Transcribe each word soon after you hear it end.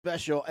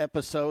Special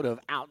episode of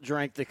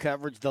Outdrank the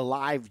Coverage, the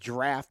live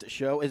draft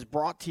show, is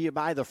brought to you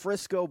by the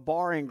Frisco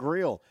Bar and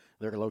Grill.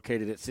 They're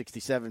located at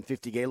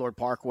 6750 Gaylord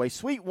Parkway,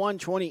 Suite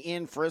 120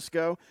 in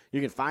Frisco.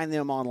 You can find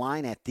them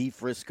online at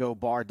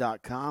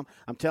thefriscobar.com.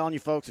 I'm telling you,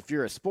 folks, if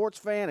you're a sports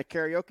fan, a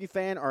karaoke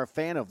fan, or a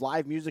fan of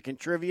live music and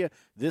trivia,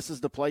 this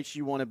is the place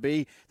you want to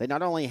be. They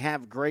not only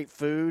have great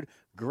food,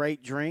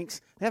 great drinks,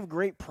 they have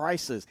great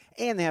prices,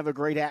 and they have a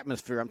great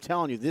atmosphere. I'm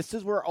telling you, this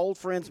is where old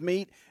friends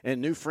meet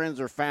and new friends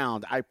are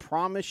found. I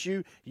promise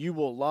you, you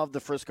will love the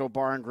Frisco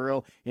Bar and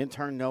Grill.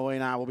 Intern Nohe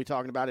and I will be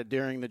talking about it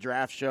during the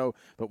draft show,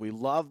 but we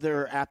love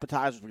their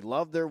appetizers. We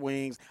love their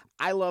wings.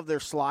 I love their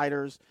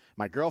sliders.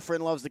 My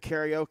girlfriend loves the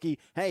karaoke.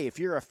 Hey, if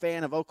you're a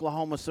fan of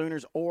Oklahoma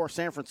Sooners or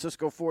San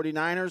Francisco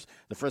 49ers,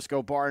 the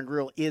Frisco Bar and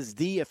Grill is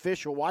the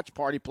official watch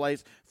party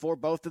place for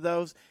both of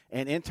those.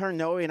 And intern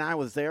Nohe and I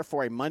was there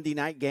for a Monday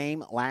night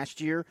game last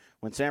year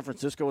when San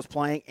Francisco was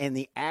playing, and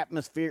the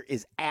atmosphere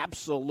is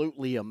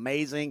absolutely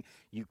amazing.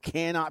 You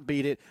cannot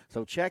beat it.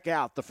 So check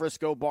out the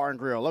Frisco Bar and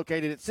Grill,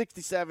 located at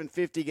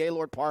 6750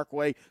 Gaylord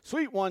Parkway,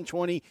 Suite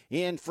 120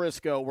 in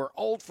Frisco, where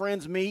old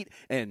friends meet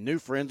and new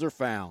friends are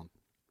found.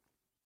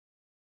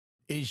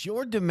 Is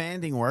your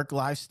demanding work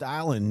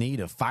lifestyle in need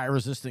of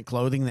fire-resistant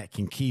clothing that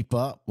can keep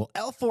up? Well,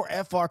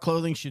 L4FR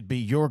clothing should be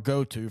your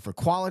go-to for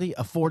quality,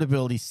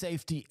 affordability,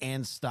 safety,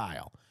 and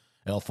style.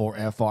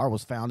 L4FR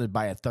was founded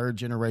by a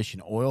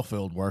third-generation oil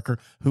field worker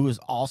who is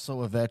also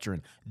a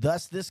veteran.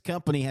 Thus, this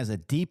company has a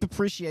deep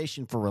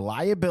appreciation for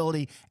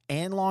reliability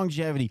and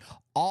longevity,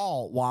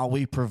 all while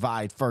we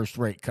provide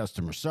first-rate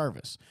customer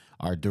service.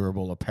 Our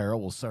durable apparel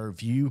will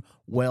serve you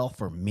well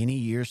for many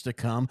years to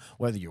come,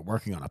 whether you're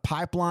working on a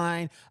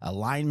pipeline, a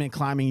lineman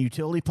climbing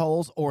utility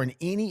poles, or in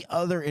any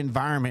other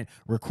environment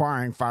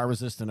requiring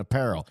fire-resistant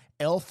apparel.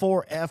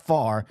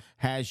 L4FR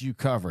has you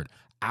covered.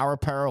 Our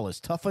apparel is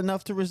tough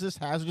enough to resist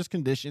hazardous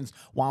conditions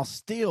while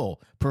still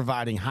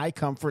providing high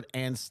comfort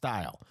and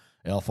style.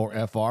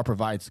 L4FR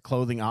provides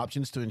clothing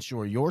options to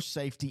ensure your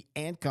safety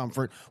and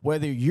comfort,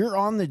 whether you're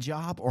on the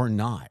job or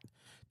not.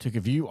 To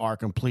view our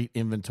complete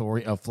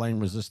inventory of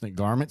flame-resistant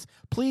garments,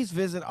 please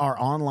visit our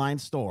online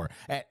store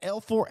at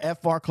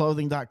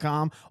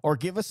l4frclothing.com or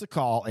give us a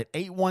call at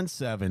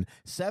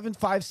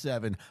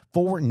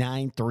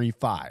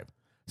 817-757-4935.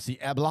 Si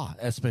habla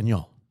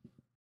español.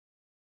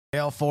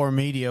 L4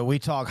 Media, we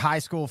talk high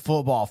school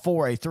football,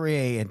 4A,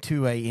 3A, and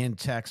 2A in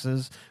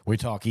Texas. We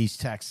talk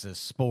East Texas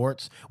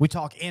sports. We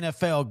talk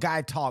NFL,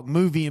 guy talk,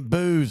 movie, and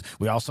booze.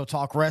 We also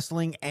talk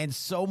wrestling and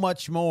so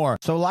much more.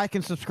 So like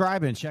and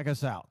subscribe and check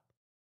us out.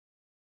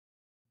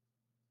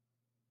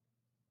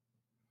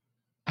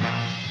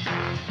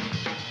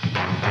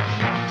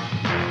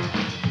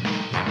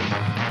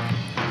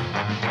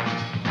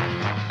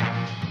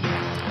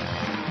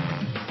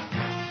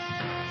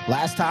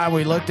 Last time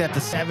we looked at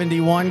the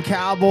 71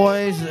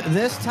 Cowboys.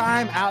 This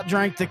time,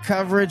 Outdrank the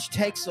Coverage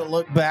takes a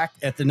look back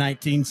at the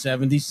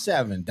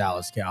 1977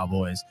 Dallas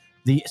Cowboys,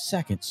 the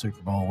second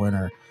Super Bowl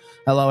winner.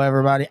 Hello,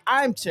 everybody.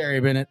 I'm Terry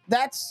Bennett.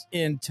 That's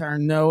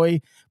Intern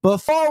Nohe.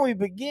 Before we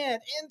begin,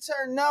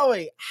 Intern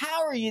Nohe,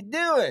 how are you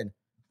doing?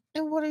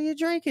 And what are you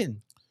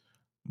drinking?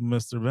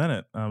 Mr.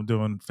 Bennett, I'm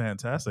doing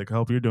fantastic. I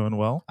hope you're doing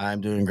well. I'm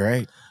doing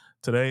great.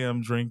 Today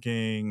I'm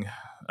drinking,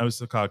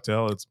 it's a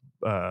cocktail. It's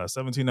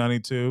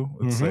 1792.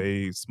 It's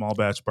a small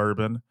batch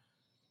bourbon,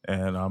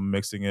 and I'm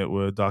mixing it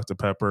with Dr.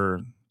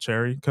 Pepper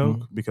cherry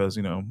Coke because,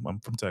 you know, I'm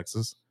from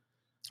Texas.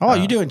 Oh,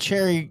 you doing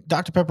cherry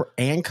Dr. Pepper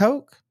and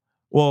Coke?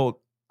 Well,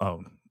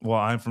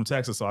 I'm from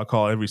Texas, so I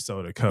call every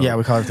soda Coke. Yeah,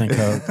 we call everything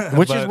Coke,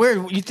 which is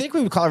weird. You think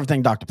we would call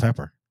everything Dr.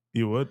 Pepper?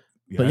 You would?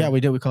 Yeah. But yeah, we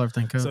do. We call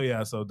everything Coke.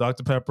 So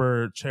Dr.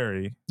 Pepper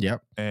cherry.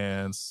 Yep.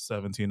 And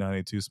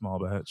 1792 small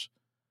batch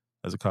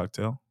as a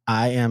cocktail.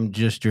 I am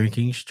just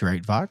drinking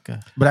straight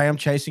vodka, but I am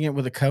chasing it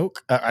with a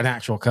Coke, an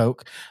actual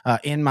Coke.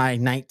 In my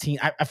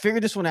I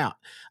figured this one out.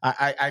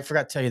 I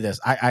forgot to tell you this.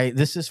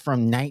 This is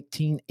from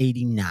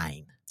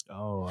 1989.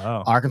 Oh,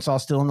 wow. Arkansas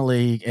still in the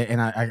league,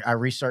 and I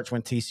researched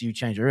when TCU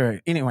changed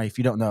it. Anyway, if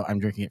you don't know, I'm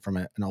drinking it from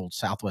an old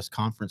Southwest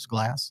Conference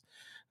glass.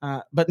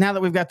 But now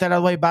that we've got that out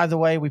of the way, by the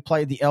way, we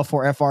played the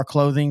L4FR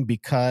clothing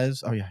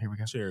because, oh yeah, here we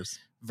go. Cheers.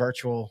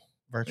 Virtual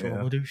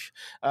douche.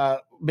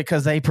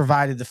 Because they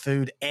provided the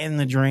food and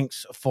the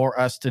drinks for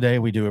us today.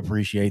 We do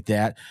appreciate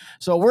that.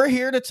 So we're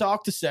here to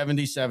talk to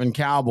 77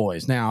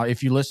 Cowboys. Now,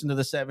 if you listen to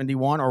the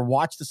 71 or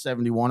watch the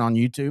 71 on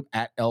YouTube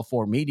at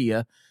L4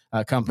 Media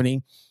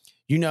Company,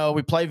 you know,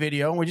 we play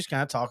video and we just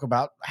kind of talk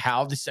about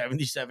how the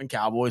 77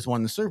 Cowboys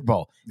won the Super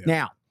Bowl. Yeah.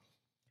 Now,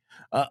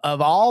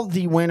 of all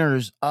the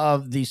winners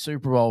of the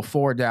Super Bowl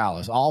for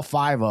Dallas, all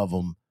five of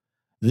them,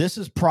 this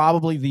is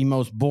probably the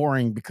most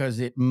boring because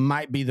it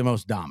might be the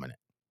most dominant.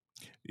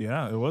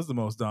 Yeah, it was the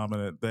most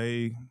dominant.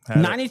 They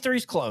had 93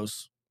 is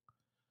close.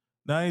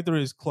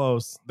 93 is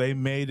close. They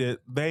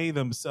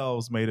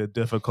themselves made it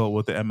difficult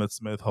with the Emmitt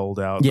Smith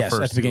holdout. Yes, the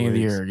first at the beginning of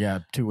the weeks. year. Yeah,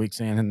 2 weeks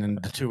in, and then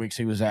the 2 weeks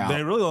he was out.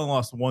 They really only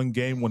lost one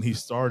game when he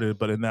started,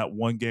 but in that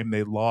one game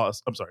they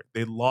lost. I'm sorry,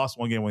 they lost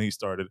one game when he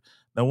started.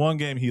 That one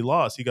game he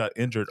lost, he got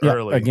injured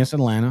early against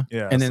Atlanta.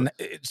 Yeah, and then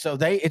so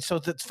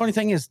the funny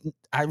thing is,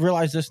 I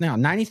realize this now.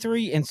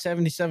 93 and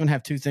 77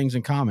 have two things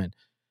in common.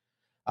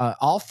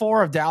 All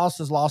four of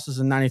Dallas's losses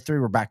in 93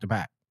 were back to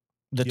back.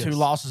 The two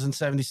losses in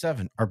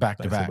 77 are back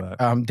to back.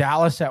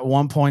 Dallas at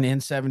one point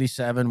in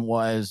 77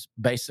 was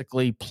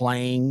basically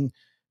playing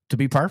to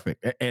be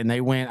perfect. And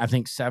they went, I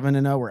think,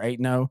 7-0 or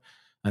 8-0.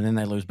 And then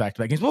they lose back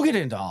to back games. We'll get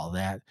into all of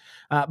that.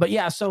 But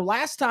yeah, so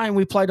last time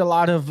we played a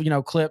lot of,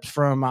 clips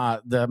from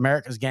the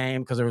America's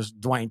game because there was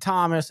Dwayne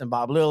Thomas and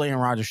Bob Lilly and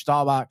Roger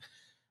Staubach.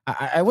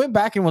 I went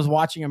back and was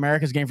watching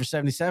America's game for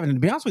 77. And to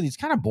be honest with you, it's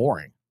kind of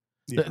boring.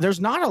 Yeah. There's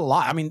not a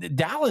lot. I mean,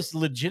 Dallas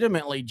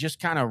legitimately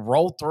just kind of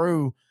rolled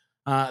through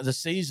the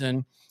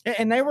season,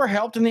 and they were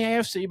helped in the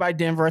AFC by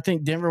Denver. I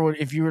think Denver would,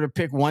 if you were to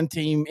pick one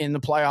team in the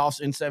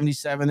playoffs in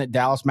 77 that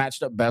Dallas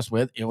matched up best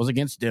with, it was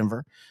against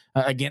Denver,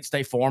 against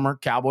a former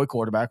Cowboy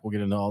quarterback. We'll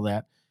get into all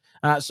that.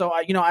 So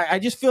I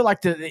just feel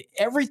like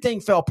everything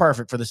fell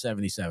perfect for the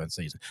 77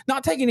 season.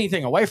 Not taking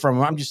anything away from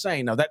them. I'm just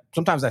saying, that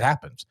sometimes that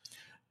happens.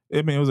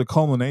 I mean, it was a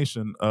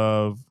culmination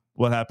of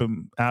what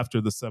happened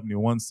after the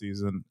 71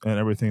 season and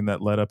everything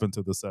that led up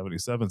into the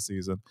 77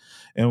 season.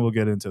 And we'll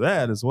get into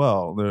that as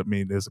well. I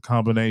mean, there's a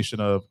combination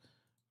of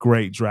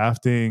great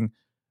drafting.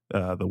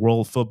 The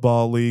World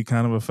Football League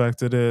kind of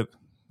affected it,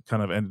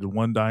 kind of ended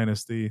one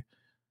dynasty.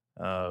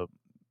 It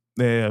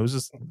was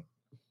just,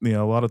 a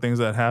lot of things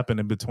that happened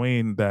in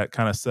between that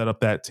kind of set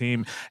up that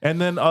team. And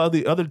then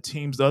the other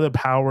teams, the other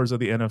powers of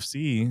the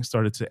NFC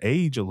started to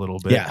age a little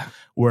bit. Yeah.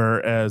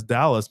 Whereas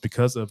Dallas,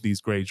 because of these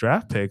great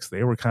draft picks,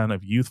 they were kind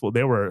of youthful.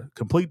 They were a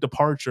complete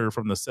departure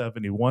from the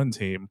 71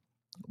 team.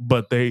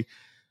 But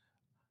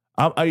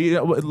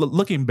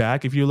looking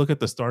back, if you look at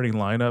the starting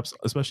lineups,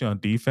 especially on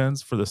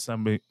defense for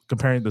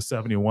comparing the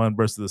 71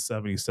 versus the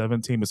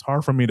 77 team, it's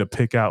hard for me to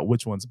pick out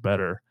which one's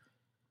better.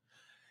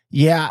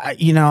 Yeah.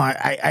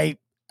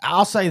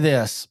 I'll say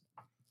this,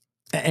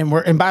 and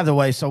by the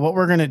way, so what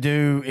we're going to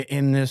do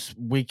in this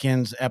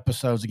weekend's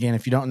episodes, again,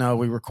 if you don't know,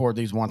 we record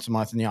these once a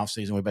month in the off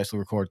season. We basically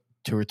record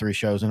 2 or 3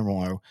 shows in a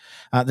row.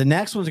 The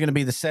next one's going to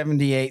be the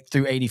 78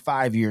 through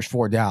 85 years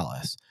for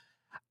Dallas.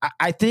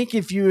 I think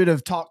if you would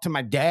have talked to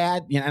my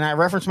dad, and I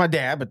reference my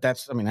dad, but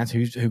that's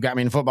who got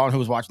me into football and who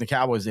was watching the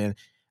Cowboys then.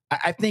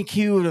 I think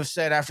he would have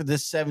said after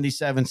this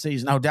 77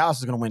 season, Dallas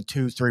is going to win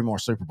 2-3 more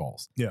Super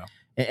Bowls. Yeah.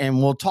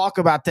 And we'll talk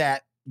about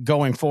that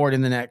going forward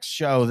in the next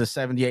show, the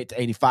 78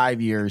 to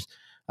 85 years.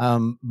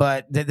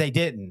 But they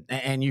didn't.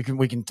 And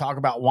we can talk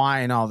about why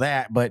and all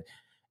that. But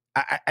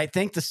I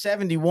think the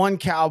 71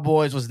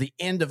 Cowboys was the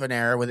end of an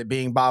era, with it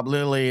being Bob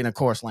Lilly and, of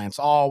course, Lance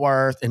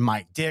Allworth and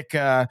Mike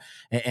Ditka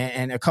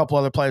and a couple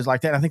other players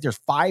like that. I think there's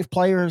 5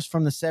 players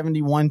from the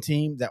 71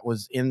 team that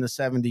was in the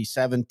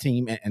 77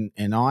 team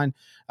and on.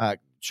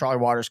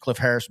 Charlie Waters, Cliff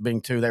Harris being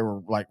 2. They were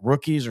like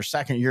rookies or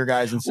second-year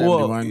guys in 71.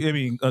 Well, I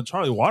mean,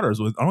 Charlie Waters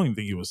I don't even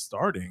think he was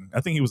starting.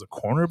 I think he was a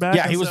cornerback.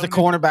 Yeah, he was the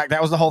cornerback.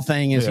 That was the whole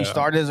thing. He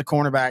started as a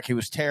cornerback. He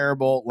was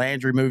terrible.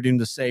 Landry moved him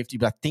to safety,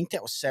 but I think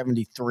that was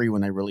 73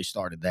 when they really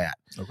started that.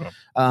 Okay.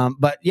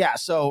 But yeah,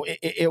 so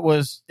it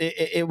was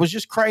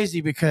just crazy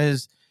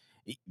because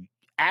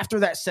after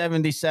that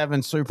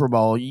 77 Super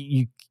Bowl,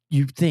 you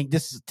think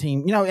this is a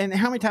team, and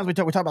how many times we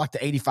talk about like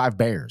the 85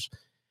 Bears.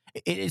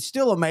 It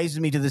still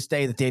amazes me to this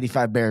day that the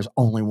 85 Bears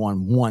only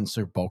won 1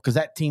 Super Bowl, because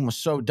that team was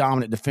so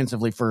dominant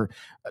defensively for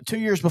 2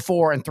 years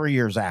before and 3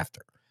 years after.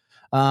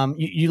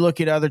 You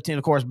look at other teams,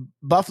 of course,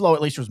 Buffalo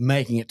at least was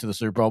making it to the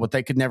Super Bowl, but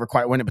they could never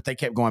quite win it, but they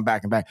kept going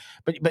back and back.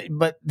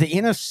 But the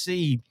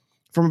NFC,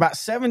 from about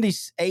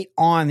 78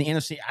 on, the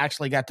NFC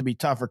actually got to be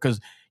tougher, because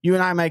you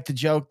and I make the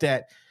joke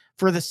that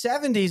for the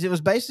 70s, it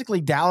was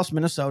basically Dallas,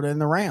 Minnesota, and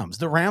the Rams.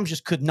 The Rams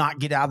just could not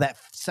get out of that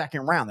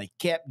second round. They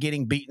kept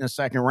getting beaten in the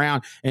second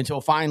round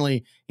until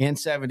finally in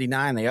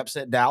 79, they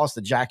upset Dallas,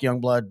 the Jack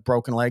Youngblood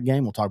broken leg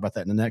game. We'll talk about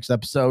that in the next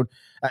episode.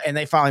 And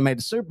they finally made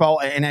the Super Bowl.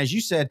 And as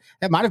you said,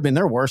 that might have been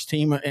their worst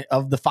team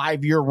of the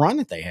 5-year run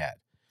that they had.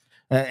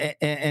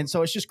 And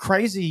so it's just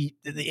crazy.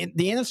 The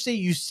NFC,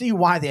 you see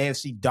why the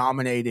AFC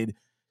dominated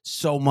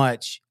so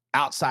much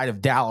outside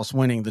of Dallas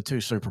winning the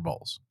 2 Super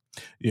Bowls.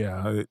 Yeah,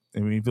 I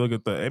mean, if you look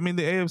at the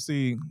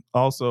AFC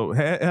also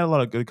had a lot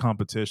of good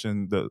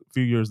competition. The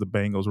few years the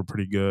Bengals were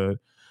pretty good,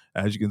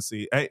 as you can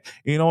see.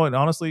 You know what?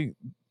 Honestly,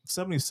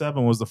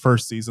 77 was the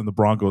first season the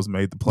Broncos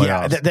made the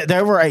playoffs. Yeah,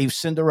 they were a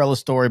Cinderella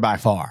story by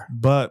far.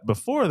 But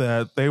before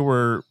that, they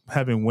were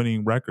having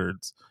winning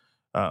records.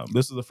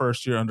 This is the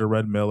first year under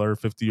Red Miller,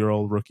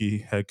 50-year-old rookie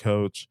head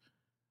coach.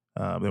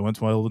 They went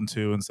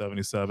 12-2 in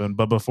 77.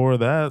 But before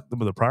that,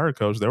 the prior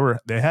coach,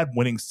 they had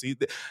winning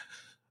seasons.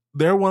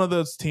 They're one of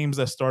those teams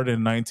that started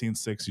in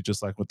 1960,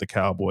 just like with the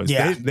Cowboys.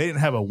 Yeah. They didn't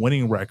have a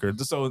winning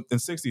record. So in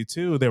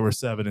 62, they were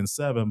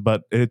 7-7,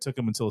 but it took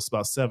them until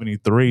about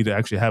 73 to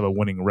actually have a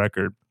winning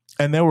record.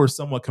 And they were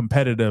somewhat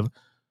competitive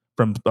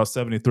from about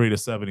 73 to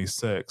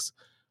 76.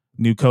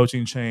 new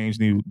coaching change,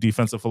 new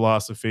defensive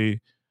philosophy,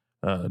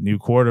 new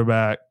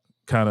quarterback,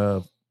 kind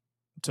of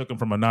took them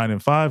from a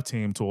 9-5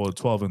 team to a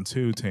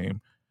 12-2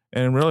 team.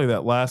 And really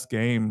that last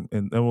game,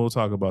 and we'll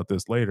talk about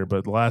this later,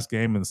 but the last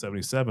game in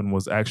 77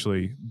 was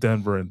actually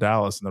Denver and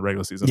Dallas in the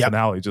regular season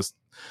finale. Just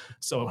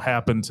so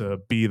happened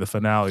to be the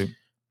finale.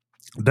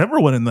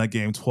 Denver went in that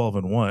game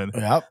 12-1.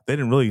 Yep. They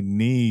didn't really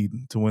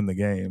need to win the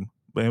game,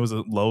 but it was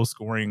a low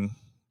scoring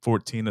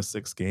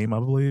 14-6 game, I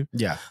believe.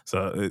 Yeah.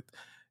 So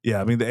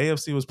I mean, the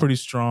AFC was pretty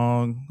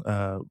strong.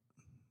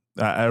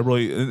 I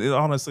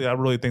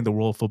really think the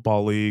World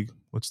Football League,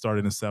 which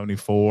started in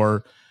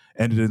 74,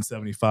 ended in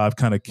 75,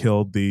 kind of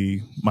killed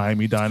the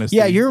Miami dynasty.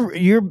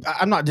 Yeah,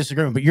 I'm not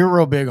disagreeing, but you're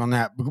real big on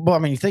that. Well, I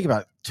mean, you think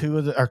about it,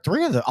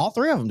 all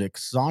three of them did.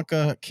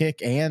 Zonka,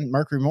 Kick, and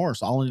Mercury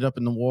Morris all ended up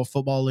in the World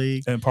Football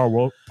League. And Par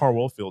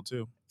Wohlfield,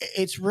 too.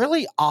 It's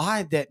really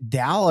odd that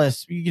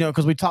Dallas,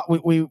 because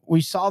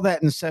we saw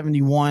that in the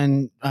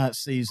 71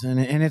 season,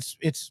 and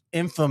it's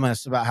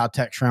infamous about how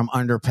Tex Schramm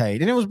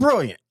underpaid, and it was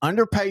brilliant.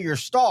 Underpay your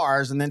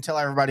stars, and then tell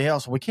everybody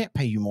else, we can't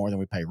pay you more than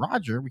we pay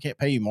Roger. We can't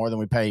pay you more than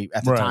we pay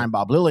at the time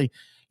Bob Lilly.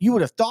 You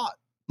would have thought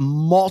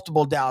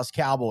multiple Dallas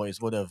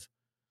Cowboys would have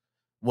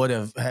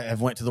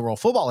went to the World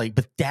Football League,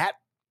 but that,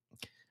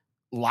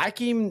 like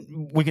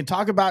him, we can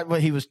talk about what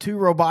he was too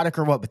robotic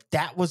or what, but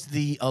that was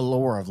the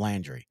allure of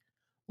Landry.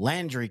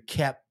 Landry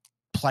kept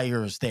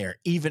players there,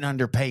 even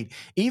underpaid.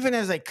 Even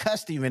as they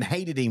cussed him and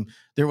hated him,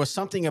 there was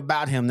something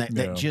about him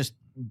that just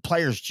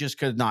players just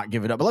could not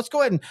give it up. But let's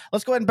go ahead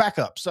and back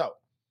up. So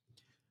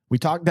we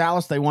talked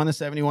Dallas. They won the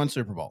 71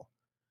 Super Bowl.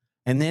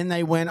 And then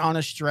they went on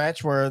a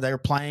stretch where they were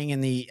playing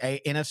in the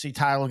NFC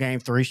title game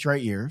 3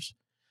 straight years.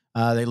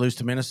 They lose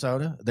to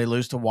Minnesota. They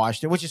lose to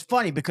Washington, which is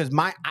funny because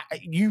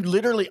you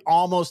literally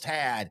almost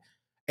had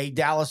a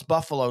Dallas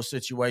Buffalo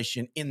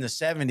situation in the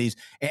 70s.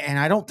 And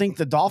I don't think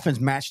the Dolphins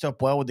matched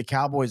up well with the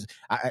Cowboys.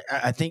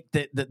 I think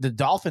that the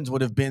Dolphins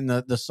would have been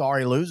the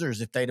sorry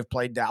losers if they'd have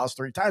played Dallas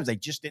 3 times. They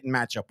just didn't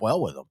match up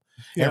well with them.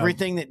 Yeah.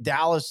 Everything that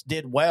Dallas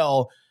did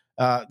well,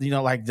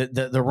 like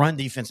the run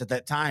defense at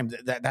that time,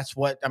 that's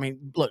what, I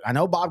mean, look, I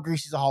know Bob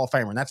Greasy's a Hall of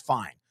Famer, and that's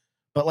fine.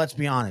 But let's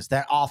be honest,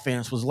 that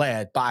offense was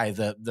led by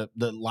the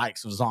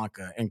likes of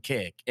Zonka and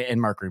Kick and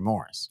Mercury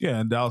Morris.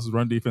 Yeah, and Dallas's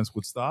run defense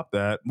would stop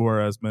that,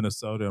 whereas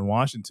Minnesota and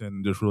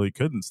Washington just really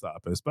couldn't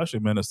stop it, especially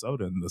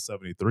Minnesota in the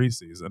 73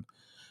 season.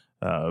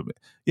 So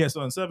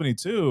in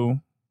 72,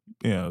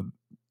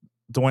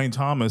 Dwayne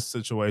Thomas'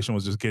 situation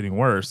was just getting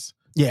worse.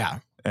 Yeah.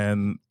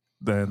 And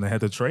then they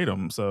had to trade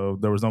him, so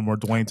there was no more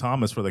Dwayne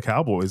Thomas for the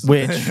Cowboys.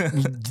 Which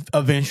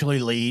eventually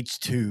leads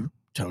to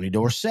Tony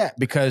Dorsett,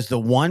 because the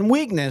one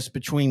weakness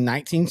between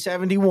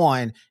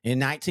 1971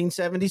 and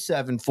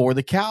 1977 for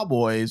the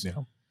Cowboys,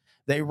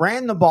 they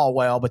ran the ball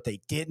well, but they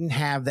didn't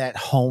have that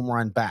home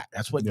run back.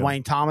 That's what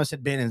Dwayne Thomas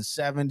had been in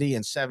 70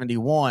 and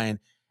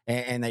 71.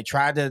 And they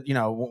tried to,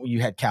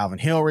 you had Calvin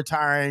Hill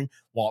retiring,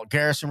 Walt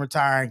Garrison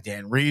retiring,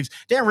 Dan Reeves.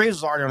 Dan Reeves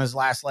was already on his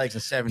last legs in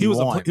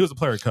 71. He was a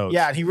player coach.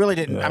 Yeah, he really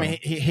didn't. Yeah. I mean,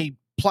 he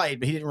played,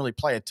 but he didn't really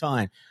play a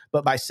ton.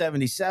 But by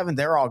 77,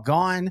 they're all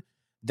gone.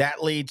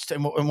 That leads to,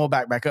 and we'll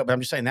back up, but I'm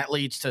just saying that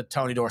leads to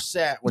Tony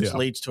Dorsett, which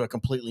leads to a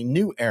completely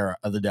new era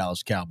of the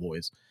Dallas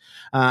Cowboys.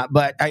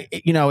 But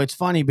it's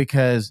funny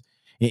because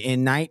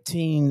in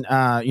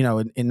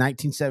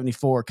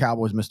 1974,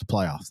 Cowboys missed the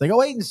playoffs. They go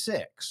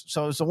 8-6,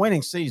 so it's a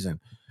winning season,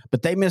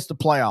 but they missed the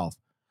playoff.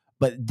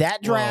 But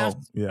that draft,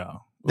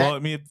 I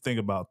mean,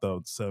 think about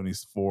though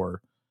 74.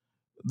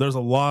 There's a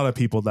lot of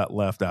people that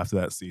left after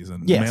that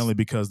season, mainly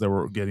because they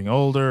were getting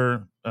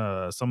older.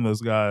 Some of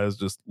those guys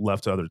just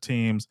left to other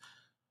teams.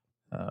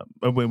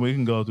 But we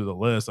can go through the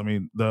list. I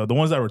mean, the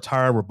ones that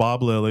retired were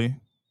Bob Lilly,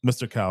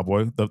 Mr.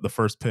 Cowboy, the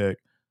first pick,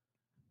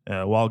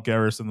 Walt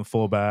Garrison, the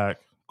fullback,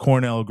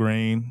 Cornell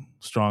Green,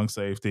 strong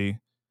safety,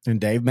 and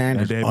Dave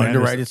Manders,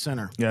 underrated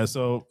center. Yeah,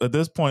 so at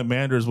this point,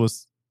 Manders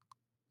was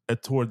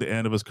toward the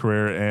end of his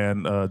career,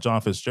 and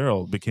John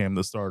Fitzgerald became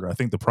the starter, I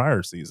think, the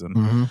prior season.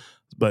 Mm-hmm.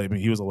 But I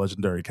mean, he was a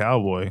legendary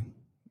Cowboy,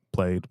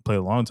 played a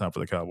long time for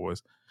the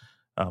Cowboys.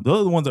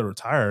 Those are the ones that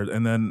retired,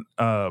 and then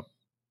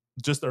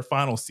just their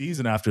final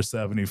season after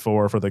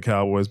 74 for the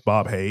Cowboys,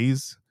 Bob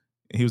Hayes,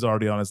 he was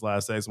already on his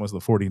last legs, went to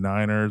the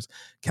 49ers.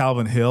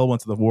 Calvin Hill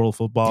went to the World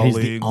Football League.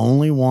 He's the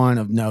only one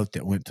of note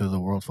that went to the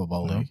World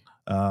Football League.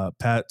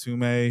 Pat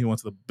Toomey, he went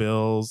to the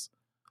Bills,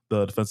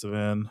 the defensive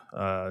end.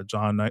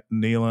 John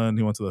Nealon,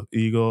 he went to the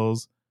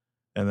Eagles.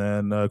 And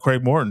then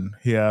Craig Morton,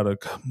 he had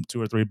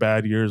 2 or 3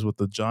 bad years with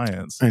the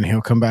Giants. And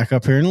he'll come back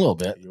up here in a little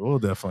bit. He will,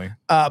 definitely.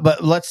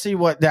 But let's see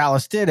what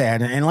Dallas did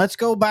add. And let's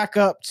go back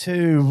up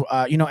to,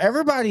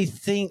 everybody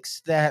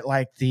thinks that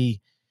like the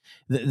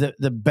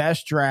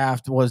best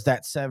draft was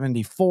that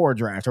 74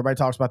 draft. Everybody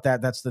talks about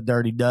that. That's the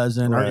Dirty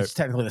Dozen, or it's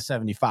technically the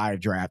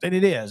 75 draft. And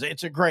it is.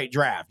 It's a great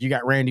draft. You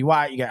got Randy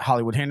White, you got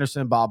Hollywood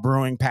Henderson, Bob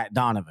Brewing, Pat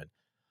Donovan.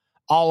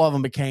 All of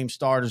them became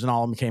starters and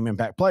all of them became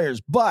impact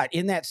players. But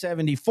in that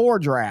 74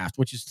 draft,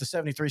 which is the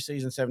 73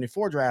 season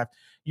 74 draft,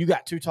 you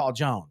got Too Tall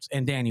Jones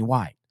and Danny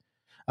White.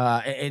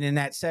 And in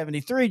that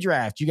 73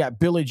 draft, you got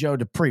Billy Joe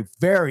Dupree,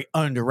 very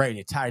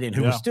underrated tight end,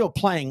 who was still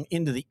playing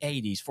into the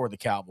 80s for the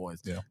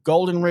Cowboys. Yeah.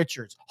 Golden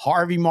Richards,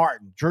 Harvey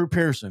Martin, Drew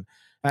Pearson.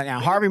 Now,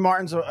 Harvey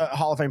Martin's a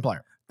Hall of Fame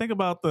player. Think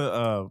about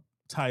the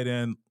tight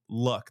end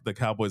luck the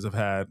Cowboys have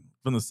had.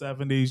 From the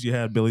 70s, you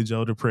had Billy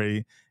Joe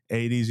Dupree.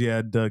 80s, you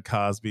had Doug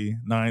Cosby.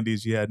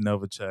 90s, you had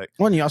Novacek.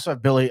 Well, and you also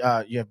have Billy.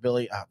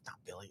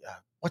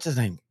 What's his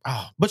name?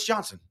 Oh, Butch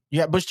Johnson.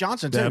 Yeah, Butch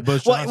Johnson too. Yeah,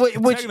 Butch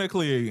Johnson.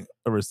 Technically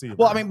a receiver.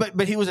 Well, I mean,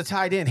 but he was a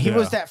tight end. He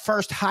was that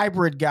first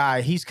hybrid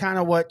guy. He's kind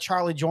of what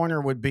Charlie Joyner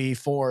would be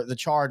for the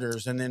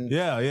Chargers. And then,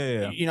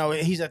 you know,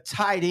 he's a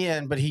tight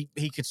end, but he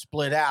could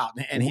split out,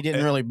 and he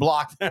didn't really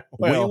block that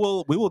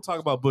well. We will talk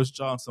about Butch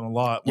Johnson a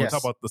lot. We'll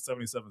talk about the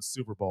 77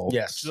 Super Bowl.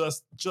 Yes.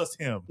 Just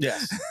him.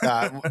 Yes.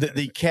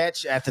 The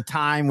catch at the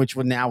time, which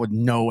would now would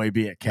no way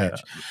be a catch.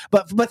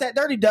 Yeah. But that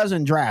Dirty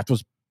Dozen draft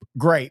was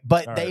great,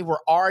 but they were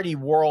already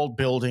world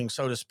building,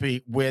 so to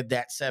speak, with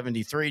that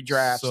 73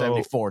 draft,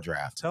 74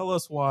 draft. Tell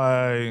us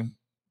why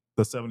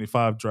the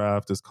 75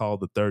 draft is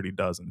called the 30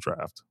 Dozen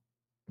draft.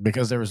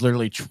 Because there was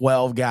literally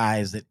 12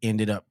 guys that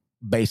ended up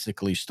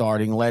basically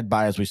starting, led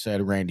by, as we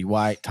said, Randy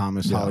White,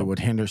 Thomas Hollywood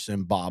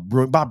Henderson, Bob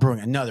Brewing,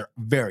 another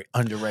very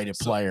underrated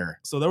player.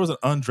 So there was an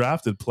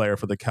undrafted player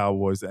for the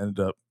Cowboys that ended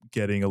up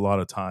getting a lot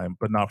of time,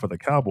 but not for the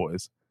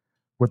Cowboys.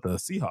 With the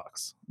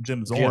Seahawks,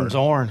 Jim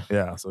Zorn.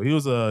 Yeah, so he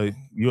was a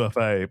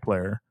UFA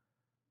player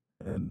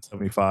in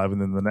 75,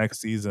 and then the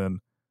next season,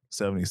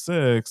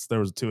 76, there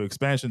was 2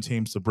 expansion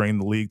teams to bring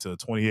the league to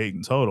 28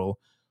 in total.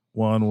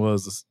 One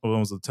was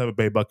the Tampa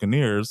Bay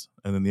Buccaneers,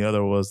 and then the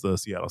other was the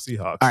Seattle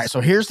Seahawks. All right,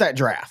 so here's that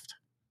draft.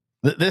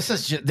 This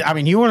is just, I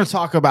mean, you want to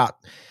talk about,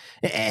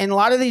 and a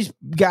lot of these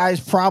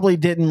guys probably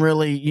didn't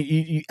really,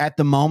 you at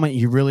the moment,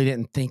 you really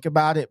didn't think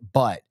about it,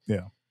 but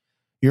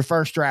your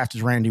first draft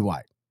is Randy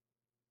White.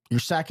 Your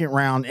second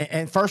round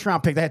and first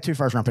round pick, they had 2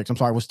 first round picks, I'm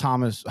sorry, was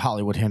Thomas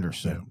Hollywood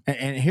Henderson. Yeah.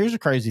 And here's a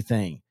crazy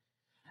thing.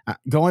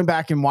 Going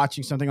back and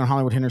watching something on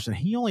Hollywood Henderson,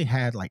 he only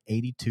had like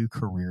 82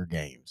 career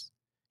games.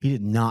 He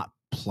did not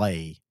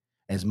play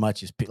as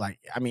much as,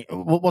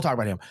 we'll talk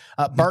about him.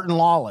 Burton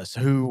Lawless,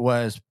 who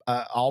was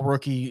all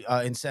rookie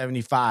in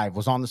 75,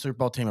 was on the Super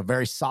Bowl team, a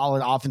very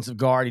solid offensive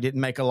guard. He didn't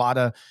make a lot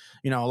of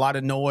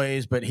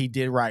noise, but he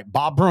did right.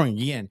 Bob Brewing,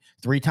 again,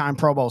 3-time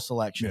Pro Bowl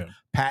selection. Yeah.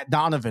 Pat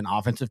Donovan,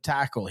 offensive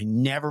tackle. He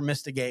never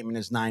missed a game in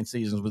his 9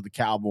 seasons with the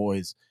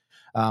Cowboys.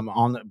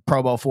 On the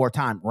Pro Bowl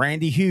 4-time.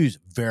 Randy Hughes,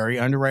 very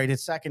underrated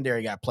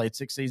secondary guy, played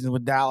 6 seasons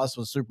with Dallas,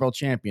 was Super Bowl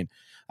champion.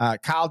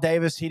 Kyle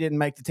Davis, he didn't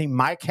make the team.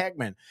 Mike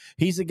Heckman,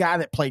 he's a guy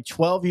that played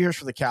 12 years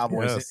for the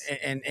Cowboys,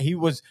 and he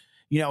was,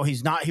 he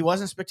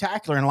wasn't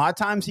spectacular, and a lot of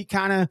times he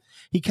kind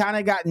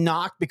of got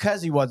knocked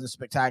because he wasn't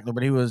spectacular,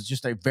 but he was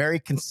just a very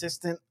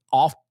consistent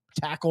off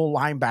tackle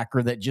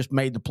linebacker that just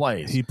made the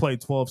plays. He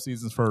played 12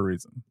 seasons for a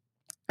reason.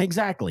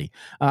 Exactly.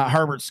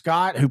 Herbert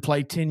Scott, who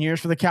played 10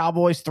 years for the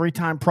Cowboys,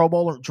 3-time Pro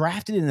Bowler,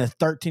 drafted in the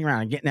 13th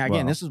round.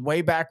 Again, this is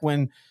way back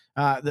when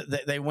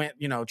they went,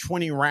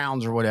 20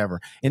 rounds or whatever.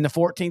 In the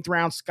 14th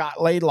round,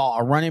 Scott Laidlaw,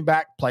 a running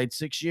back, played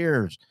 6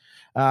 years.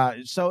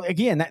 So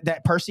again,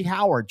 that Percy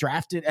Howard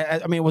drafted,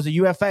 it was a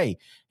UFA.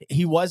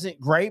 He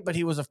wasn't great, but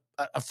he was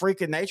a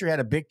freak of nature. He had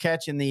a big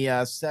catch in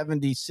the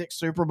 76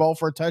 Super Bowl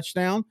for a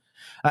touchdown.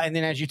 And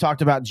then, as you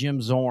talked about,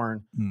 Jim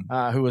Zorn,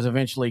 who was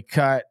eventually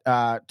cut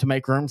to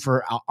make room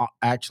for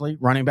actually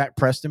running back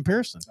Preston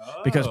Pearson,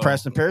 because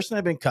Preston Pearson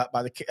had been cut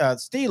by the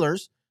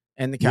Steelers,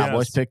 and the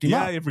Cowboys picked him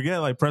up. Yeah, you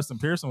forget, Preston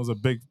Pearson was a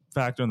big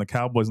factor in the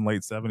Cowboys in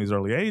late 70s,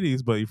 early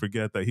 80s, but you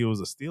forget that he was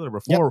a Steeler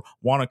before,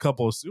 won a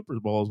couple of Super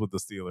Bowls with the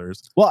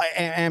Steelers. Well,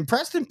 and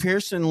Preston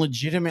Pearson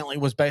legitimately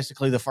was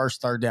basically the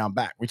first 3rd down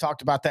back. We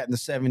talked about that in the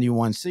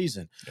 71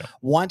 season. Yeah.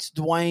 Once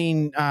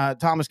Dwayne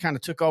Thomas kind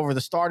of took over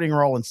the starting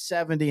role in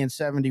 70 and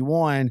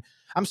 71,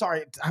 I'm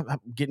sorry,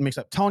 I'm getting mixed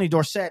up. Tony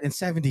Dorsett in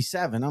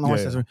 77. I don't know what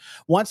it says.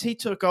 Once he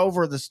took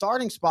over the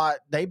starting spot,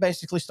 they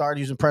basically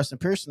started using Preston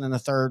Pearson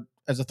as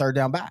a 3rd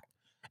down back.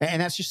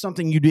 And that's just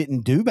something you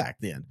didn't do back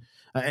then.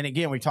 And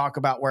again, we talk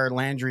about where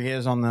Landry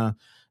is on the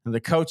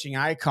coaching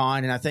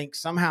icon, and I think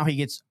somehow he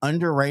gets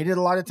underrated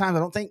a lot of times. I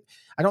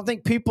don't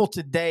think people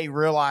today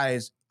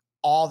realize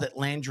all that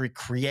Landry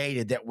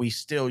created that we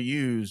still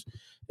use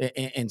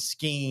in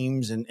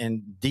schemes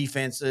and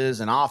defenses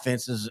and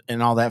offenses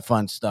and all that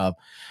fun stuff.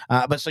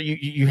 But so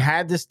you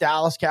had this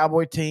Dallas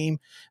Cowboy team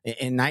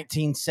in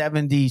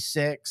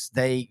 1976,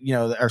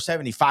 or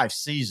 75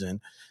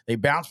 season. They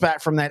bounced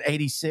back from that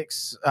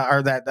 86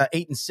 or that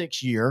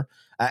 8-6 year,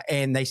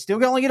 and they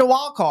still only get a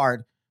wild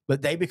card,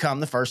 but they become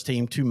the first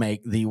team to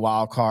make the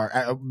wild card,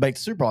 make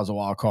the Super Bowl as a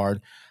wild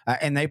card.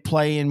 And they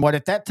play in what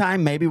at that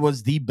time maybe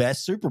was the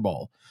best Super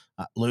Bowl,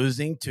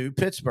 losing to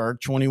Pittsburgh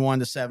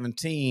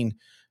 21-17.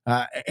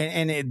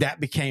 That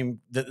became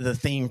the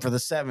theme for the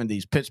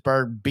 70s.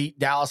 Pittsburgh beat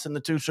Dallas in the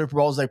 2 Super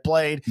Bowls they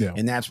played,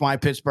 and that's why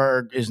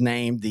Pittsburgh is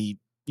named the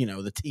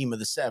team of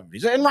the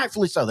 70s, and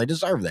rightfully so. They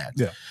deserve that.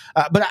 Yeah.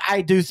 But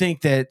I do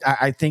think that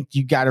I think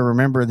you got to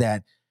remember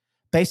that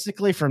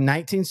basically from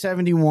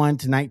 1971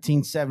 to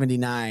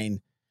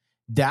 1979,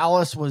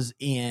 Dallas was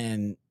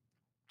in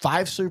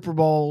 5 Super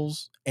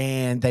Bowls,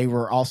 and they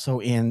were also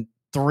in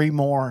 3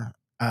 more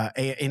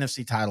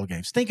NFC title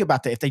games. Think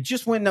about that. If they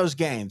just win those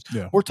games,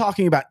 we're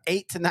talking about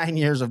 8 to 9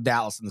 years of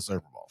Dallas in the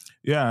Super Bowl.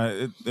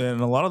 Yeah, and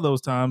a lot of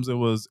those times it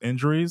was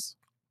injuries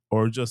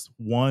or just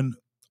one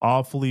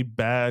awfully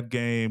bad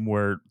game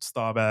where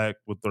Staubach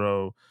would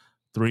throw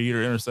 3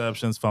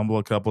 interceptions, fumble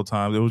a couple of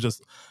times. It was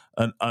just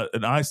an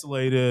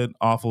isolated,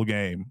 awful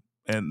game,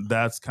 and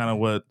that's kind of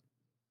what.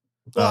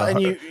 Well,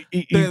 and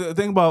you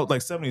think about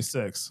like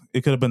 76.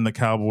 It could have been the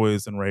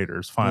Cowboys and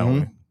Raiders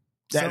finally.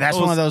 That's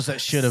one of those that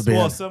should have been.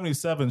 Well,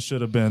 77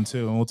 should have been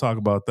too, and we'll talk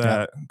about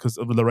that because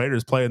the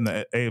Raiders played in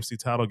the AFC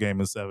title game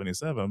in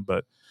 77,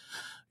 but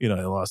they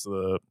lost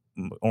to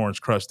the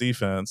Orange Crush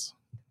defense.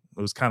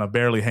 It was kind of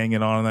barely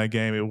hanging on in that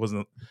game. It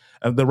wasn't.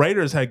 The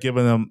Raiders had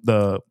given them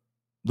the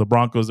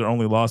Broncos their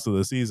only loss of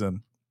the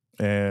season,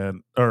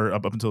 or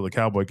up until the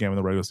Cowboy game in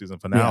the regular season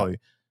finale,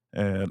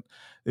 and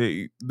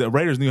the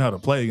Raiders knew how to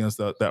play against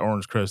that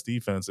Orange Crush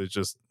defense. It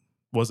just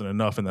wasn't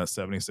enough in that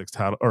 76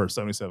 title or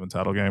 77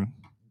 title game.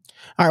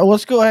 All right, well,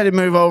 let's go ahead and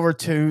move over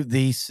to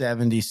the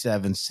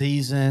 77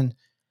 season.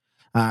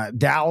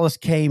 Dallas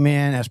came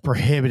in as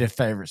prohibitive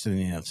favorites in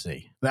the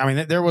NFC. I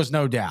mean, there was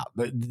no doubt.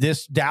 But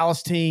this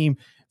Dallas team,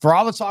 for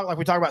all the talk, like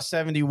we talk about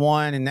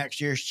 71 and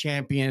next year's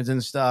champions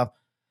and stuff,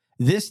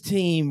 this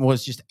team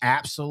was just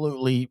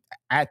absolutely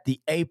at the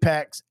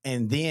apex.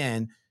 And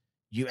then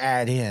you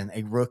add in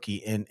a rookie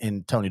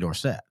in Tony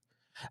Dorsett.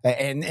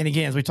 And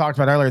again, as we talked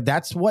about earlier,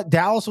 that's what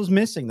Dallas was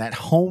missing, that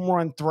home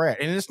run threat.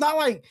 And it's not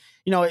like,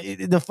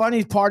 the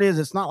funny part is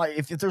it's not like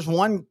if there's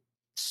one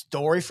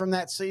story from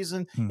that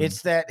season,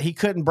 it's that he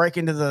couldn't break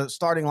into the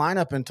starting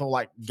lineup until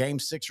like game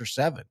 6 or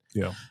 7.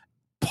 Yeah.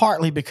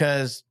 Partly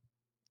because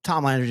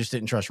Tom Landry just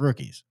didn't trust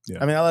rookies. Yeah.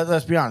 I mean,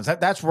 let's be honest.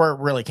 That's where it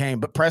really came.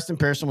 But Preston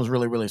Pearson was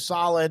really, really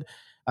solid.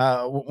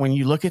 When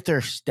you look at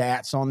their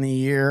stats on the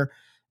year,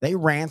 they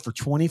ran for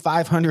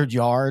 2,500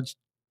 yards,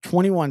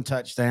 21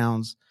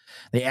 touchdowns.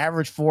 They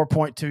averaged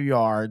 4.2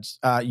 yards.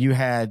 You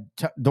had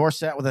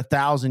Dorsett with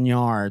 1,000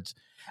 yards.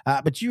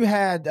 But you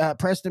had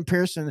Preston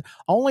Pearson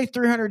only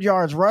 300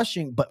 yards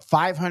rushing, but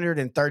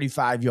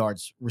 535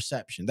 yards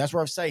reception. That's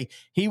where I say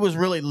he was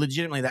really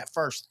legitimately that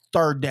first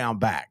third down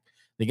back.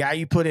 The guy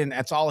you put in,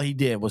 that's all he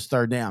did was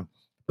third down.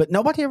 But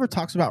nobody ever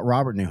talks about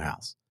Robert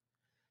Newhouse.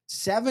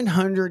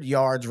 700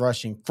 yards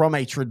rushing from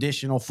a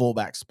traditional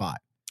fullback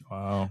spot.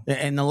 Wow.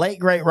 And the late,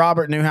 great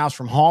Robert Newhouse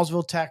from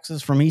Hallsville,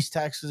 Texas, from East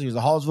Texas. He was a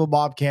Hallsville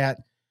Bobcat.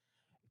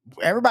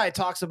 Everybody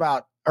talks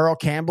about Earl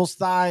Campbell's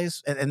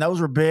thighs, and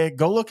those were big.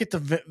 Go look at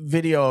the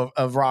video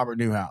of Robert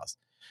Newhouse.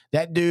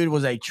 That dude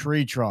was a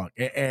tree trunk,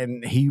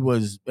 and he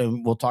was,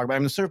 and we'll talk about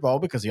him in the Super Bowl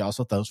because he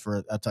also throws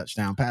for a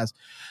touchdown pass.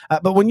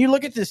 But when you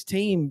look at this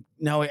team,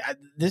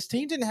 this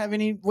team didn't have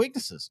any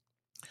weaknesses.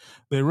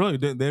 They really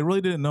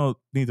didn't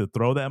need to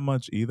throw that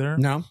much either.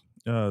 No.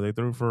 They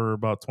threw for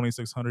about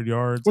 2,600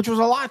 yards. Which was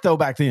a lot, though,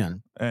 back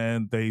then.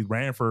 And they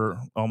ran for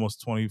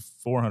almost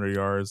 2,400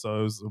 yards. So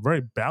it was a very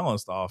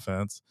balanced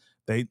offense.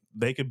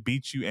 They could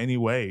beat you any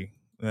way.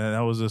 And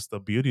that was just the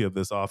beauty of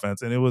this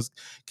offense. And it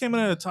came in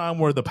at a time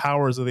where the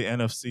powers of the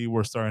NFC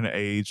were starting to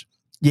age.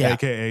 Yeah,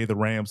 AKA the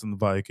Rams and the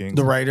Vikings.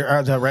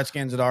 The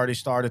Redskins had already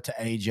started to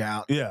age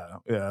out. Yeah.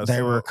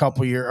 They were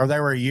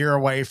a year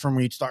away from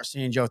when you'd start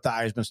seeing Joe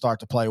Theismann start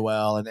to play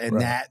well, and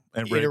that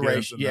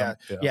iteration,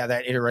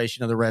 that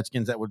iteration of the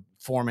Redskins that would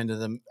form into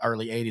the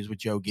early '80s with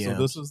Joe Gibbs.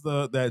 So this is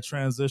that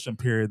transition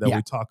period that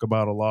we talk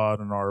about a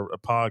lot in our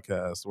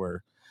podcast,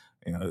 where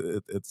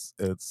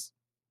it's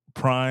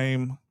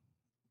prime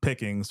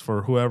pickings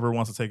for whoever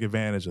wants to take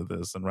advantage of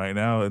this. And right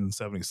now in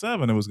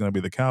 77, it was going to be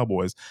the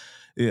Cowboys.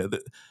 Yeah.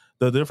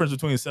 The difference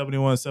between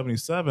 71 and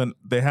 77,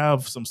 they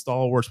have some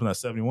stalwarts from that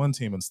 71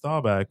 team in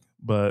Staubach,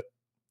 but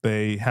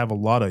they have a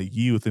lot of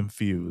youth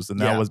infused. And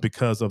that was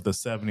because of the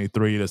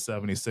 73 to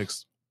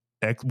 76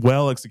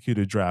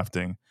 well-executed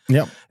drafting.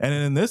 Yep. And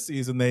in this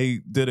season, they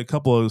did a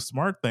couple of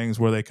smart things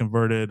where they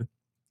converted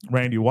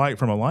Randy White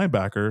from a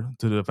linebacker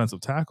to the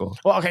defensive tackle.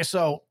 Well, okay,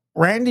 so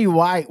Randy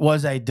White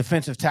was a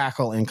defensive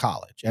tackle in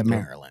college at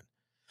Maryland.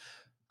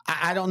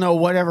 I don't know,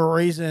 whatever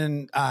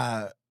reason,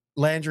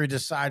 Landry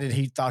decided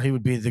he thought he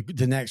would be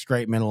the next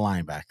great middle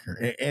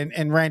linebacker.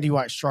 And Randy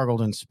White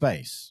struggled in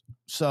space.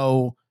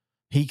 So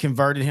he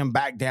converted him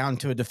back down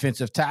to a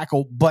defensive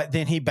tackle. But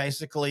then he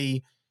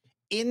basically,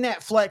 in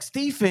that flex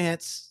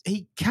defense,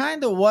 he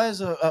kind of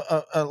was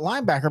a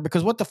linebacker,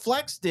 because what the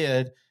flex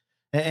did,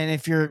 and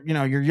if you're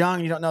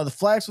young, you don't know, the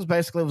flex was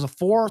basically, it was a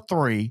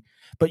 4-3,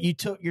 but you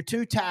took your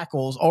 2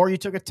 tackles, or you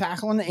took a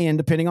tackle in the end,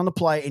 depending on the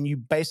play, and you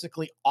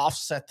basically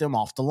offset them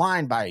off the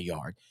line by a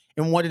yard.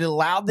 And what it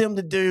allowed them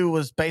to do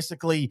was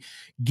basically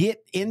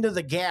get into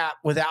the gap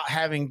without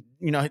having,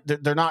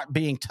 they're not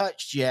being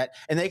touched yet,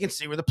 and they can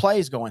see where the play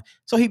is going.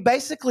 So he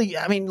basically,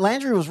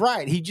 Landry was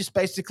right. He just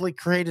basically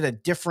created a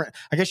different,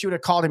 I guess you would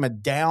have called him a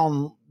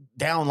down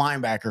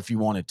linebacker if you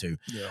wanted to.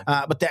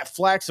 Yeah. But that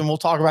flex, and we'll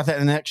talk about that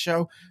in the next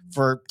show,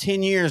 for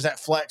 10 years, that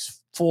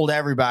flex fooled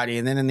everybody.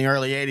 And then in the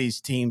early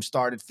 80s, teams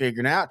started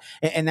figuring out.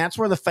 And that's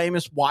where the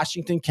famous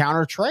Washington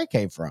counter tray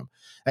came from.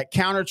 That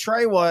counter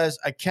tray was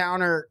a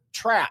counter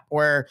trap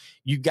where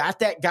you got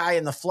that guy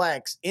in the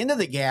flex into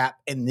the gap,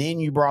 and then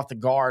you brought the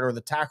guard or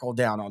the tackle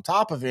down on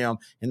top of him,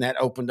 and that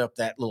opened up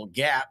that little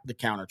gap, the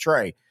counter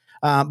tray.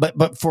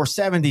 But for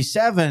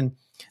 77,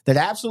 that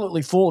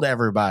absolutely fooled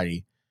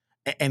everybody.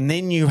 And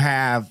then you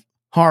have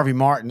Harvey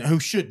Martin, who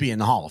should be in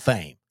the Hall of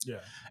Fame. Yeah.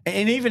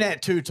 And even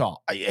at too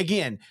tall.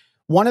 Again,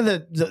 one of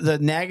the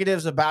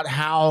negatives about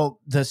how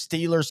the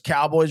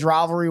Steelers-Cowboys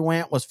rivalry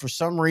went was for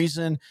some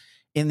reason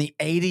in the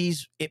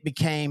 80s, it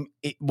became,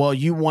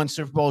 you won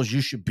Super Bowls, you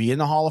should be in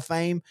the Hall of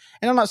Fame.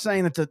 And I'm not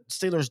saying that the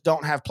Steelers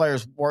don't have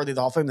players worthy of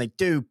the Hall of Fame. They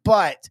do,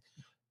 but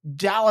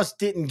Dallas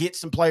didn't get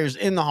some players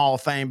in the Hall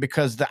of Fame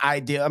because the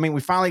idea, we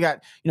finally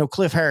got,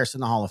 Cliff Harris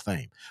in the Hall of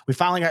Fame. We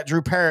finally got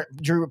Drew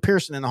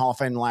Pearson in the Hall of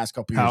Fame in the last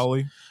couple of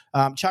years.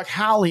 Howley. Chuck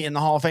Howley in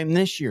the Hall of Fame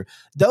this year.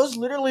 Those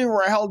literally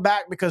were held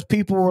back because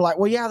people were like,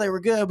 well, yeah, they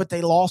were good, but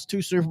they lost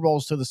 2 Super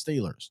Bowls to the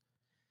Steelers.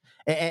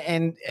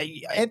 And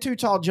Ed Too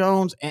Tall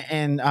Jones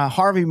and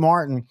Harvey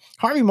Martin.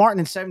 Harvey Martin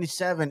in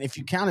 77, if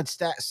you counted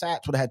sacks,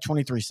 would have had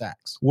 23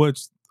 sacks.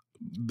 Which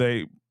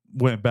they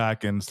went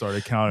back and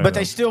started counting. But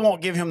they still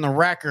won't give him the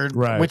record,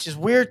 right, which is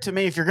weird to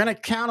me. If you're going to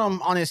count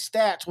him on his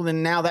stats, well,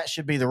 then now that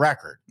should be the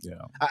record. Yeah.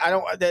 I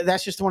don't.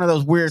 That's just one of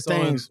those weird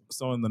things.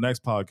 So in the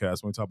next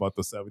podcast, when we talk about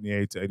the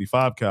 78 to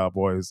 85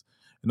 Cowboys,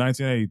 in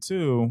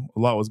 1982, a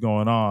lot was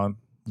going on.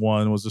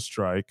 1 was a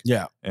strike.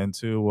 Yeah. And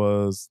 2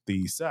 was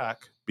the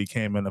sack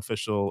became an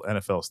official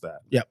NFL stat.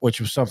 Yeah, which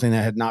was something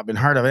that had not been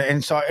heard of.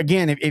 And so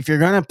again, if you're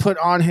going to put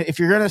on, if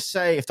you're going to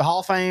say, if the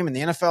Hall of Fame and the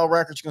NFL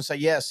record's going to say,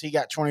 yes, he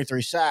got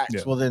 23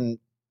 sacks, well, then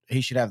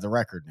he should have the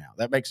record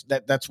now.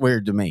 That's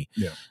weird to me.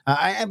 Yeah.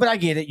 But I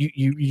get it.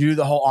 You do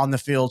the whole on the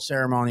field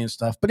ceremony and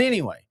stuff. But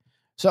anyway,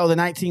 so the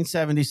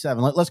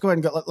 1977, let's go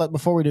ahead and go.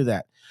 Before we do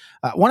that,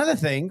 one of the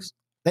things,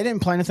 they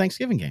didn't play in a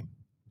Thanksgiving game.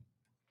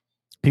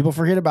 People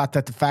forget about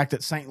that. The fact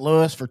that St.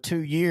 Louis for 2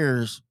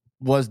 years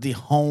was the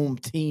home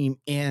team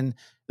in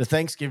the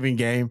Thanksgiving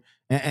game,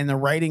 and the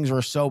ratings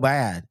were so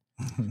bad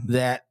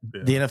that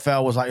the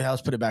NFL was like,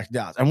 let's put it back to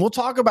Dallas. And we'll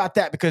talk about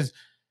that because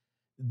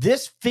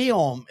this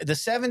film, the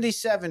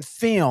 77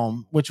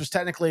 film, which was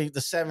technically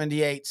the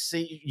 78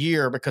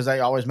 year because they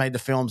always made the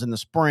films in the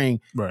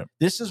spring, right?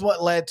 This is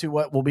what led to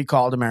what will be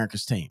called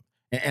America's Team.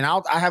 And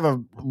I have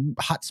a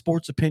hot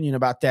sports opinion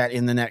about that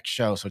in the next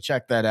show, so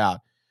check that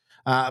out.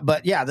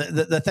 But yeah,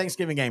 the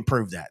Thanksgiving game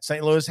proved that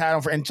St. Louis had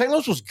them and St.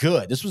 Louis was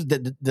good. This was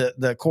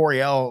the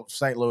Coryell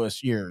St.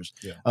 Louis years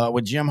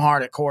with Jim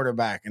Hart at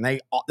quarterback, and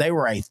they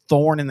were a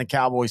thorn in the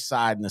Cowboys'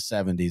 side in the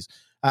 70s.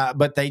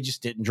 But they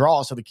just didn't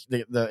draw, so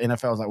the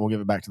NFL was like, we'll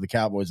give it back to the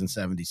Cowboys in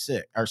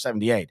 76 or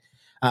 78.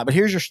 But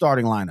here's your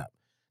starting lineup.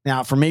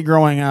 Now, for me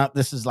growing up,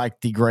 this is like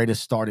the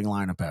greatest starting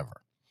lineup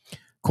ever.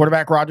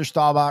 Quarterback Roger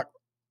Staubach,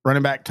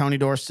 running back Tony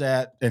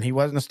Dorsett, and he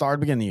wasn't a starter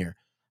to begin the year.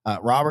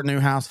 Robert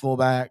Newhouse,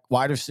 fullback,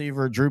 wide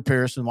receiver Drew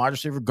Pearson, wide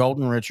receiver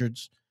Golden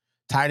Richards,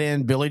 tight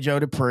end Billy Joe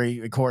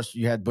Dupree. Of course,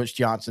 you had Butch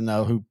Johnson,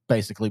 though, who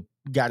basically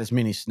got as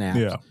many snaps.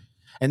 Yeah.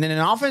 And then an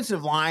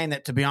offensive line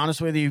that, to be honest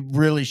with you,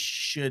 really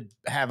should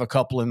have a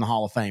couple in the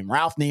Hall of Fame.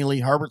 Ralph Neely,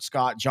 Herbert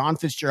Scott, John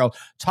Fitzgerald,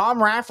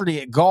 Tom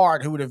Rafferty at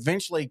guard, who would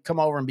eventually come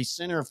over and be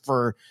center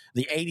for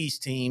the 80s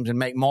teams and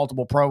make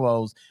multiple Pro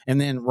Bowls, and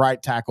then right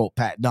tackle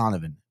Pat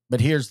Donovan. But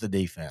here's the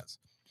defense.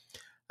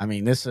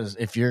 This is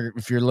if you're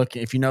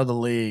looking, if you know the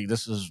league,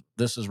 this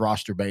is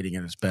roster baiting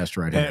at its best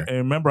right here. And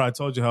remember, I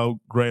told you how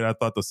great I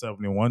thought the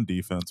 71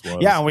 defense was.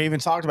 Yeah, we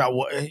even talked about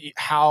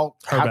how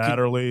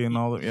Adderley and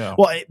all that. Yeah.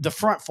 Well, the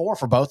front four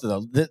for both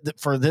of those.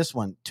 For this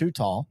one, Too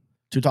Tall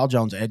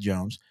Jones, Ed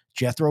Jones,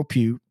 Jethro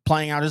Pugh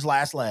playing out his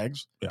last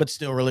legs, but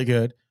still really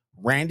good.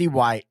 Randy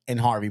White and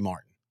Harvey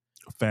Martin.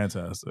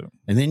 Fantastic.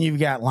 And then you've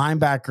got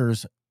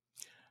linebackers.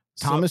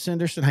 Thomas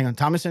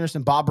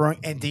Anderson, Bob Brewing,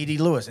 and D.D.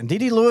 Lewis. And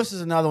D.D. Lewis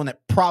is another one that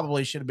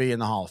probably should be in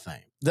the Hall of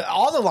Fame.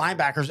 All the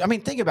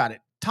linebackers, think about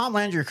it. Tom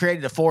Landry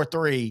created a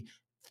 4-3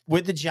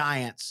 with the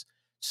Giants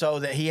so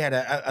that he had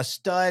a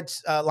stud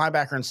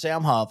linebacker in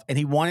Sam Huff, and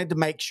he wanted to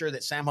make sure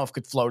that Sam Huff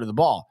could flow to the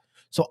ball.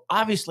 So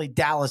obviously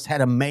Dallas had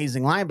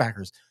amazing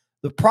linebackers.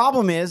 The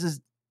problem is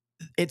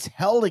it's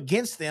held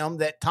against them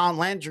that Tom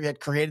Landry had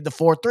created the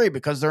 4-3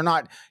 because they're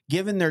not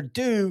given their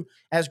due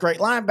as great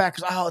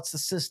linebackers. Oh, it's the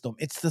system.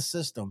 It's the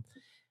system.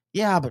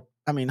 Yeah, but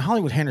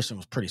Hollywood Henderson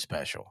was pretty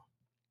special.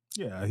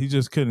 Yeah, he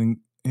just couldn't.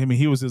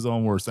 He was his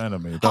own worst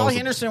enemy. Holly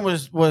Henderson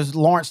was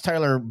Lawrence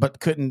Taylor, but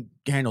couldn't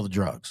handle the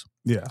drugs.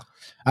 Yeah.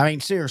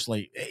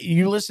 Seriously,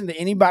 you listen to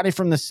anybody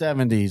from the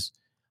 70s,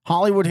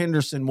 Hollywood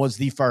Henderson was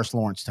the first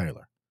Lawrence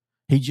Taylor.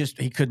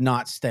 He could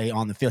not stay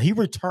on the field. He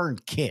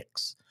returned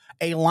kicks.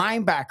 A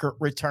linebacker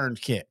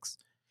returned kicks.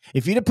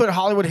 If you'd have put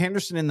Hollywood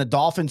Henderson in the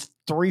Dolphins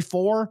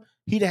 3-4,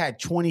 he'd have had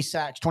 20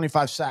 sacks,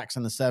 25 sacks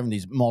in the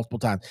 70s multiple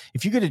times.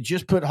 If you could have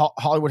just put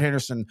Hollywood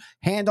Henderson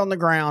hand on the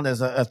ground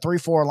as a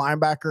 3-4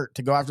 linebacker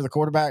to go after the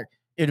quarterback,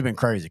 it'd have been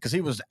crazy because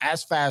he was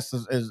as fast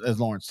as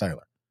Lawrence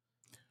Taylor.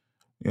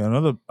 Yeah,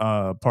 another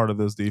part of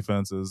this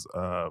defense is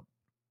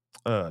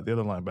the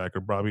other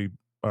linebacker, Bob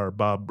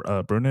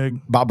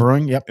Brunig. Bob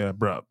Bruning, yep. Yeah,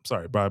 Bob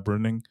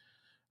Bruning.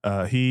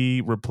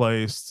 He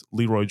replaced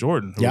Leroy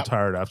Jordan, who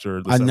retired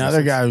after the another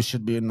 76. guy who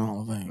should be in the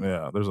Hall of Fame.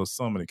 Yeah, there's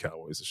so many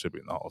Cowboys that should be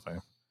in the Hall of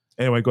Fame.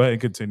 Anyway, go ahead and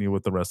continue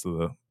with the rest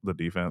of the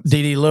defense.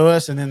 D.D.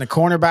 Lewis, and then the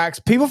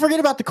cornerbacks. People forget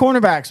about the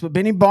cornerbacks, but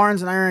Benny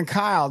Barnes and Aaron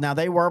Kyle. Now,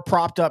 they were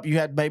propped up. You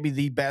had maybe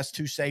the best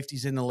two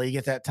safeties in the league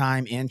at that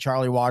time in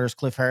Charlie Waters,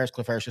 Cliff Harris.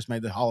 Cliff Harris just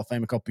made the Hall of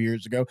Fame a couple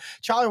years ago.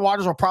 Charlie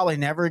Waters will probably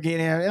never get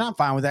in, and I'm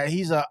fine with that.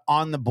 He's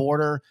on the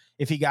border.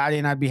 If he got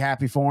in, I'd be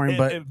happy for him.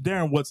 But if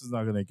Darren Woodson's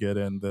not going to get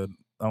in, then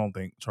I don't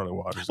think Charlie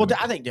Waters. Well,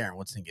 I think Darren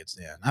Woodson gets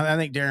in. I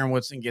think Darren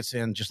Woodson gets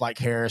in just like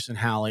Harris and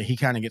Howley. He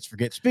kind of gets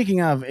forget.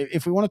 Speaking of,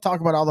 if we want to talk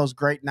about all those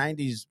great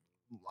 90s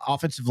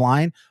offensive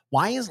line,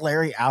 why is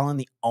Larry Allen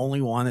the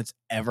only one that's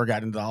ever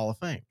got into the Hall of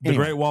Fame? The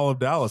Great Wall of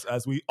Dallas,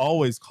 as we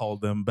always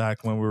called them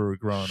back when we were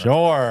growing up.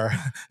 Sure.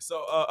 So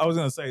I was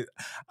going to say,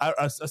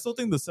 I still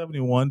think the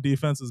 71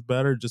 defense is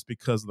better just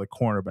because of the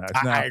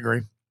cornerbacks. I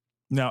agree.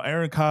 Now,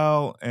 Aaron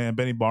Kyle and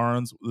Benny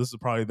Barnes, this is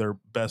probably their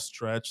best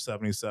stretch,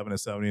 77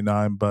 and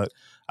 79, but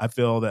I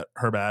feel that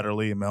Herb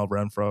Adderley and Mel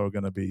Renfro are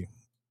going to be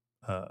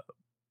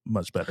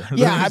much better.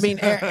 Yeah, I mean,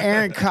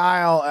 Aaron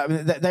Kyle,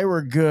 they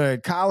were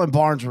good. Kyle and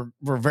Barnes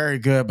were very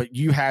good, but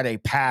you had a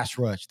pass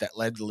rush that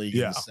led the league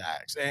in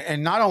sacks.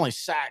 And not only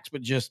sacks,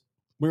 but just,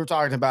 we were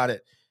talking about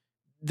it,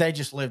 they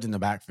just lived in the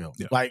backfield.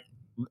 Yeah. Like,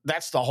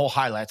 that's the whole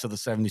highlights of the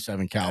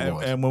 77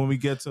 Cowboys. And when we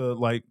get to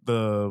like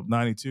the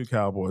 92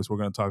 Cowboys, we're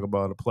going to talk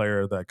about a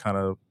player that kind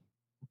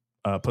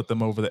of put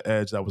them over the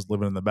edge, that was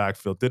living in the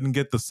backfield. Didn't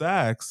get the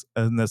sacks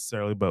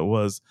necessarily, but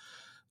was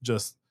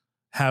just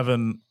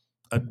having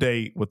a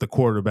date with the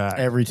quarterback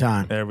every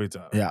time.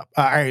 Yeah.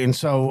 All right. And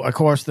so, of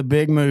course, the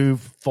big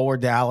move for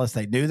Dallas,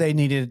 they knew they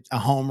needed a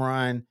home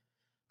run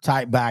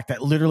type back.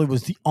 That literally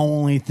was the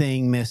only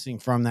thing missing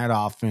from that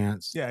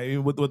offense. Yeah.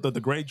 With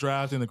the great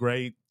draft and the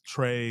great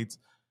trades,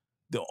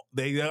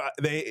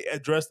 they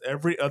addressed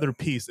every other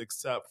piece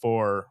except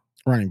for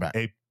running back,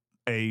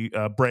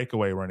 a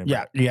breakaway running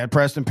back. Yeah, you had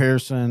Preston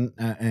Pearson,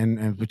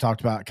 and we talked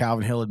about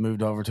Calvin Hill had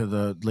moved over to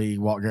the league.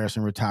 Walt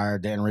Garrison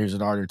retired. Dan Reeves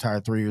had already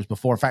retired 3 years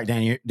before. In fact,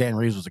 Dan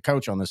Reeves was a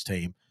coach on this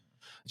team.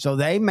 So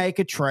they make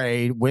a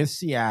trade with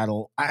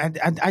Seattle.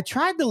 I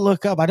tried to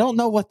look up. I don't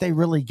know what they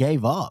really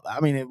gave up.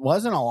 I mean, it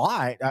wasn't a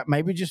lot.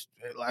 Maybe just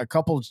a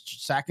couple of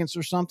seconds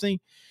or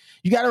something.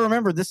 You got to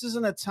remember, this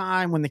isn't a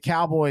time when the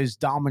Cowboys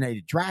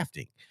dominated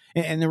drafting.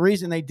 And the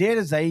reason they did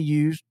is they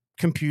used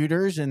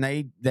computers, and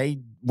they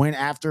went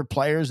after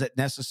players that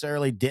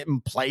necessarily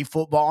didn't play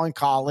football in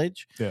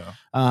college. Yeah.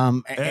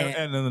 And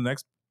in the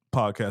next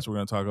podcast, we're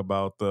going to talk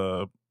about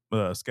the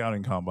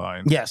scouting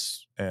combine.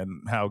 Yes.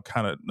 And how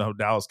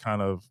Dallas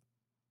kind of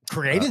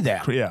created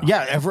that.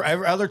 Yeah. Every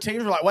other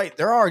teams were like, wait,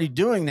 they're already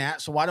doing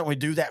that, so why don't we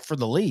do that for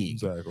the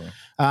league? Exactly.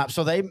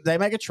 So they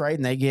make a trade,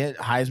 and they get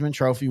Heisman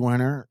Trophy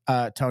winner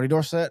Tony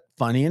Dorsett,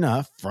 funny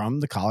enough,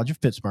 from the College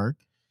of Pittsburgh.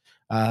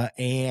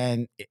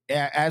 And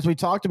as we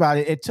talked about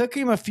it took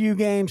him a few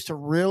games to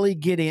really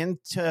get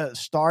into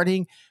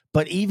starting,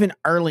 but even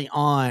early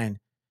on,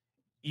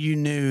 you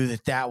knew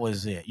that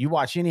was it. You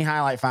watch any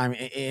highlight film,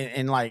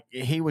 and like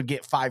he would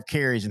get 5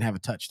 carries and have a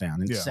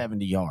touchdown and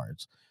 70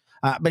 yards.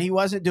 But he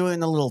wasn't doing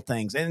the little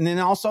things. And then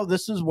also,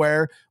 this is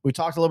where we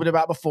talked a little bit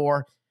about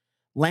before.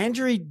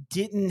 Landry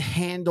didn't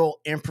handle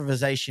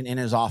improvisation in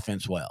his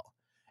offense well.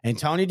 And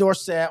Tony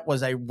Dorsett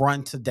was a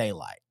run to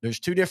daylight. There's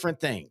two different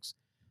things.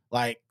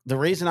 Like, the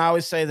reason I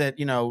always say that,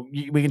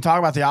 we can talk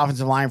about the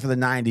offensive line for the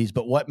 90s,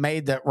 but what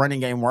made that running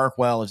game work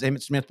well is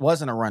Emmitt Smith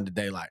wasn't a run to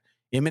daylight.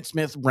 Emmitt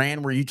Smith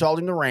ran where you told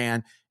him to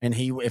run, and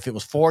if it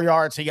was 4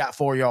 yards, he got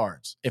 4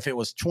 yards. If it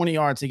was 20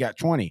 yards, he got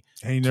 20.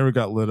 And he never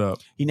got lit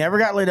up. He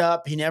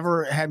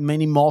never had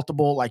many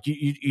multiple, like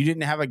you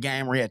didn't have a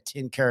game where he had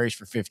 10 carries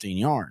for 15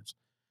 yards.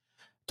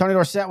 Tony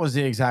Dorsett was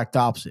the exact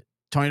opposite.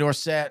 Tony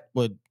Dorsett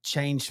would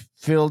change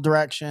field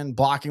direction.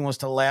 Blocking was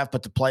to left,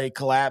 but the play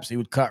collapsed. He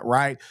would cut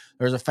right.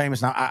 There's a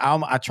famous, now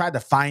I tried to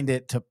find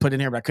it to put in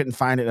here, but I couldn't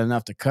find it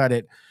enough to cut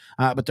it.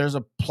 But there's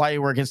a play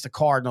where against the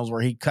Cardinals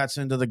where he cuts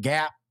into the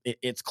gap.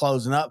 It's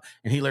closing up,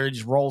 and he literally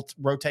just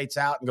rotates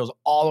out and goes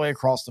all the way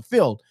across the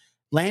field.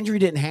 Landry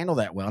didn't handle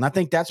that well, and I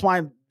think that's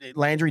why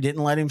Landry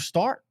didn't let him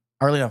start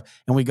early enough.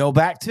 And we go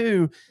back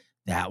to,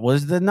 that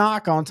was the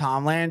knock on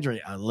Tom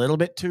Landry. A little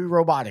bit too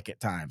robotic at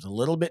times, a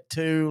little bit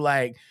too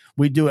like,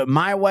 we do it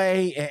my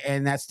way,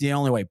 and that's the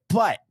only way.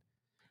 But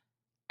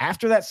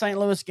after that St.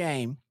 Louis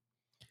game,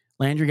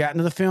 Landry got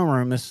into the film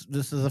room. This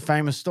is a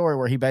famous story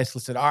where he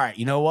basically said, all right,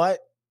 you know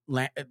what?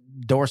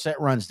 Dorsett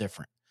runs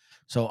different.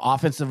 So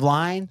offensive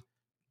line,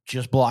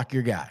 just block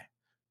your guy.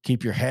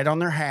 Keep your head on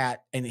their hat.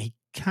 And he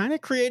kind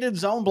of created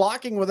zone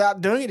blocking without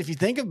doing it, if you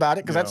think about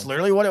it, because that's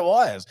literally what it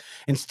was.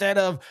 Instead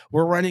of,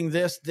 we're running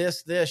this,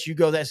 you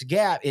go this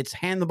gap, it's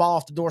hand the ball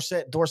off to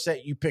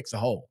Dorsett, you pick the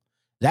hole.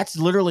 That's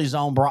literally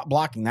zone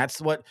blocking. That's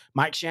what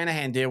Mike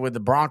Shanahan did with the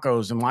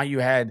Broncos, and why you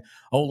had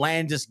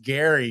Olandis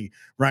Gary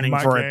running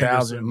for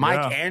 1,000.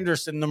 Mike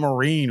Anderson, the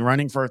Marine,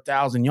 running for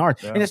 1,000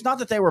 yards. Yeah. And it's not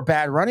that they were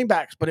bad running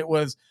backs, but it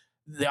was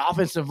the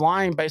offensive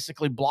line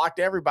basically blocked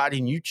everybody,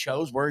 and you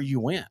chose where you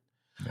went.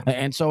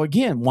 And so,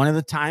 again, one of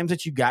the times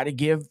that you got to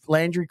give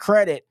Landry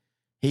credit,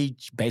 he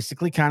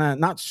basically kind of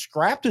not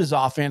scrapped his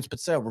offense, but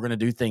said, we're going to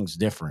do things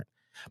different.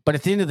 But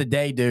at the end of the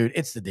day, dude,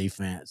 it's the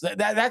defense.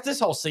 That this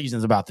whole season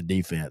is about the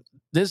defense.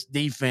 This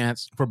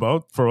defense for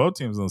both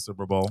teams in the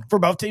Super Bowl. For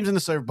both teams in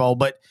the Super Bowl,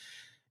 but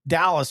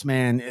Dallas,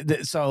 man.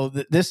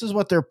 This is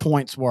what their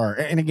points were.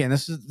 And again,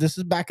 this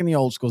is back in the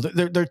old schools.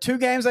 They're 2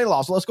 games they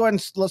lost. Let's go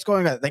ahead.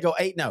 They go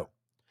 8-0.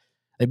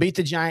 They beat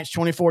the Giants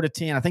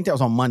 24-10. I think that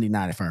was on Monday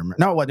night, if I remember.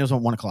 No, it wasn't. It was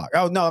on 1 o'clock.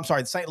 Oh, no, I'm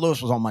sorry. St.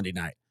 Louis was on Monday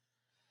night.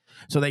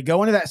 So they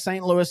go into that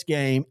St. Louis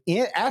game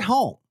at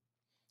home,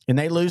 and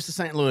they lose to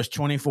St. Louis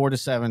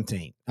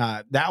 24-17.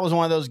 That was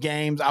one of those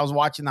games. I was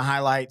watching the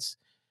highlights.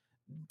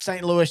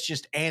 St. Louis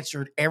just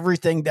answered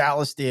everything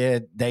Dallas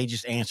did. They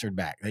just answered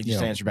back.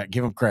 Answered back.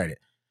 Give them credit.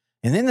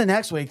 And then the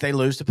next week, they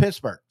lose to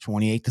Pittsburgh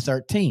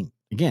 28-13.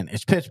 Again,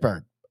 it's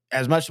Pittsburgh.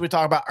 As much as we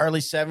talk about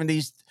early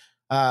 70s,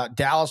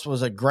 Dallas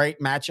was a great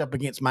matchup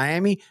against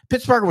Miami.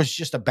 Pittsburgh was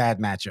just a bad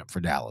matchup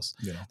for Dallas.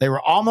 Yeah. They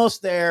were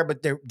almost there,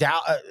 but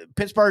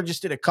Pittsburgh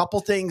just did a couple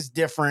things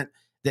different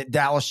that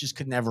Dallas just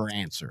could never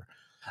answer.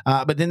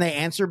 But then they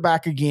answered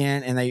back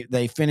again, and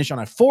they finished on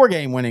a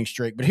 4-game winning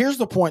streak. But here's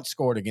the points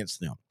scored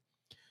against them: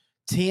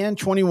 10,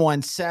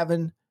 21,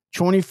 7,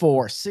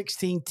 24,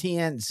 16,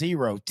 10,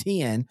 0,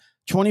 10,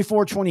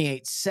 24,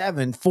 28,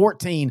 7,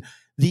 14.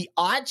 The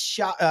odd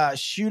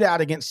shootout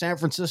against San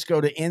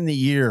Francisco to end the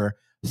year,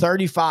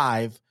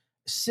 35-6,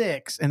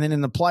 and then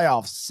in the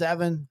playoffs,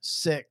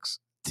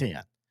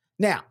 7-6-10.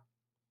 Now,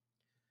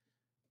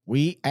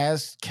 we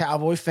as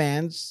Cowboy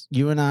fans,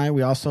 you and I,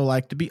 we also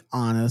like to be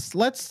honest.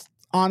 Let's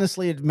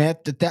honestly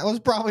admit that was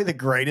probably the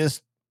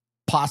greatest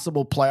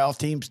possible playoff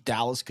teams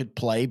Dallas could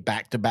play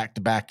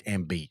back-to-back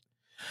and beat.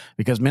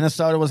 Because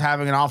Minnesota was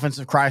having an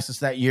offensive crisis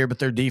that year, but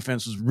their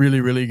defense was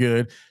really, really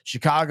good.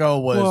 Chicago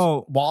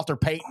was Walter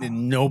Payton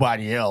and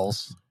nobody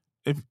else.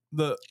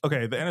 The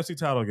NFC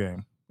title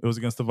game, it was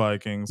against the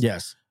Vikings.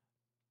 Yes.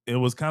 It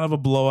was kind of a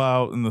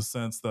blowout in the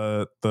sense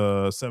that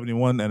the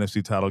 71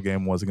 NFC title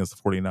game was against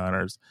the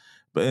 49ers.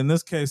 But in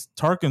this case,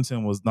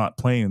 Tarkenton was not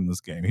playing in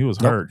this game. He was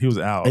hurt. He was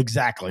out.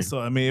 Exactly. So,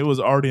 I mean, it was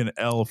already an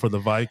L for the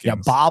Vikings.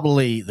 Yeah, Bob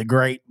Lee, the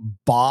great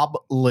Bob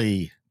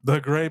Lee. The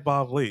great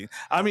Bob Lee.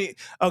 I mean,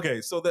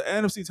 okay, so the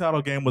NFC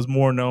title game was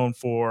more known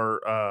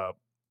for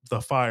the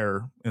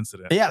fire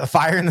incident. Yeah, the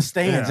fire in the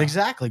stands. Yeah.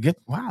 Exactly. Good.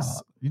 Wow.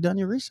 You've done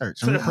your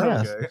research. I'm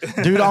impressed.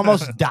 Okay. Dude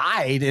almost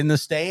died in the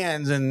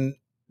stands, and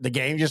the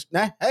game just,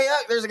 hey,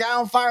 look, there's a guy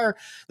on fire.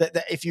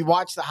 That if you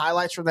watch the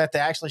highlights from that, they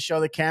actually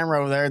show the camera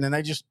over there, and then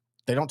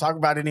they don't talk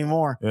about it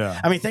anymore. Yeah.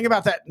 I mean, think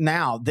about that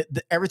now.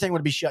 Everything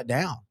would be shut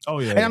down. Oh,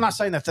 yeah. And I'm not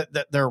saying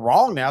that they're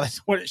wrong now. That's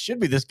what it should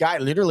be. This guy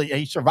literally,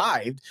 he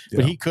survived,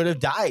 but he could have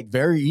died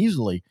very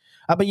easily.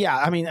 But yeah,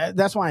 I mean,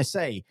 that's why I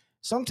say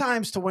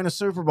sometimes to win a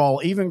Super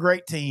Bowl, even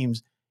great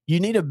teams, you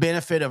need a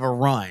benefit of a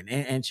run.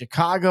 And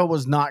Chicago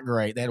was not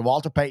great. They had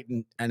Walter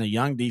Payton and a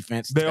young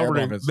defense. They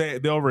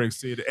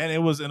overexceeded, and it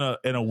was in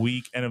a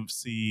weak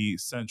NFC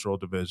Central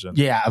division.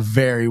 Yeah, a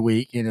very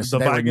weak. They were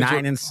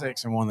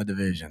 9-6 and won the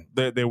division.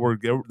 They were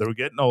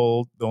getting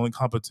old. The only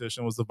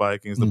competition was the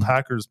Vikings. The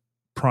Packers'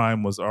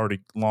 prime was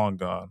already long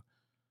gone,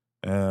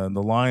 and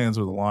the Lions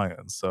were the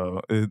Lions.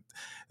 So and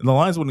the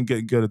Lions wouldn't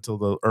get good until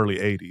the early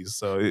 80s.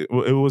 So it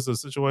was a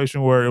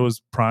situation where it was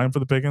prime for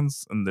the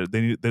Pickens, and they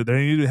needed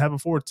to have a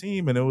 4th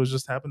team, and it was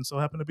just happened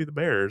to be the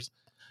Bears.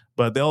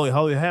 But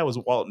all they had was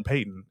Walton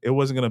Payton. It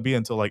wasn't going to be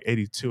until like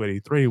 82,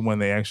 83 when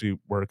they actually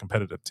were a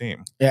competitive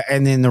team. Yeah,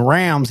 and then the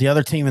Rams, the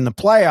other team in the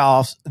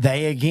playoffs,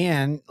 they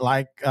again,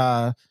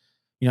 that's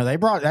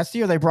the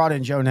year they brought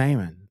in Joe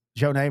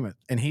Namath,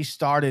 and he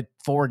started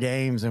 4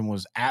 games and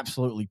was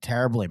absolutely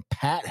terrible. And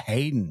Pat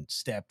Hayden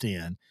stepped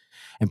in,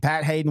 and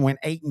Pat Hayden went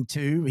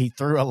 8-2. He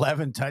threw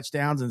 11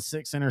 touchdowns and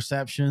 6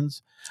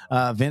 interceptions.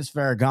 Vince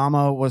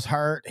Ferragamo was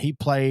hurt. He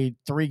played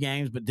 3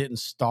 games but didn't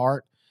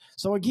start.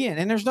 So again,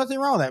 and there's nothing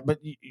wrong with that, but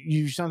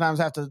you sometimes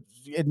have to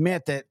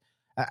admit that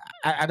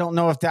I don't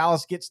know if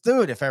Dallas gets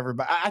through it. If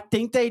everybody, I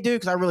think they do,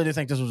 because I really do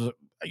think this was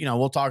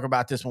we'll talk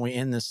about this when we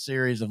end this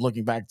series of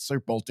looking back at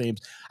Super Bowl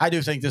teams. I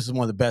do think this is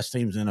one of the best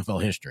teams in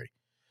NFL history.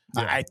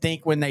 Yeah. I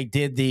think when they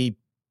did the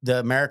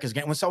America's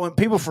game, when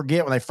people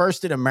forget, when they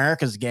first did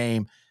America's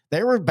game,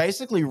 they were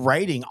basically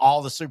rating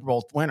all the Super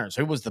Bowl winners,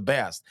 who was the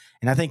best.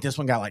 And I think this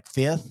one got like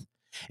 5th.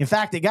 In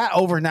fact, it got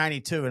over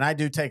 92, and I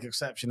do take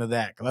exception to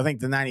that, because I think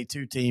the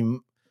 92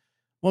 team,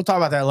 we'll talk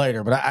about that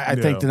later, but I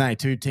think the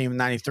 92 team,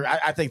 93,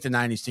 I think the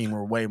 90s team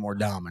were way more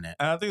dominant.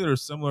 And I think they're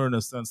similar in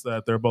the sense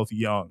that they're both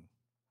young.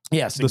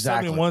 Yes,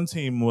 exactly. The 71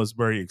 team was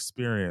very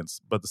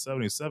experienced, but the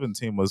 77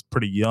 team was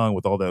pretty young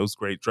with all those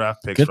great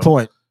draft picks. Good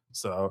point.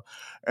 So,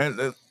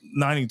 and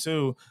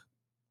 92,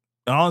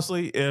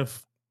 honestly,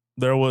 if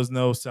there was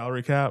no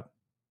salary cap,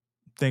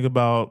 think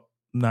about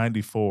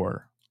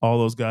 94. All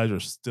those guys are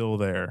still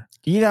there.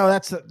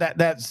 That's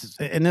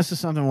and this is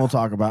something we'll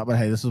talk about, but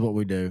hey, this is what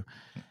we do.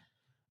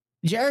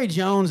 Jerry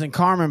Jones and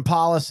Carmen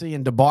Policy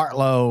and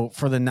DeBartolo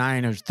for the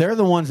Niners, they're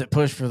the ones that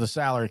push for the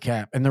salary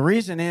cap. And the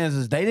reason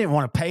is they didn't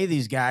want to pay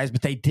these guys,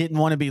 but they didn't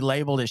want to be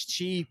labeled as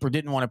cheap or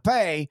didn't want to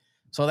pay.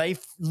 So they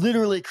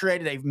literally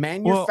created a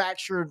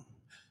manufactured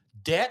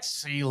debt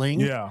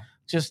ceiling. Yeah.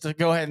 Just to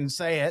go ahead and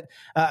say it,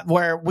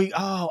 where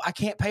I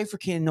can't pay for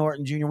Ken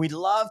Norton Jr. We'd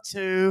love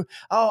to.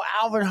 Oh,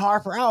 Alvin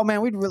Harper. Oh, man,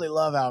 we'd really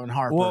love Alvin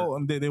Harper. Well,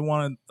 they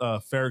wanted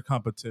fair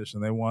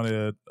competition. They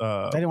wanted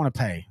they didn't want to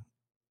pay.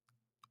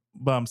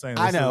 But I'm saying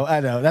I know.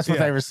 That's what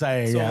they were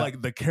saying. So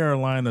like the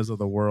Carolinas of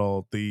the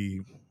world,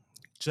 the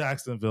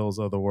Jacksonvilles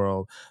of the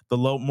world, the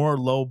more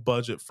low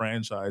budget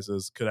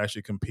franchises could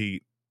actually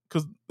compete.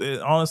 Because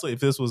honestly, if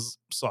this was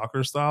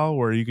soccer style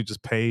where you could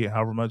just pay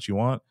however much you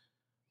want,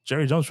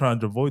 Jerry Jones trying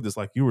to avoid this,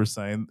 like you were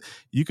saying,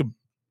 you could.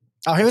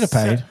 Oh, he would have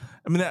paid.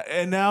 I mean,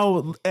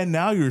 and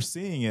now you're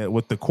seeing it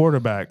with the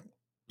quarterback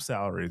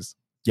salaries.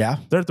 Yeah.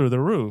 They're through the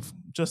roof.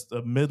 Just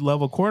a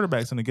mid-level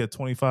quarterback's going to get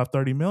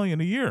 $25-30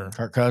 million a year.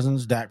 Kirk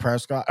Cousins, Dak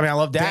Prescott. I mean, I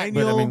love Dak,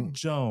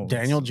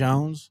 Daniel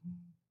Jones.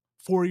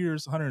 4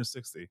 years,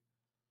 160.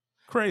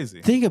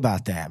 Crazy. Think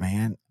about that,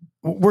 man.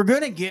 We're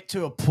going to get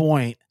to a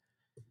point,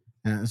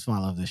 and that's why I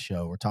love this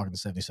show. We're talking to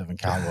 77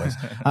 Cowboys.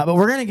 But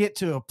we're going to get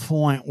to a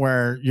point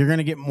where you're going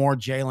to get more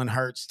Jalen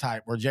Hurts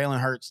type, where Jalen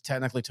Hurts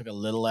technically took a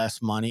little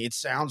less money. It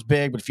sounds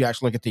big, but if you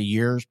actually look at the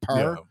years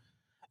per,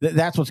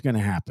 that's what's going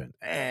to happen.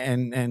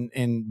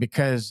 And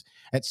because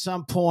at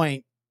some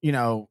point,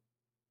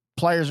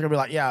 players are going to be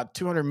like, yeah,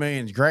 200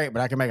 million is great,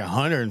 but I can make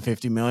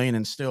 150 million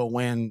and still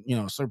win,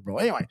 Super Bowl.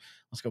 Anyway,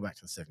 let's go back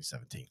to the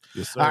 77 team.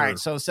 Yes, sir. All right.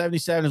 So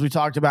 77, as we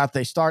talked about,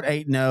 they start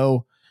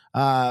 8-0.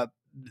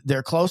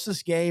 Their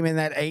closest game in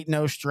that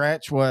 8-0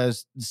 stretch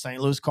was the St.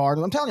 Louis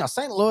Cardinals. I'm telling y'all,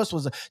 St.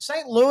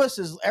 Louis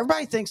is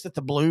everybody thinks that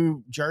the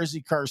blue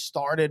jersey curse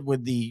started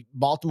with the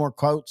Baltimore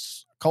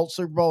Colts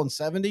Super Bowl in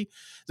 70.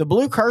 The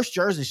blue curse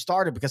jersey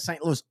started because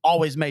St. Louis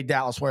always made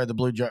Dallas wear the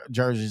blue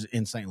jerseys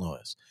in St.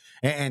 Louis.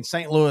 And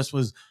St. Louis,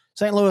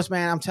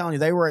 man, I'm telling you,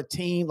 they were a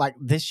team like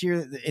this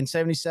year in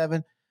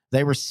 77,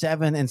 they were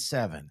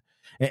 7-7.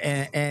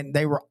 And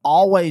they were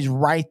always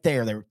right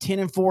there. They were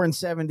 10-4 in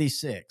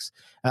 76.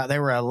 They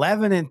were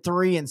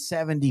 11-3 in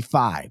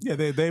 75. Yeah,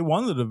 they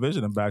won the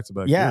division in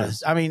back-to-back years.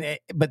 Yes, I mean,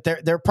 but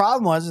their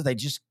problem was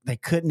they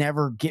could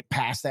never get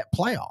past that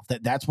playoff.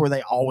 That's where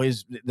they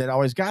always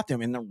got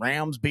them. And the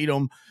Rams beat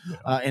them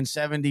in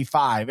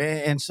 75.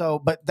 And so,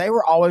 but they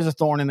were always a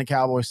thorn in the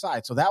Cowboys'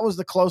 side. So that was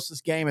the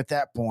closest game at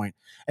that point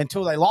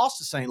until they lost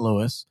to St.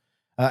 Louis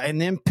and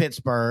then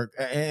Pittsburgh.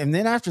 And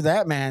then after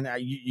that, man,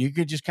 you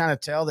could just kind of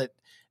tell that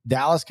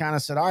Dallas kind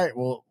of said, all right,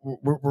 well,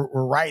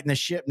 we're righting the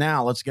ship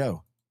now. Let's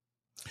go.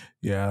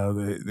 Yeah,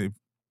 they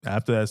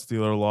after that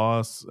Steeler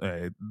loss,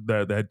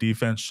 that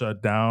defense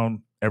shut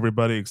down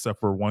everybody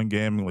except for one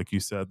game, like you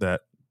said,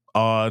 that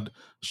odd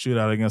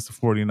shootout against the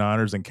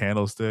 49ers in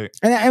Candlestick.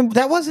 And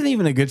that wasn't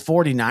even a good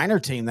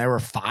 49er team. They were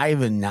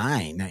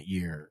 5-9 that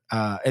year.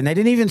 And they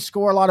didn't even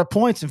score a lot of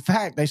points. In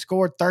fact, they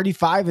scored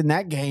 35 in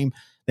that game.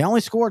 They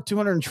only scored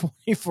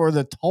 220 for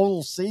the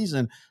total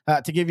season.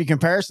 To give you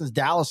comparisons,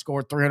 Dallas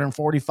scored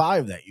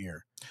 345 that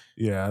year.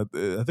 Yeah,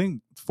 I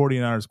think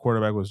 49ers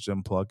quarterback was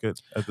Jim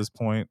Plunkett at this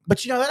point.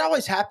 But, that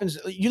always happens.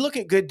 You look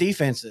at good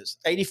defenses,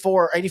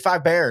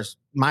 85 Bears,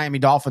 Miami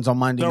Dolphins on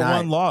Monday night.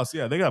 One loss.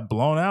 Yeah, they got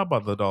blown out by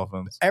the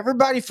Dolphins.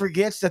 Everybody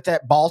forgets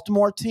that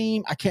Baltimore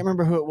team, I can't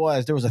remember who it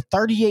was. There was a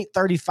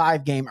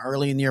 38-35 game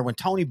early in the year when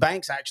Tony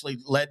Banks actually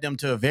led them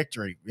to a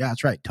victory. Yeah,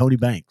 that's right, Tony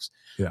Banks.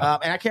 Yeah.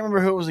 And I can't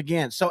remember who it was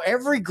against. So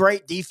every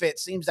great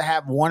defense seems to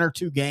have one or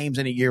two games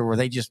in a year where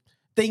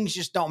things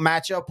just don't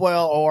match up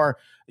well or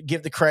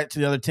give the credit to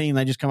the other team.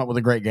 They just come up with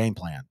a great game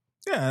plan.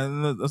 Yeah,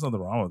 and there's nothing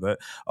wrong with that.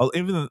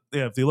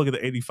 If you look at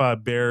the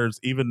 85 Bears,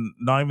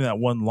 not even that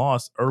one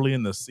loss early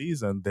in the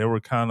season, they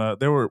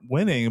were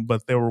winning,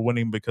 but they were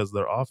winning because of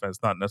their offense,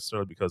 not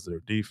necessarily because of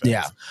their defense.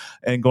 Yeah.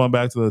 And going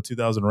back to the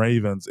 2000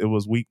 Ravens, it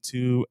was week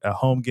 2, a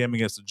home game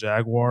against the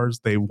Jaguars.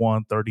 They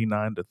won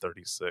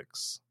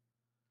 39-36.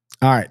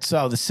 All right,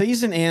 so the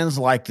season ends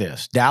like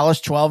this. Dallas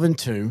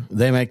 12-2,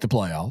 they make the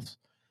playoffs.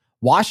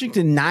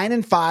 Washington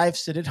 9-5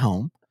 sit at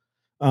home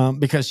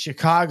because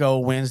Chicago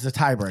wins the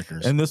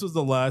tiebreakers. And this was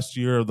the last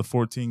year of the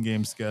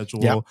 14-game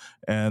schedule. Yep.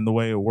 And the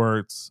way it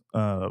worked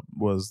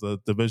was the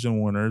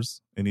division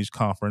winners in each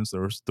conference.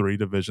 There was 3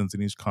 divisions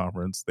in each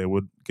conference. They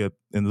would get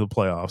into the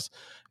playoffs.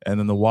 And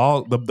then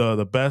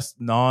the best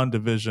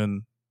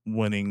non-division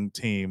winning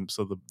team,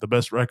 so the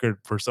best record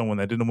for someone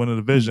that didn't win a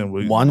division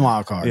was one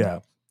wild card. Yeah.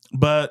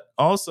 But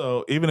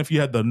also, even if you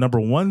had the number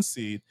 1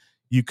 seed,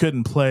 you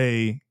couldn't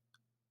play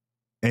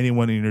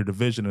anyone in your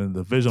division in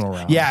the divisional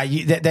round. Yeah,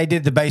 they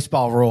did the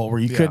baseball rule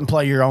where you couldn't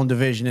play your own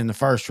division in the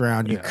first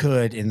round. You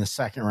could in the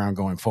second round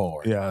going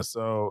forward. Yeah,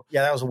 so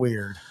that was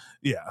weird.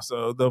 Yeah,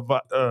 so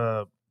but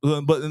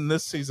in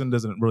this season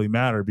doesn't really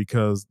matter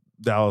because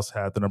Dallas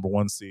had the number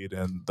 1 seed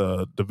and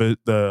the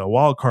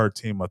wild card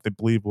team I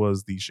believe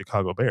was the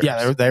Chicago Bears.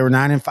 Yeah, they were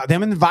 9-5.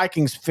 Them and the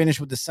Vikings finished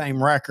with the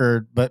same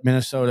record, but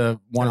Minnesota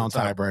won on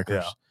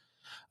tiebreakers.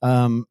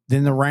 Then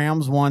the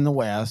Rams won the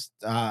West.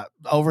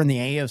 Over in the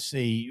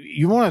AFC,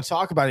 you want to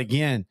talk about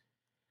again,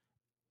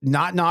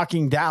 not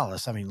knocking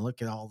Dallas. I mean,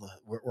 look at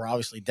we're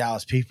obviously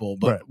Dallas people,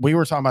 but Right. we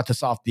were talking about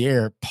this off the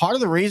air. Part of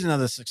the reason of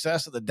the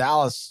success of the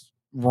Dallas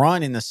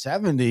run in the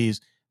 70s,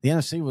 the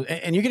NFC was,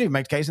 and you can even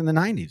make the case in the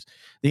 90s,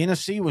 the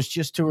NFC was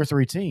just 2 or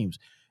 3 teams.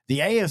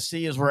 The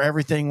AFC is where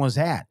everything was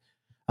at.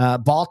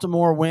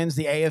 Baltimore wins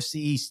the AFC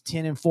East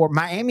 10-4.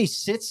 Miami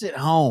sits at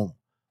home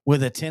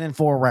with a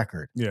 10-4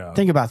 record. Yeah.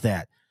 Think about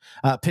that.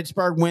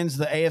 Pittsburgh wins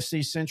the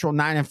AFC Central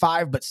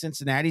 9-5, but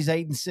Cincinnati's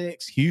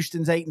 8-6,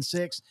 Houston's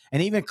 8-6,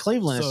 and even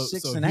Cleveland is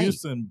 6-8.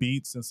 Houston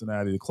beat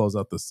Cincinnati to close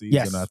out the season.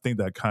 Yes. I think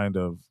that kind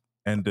of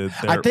ended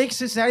there. I think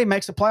Cincinnati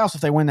makes the playoffs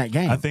if they win that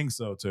game. I think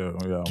so too.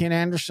 Yeah. Ken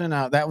Anderson,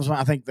 that was when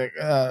I think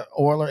the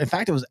Oilers. In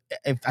fact,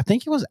 I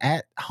think it was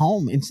at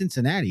home in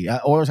Cincinnati.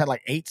 Oilers had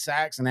like 8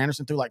 sacks, and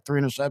Anderson threw like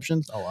 3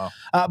 interceptions. Oh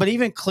wow! But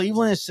even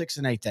Cleveland is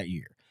 6-8 that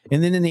year.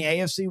 And then in the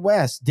AFC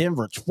West,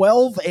 Denver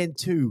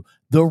 12-2.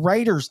 The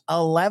Raiders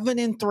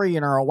 11-3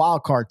 and are a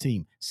wild card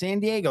team. San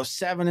Diego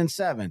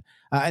 7-7.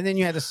 And then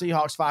you had the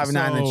Seahawks 5-9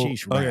 and the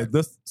Chiefs. Okay,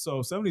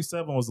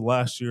 77 was the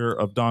last year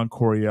of Don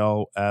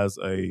Coryell as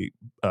a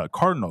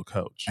Cardinal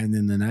coach. And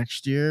then the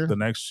next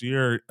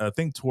year, I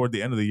think toward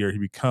the end of the year, he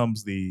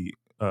becomes the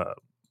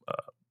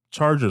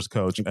Chargers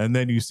coach, and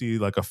then you see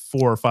like a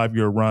 4 or 5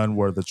 year run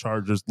where the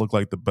Chargers look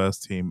like the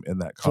best team in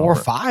that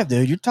conference. 4 or 5,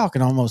 dude. You're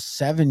talking almost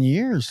 7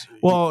 years.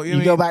 Well,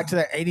 you go back to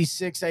that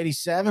 86,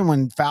 87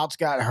 when Fouts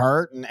got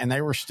hurt, and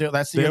they were still.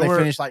 That's the year they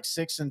finished like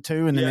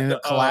 6-2, and then ended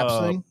up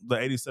collapsing. The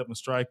 87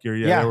 strike year,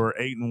 they were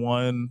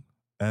 8-1,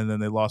 and then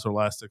they lost their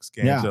last 6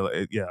 games.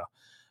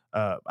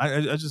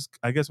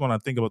 I guess when I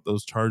think about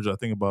those Chargers, I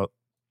think about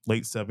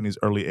late 70s,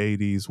 early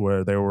 80s,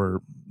 where they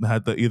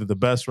had either the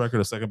best record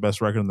or second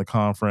best record in the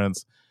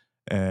conference.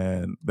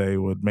 And they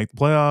would make the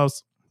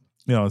playoffs.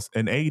 You know,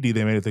 in 80,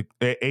 they made it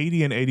to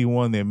 80 and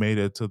 81. They made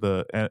it to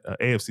the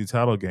AFC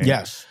title game.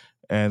 Yes,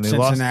 and they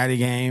Cincinnati lost.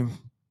 game.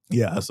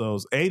 Yeah, so it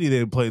was 80.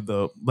 They played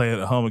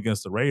at home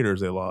against the Raiders.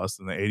 They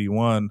lost, and the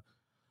 81,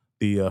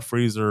 the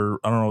freezer.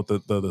 I don't know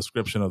what the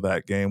description of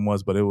that game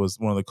was, but it was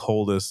one of the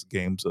coldest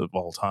games of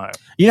all time.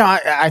 You know,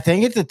 I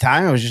think at the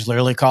time it was just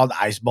literally called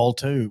Ice Bowl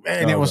 2,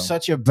 and it was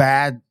such a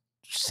bad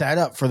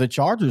setup for the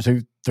Chargers,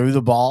 who threw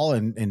the ball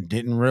and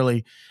didn't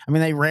really. I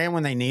mean, they ran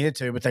when they needed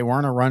to, but they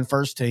weren't a run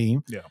first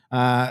team.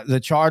 Yeah. The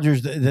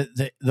Chargers,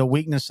 the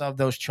weakness of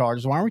those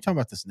Chargers. Why are we talking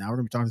about this now? We're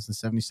going to be talking about this in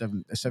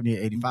 77, 78,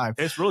 85.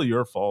 It's really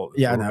your fault.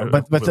 Yeah, I know.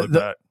 But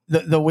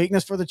the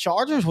weakness for the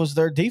Chargers was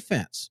their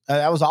defense.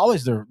 That was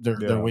always their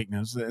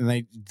weakness, and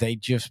they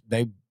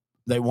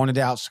wanted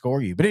to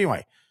outscore you. But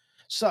anyway,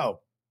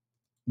 so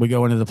we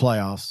go into the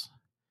playoffs.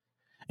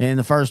 In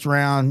the first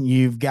round,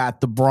 you've got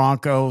the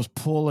Broncos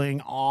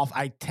pulling off.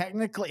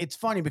 It's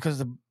funny because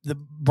the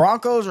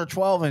Broncos are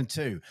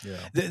 12-2.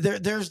 Yeah.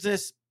 There's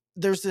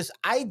this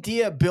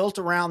idea built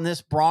around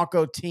this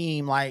Bronco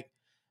team like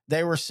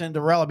they were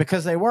Cinderella,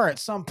 because they were at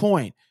some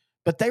point,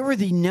 but they were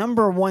the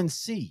number 1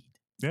 seed.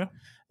 Yeah.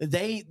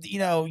 They,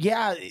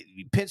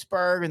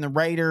 Pittsburgh and the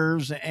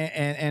Raiders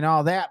and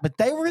all that, but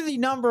they were the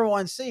number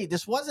 1 seed.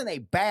 This wasn't a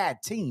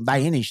bad team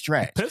by any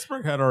stretch.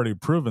 Pittsburgh had already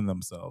proven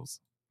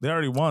themselves. They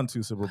already won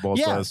 2 Super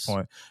Bowls by this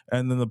point.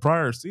 And then the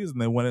prior season,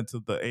 they went into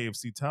the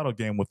AFC title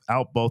game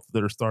without both of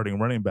their starting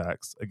running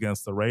backs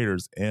against the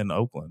Raiders in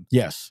Oakland.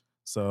 Yes.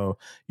 So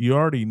you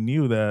already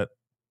knew that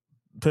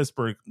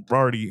Pittsburgh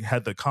already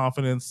had the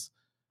confidence,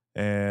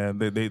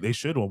 and they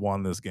should have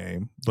won this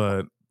game.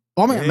 But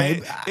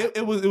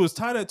it was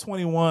tied at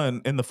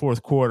 21 in the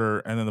fourth quarter,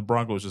 and then the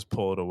Broncos just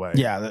pulled it away.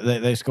 Yeah,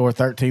 they scored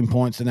 13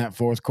 points in that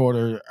fourth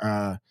quarter.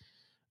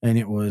 And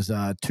it was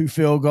 2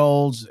 field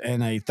goals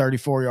and a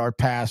 34-yard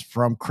pass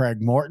from Craig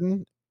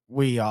Morton.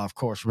 We, of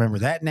course, remember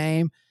that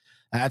name.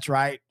 That's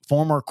right.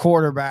 Former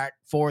quarterback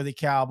for the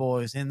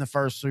Cowboys in the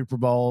first Super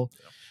Bowl.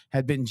 Yeah.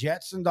 Had been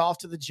jetsoned off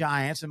to the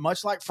Giants. And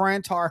much like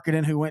Fran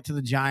Tarkenton, who went to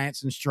the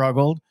Giants and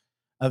struggled,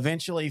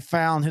 eventually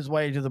found his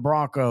way to the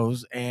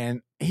Broncos.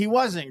 And he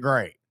wasn't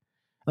great.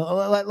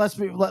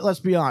 Let's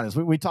be honest.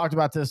 We talked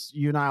about this,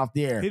 you and I, off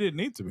the air. He didn't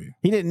need to be.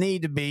 He didn't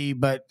need to be,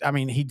 but I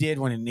mean, he did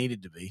when it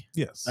needed to be.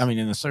 Yes. I mean,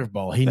 in the Super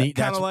Bowl, kind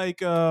of like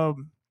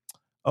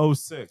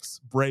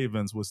 06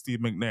 Ravens with Steve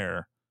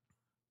McNair.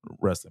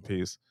 Rest in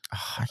peace.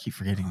 Oh, I keep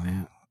forgetting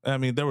that. I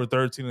mean, they were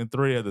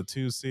 13-3 at the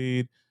 2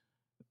 seed.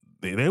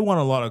 They won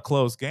a lot of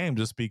close games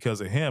just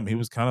because of him. He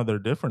was kind of their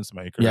difference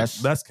maker.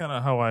 Yes. That's kind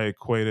of how I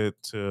equate it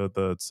to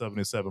the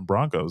 77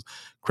 Broncos.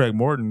 Craig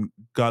Morton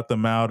got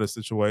them out of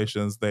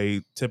situations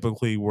they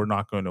typically were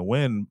not going to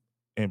win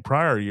in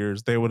prior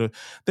years. They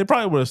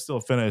probably would have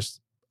still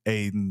finished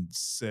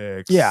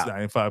 8-6,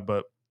 95,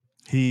 but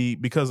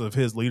because of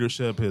his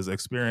leadership, his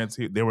experience,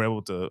 they were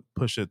able to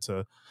push it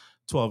to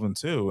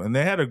 12-2, and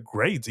they had a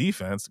great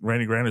defense.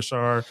 Randy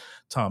Granishar,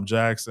 Tom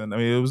Jackson. I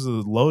mean, it was a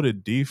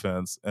loaded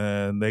defense,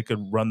 and they could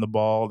run the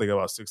ball. They got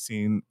about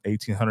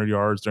 1,800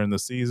 yards during the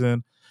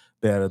season.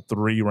 They had a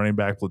 3 running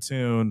back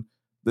platoon.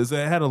 They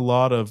had a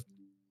lot of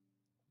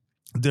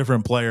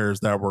different players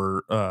that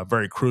were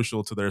very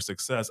crucial to their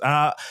success.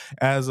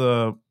 As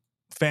a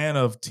fan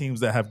of teams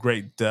that have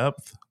great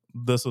depth,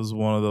 this was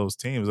one of those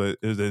teams.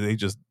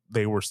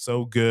 They were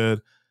so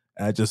good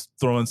at just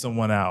throwing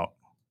someone out.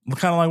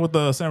 Kind of like with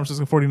the San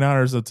Francisco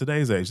 49ers of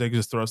today's age. They can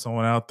just throw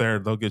someone out there,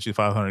 they'll get you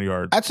 500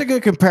 yards. That's a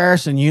good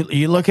comparison.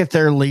 You look at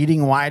their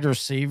leading wide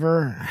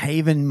receiver,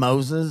 Haven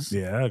Moses.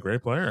 Yeah,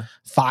 great player.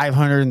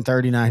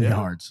 539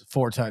 yards,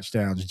 4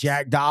 touchdowns.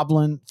 Jack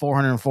Doblin,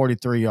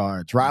 443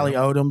 yards. Riley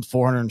Odom,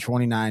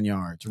 429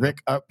 yards.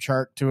 Rick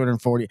Upchurch,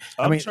 240.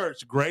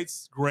 Upchurch,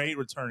 great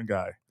return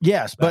guy.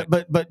 Yes,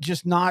 but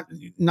just not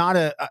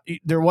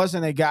there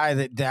wasn't a guy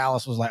that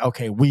Dallas was like,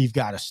 okay, we've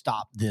got to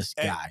stop this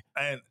guy.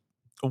 And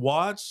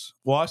watch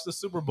the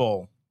Super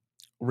Bowl,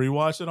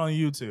 rewatch it on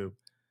YouTube.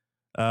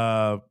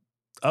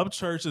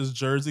 Upchurch's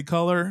jersey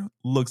color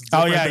looks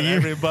different than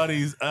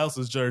everybody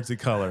else's jersey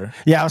color.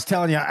 Yeah, I was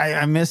telling you,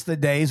 I miss the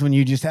days when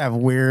you just have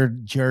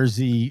weird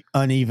jersey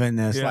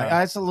unevenness. Yeah. Like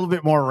that's a little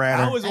bit more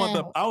red. I always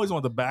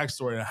want the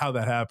backstory of how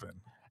that happened.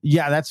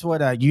 Yeah, that's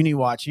what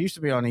UniWatch. He used to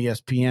be on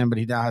ESPN, but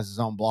he now has his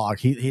own blog.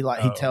 He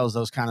tells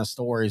those kind of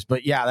stories.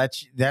 But yeah,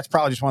 that's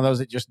probably just one of those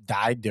that just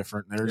died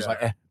different. They're just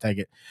like, take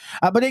it.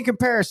 But in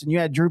comparison, you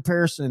had Drew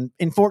Pearson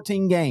in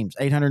 14 games,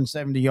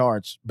 870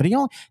 yards. But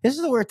this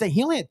is the weird thing.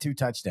 He only had 2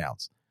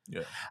 touchdowns.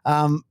 Yeah.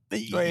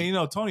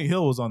 Tony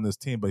Hill was on this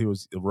team, but he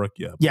was a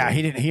rookie. Yeah,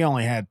 he didn't. He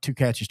only had 2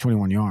 catches,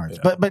 21 yards.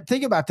 Yeah. But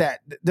think about that.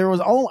 There was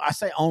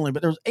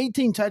but there was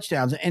 18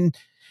 touchdowns. And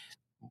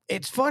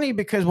it's funny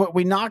because what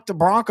we knocked the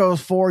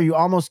Broncos for, you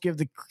almost give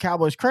the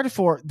Cowboys credit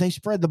for, they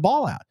spread the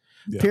ball out.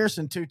 Yeah.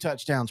 Pearson, 2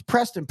 touchdowns.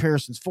 Preston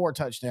Pearson's 4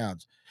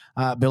 touchdowns.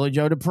 Billy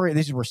Joe Dupree,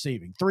 this is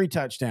receiving, 3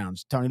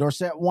 touchdowns. Tony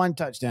Dorsett, 1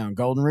 touchdown.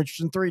 Golden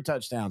Richardson, 3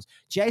 touchdowns.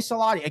 Jay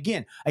Salati,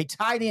 again, a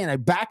tight end, a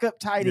backup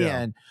tight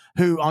end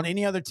who on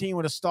any other team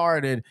would have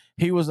started.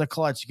 He was a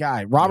clutch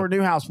guy. Robert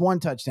Newhouse,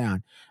 1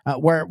 touchdown.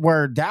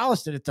 Where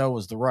Dallas did it, though,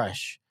 was the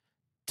rush.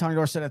 Tony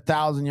Dorsett,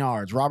 1,000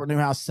 yards. Robert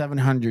Newhouse,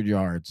 700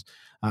 yards.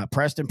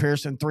 Preston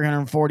Pearson,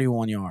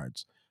 341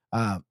 yards.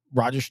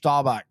 Roger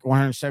Staubach,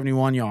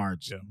 171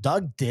 yards. Yeah.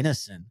 Doug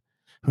Dennison,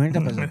 who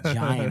ended up as a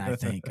Giant, I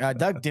think.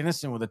 Doug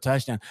Dennison with a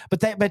touchdown.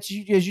 But as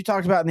you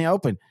talked about in the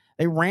open,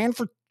 they ran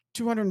for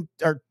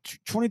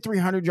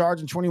 2,300 yards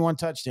and 21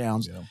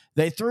 touchdowns. Yeah.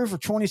 They threw for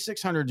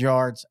 2,600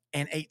 yards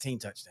and 18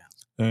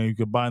 touchdowns. And you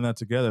combine that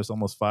together, it's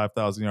almost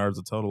 5,000 yards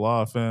of total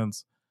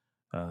offense.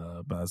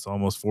 But it's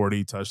almost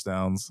 40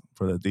 touchdowns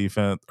for the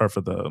defense, or for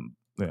the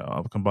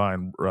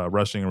combined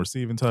rushing and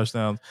receiving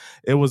touchdowns.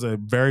 It was a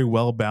very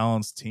well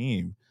balanced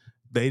team.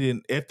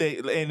 When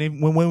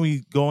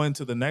we go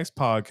into the next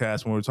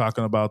podcast, when we're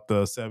talking about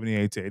the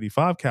 78 to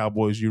 85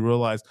 Cowboys, you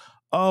realize,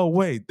 oh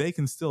wait, they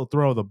can still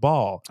throw the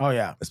ball. Oh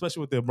yeah,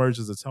 especially with the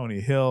emergence of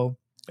Tony Hill,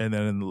 and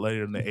then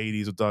later in the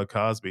 80s with Doug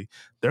Cosby,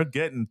 they're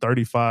getting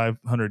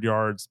 3,500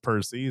 yards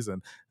per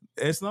season.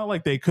 It's not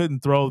like they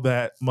couldn't throw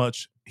that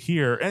much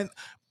here. And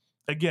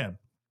again,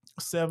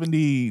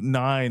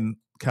 79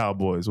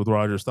 Cowboys with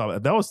Roger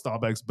Staubach. That was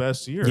Staubach's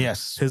best year.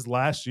 Yes, his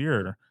last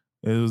year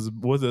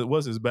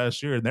was his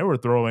best year, and they were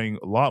throwing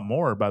a lot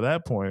more by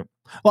that point.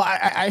 Well,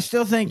 I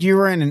still think you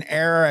were in an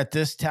era at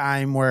this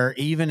time where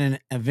even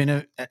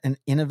an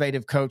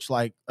innovative coach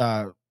like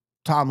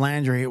Tom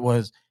Landry, it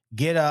was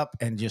get up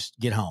and just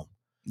get home.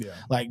 Yeah,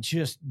 like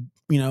just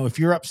if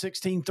you're up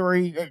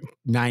 16-3,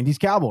 90s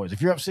Cowboys.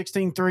 If you're up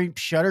 16-3,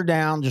 shut her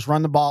down. Just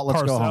run the ball.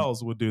 Let's go home.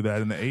 Parcells would do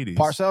that in the 80s.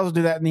 Parcells would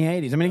do that in the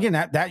 80s. I mean, again,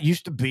 that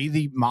used to be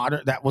the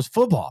modern. That was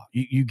football.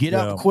 You get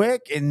up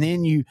quick, and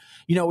then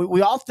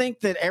we all think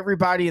that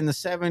everybody in the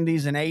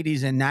 70s and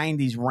 80s and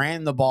 90s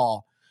ran the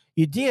ball.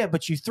 You did,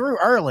 but you threw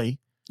early.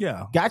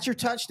 Yeah, got your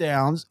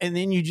touchdowns, and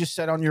then you just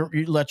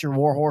you let your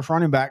warhorse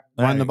running back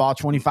run the ball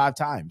 25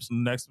 times.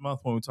 Next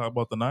month, when we talk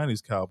about the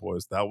 90s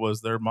Cowboys, that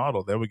was their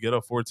model. They would get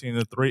up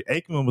 14-3.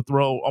 Aikman would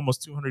throw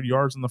almost 200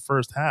 yards in the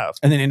first half,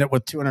 and then end up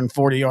with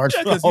 240 yards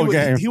for the whole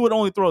game. He would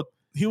only throw.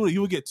 He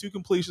would get 2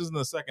 completions in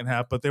the second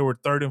half, but they were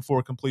 3rd and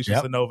 4th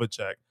completions to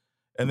Novacek,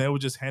 and they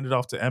would just hand it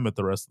off to Emmett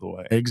the rest of the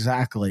way.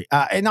 Exactly,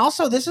 and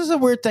also this is a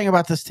weird thing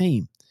about this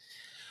team.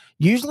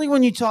 Usually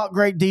when you talk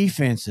great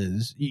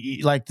defenses,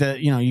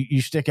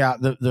 you stick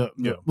out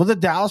the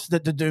Dallas, the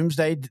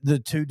doomsday, the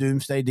 2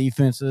 doomsday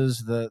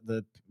defenses,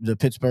 the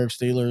Pittsburgh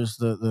Steelers,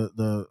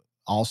 the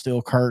all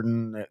steel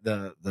curtain,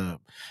 the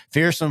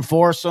fearsome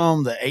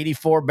foursome, the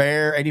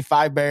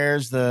 85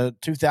 Bears, the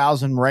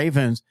 2000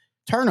 Ravens,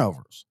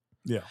 turnovers.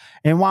 Yeah.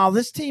 And while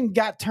this team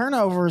got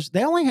turnovers,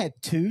 they only had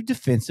 2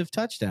 defensive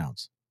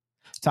touchdowns.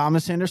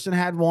 Thomas Henderson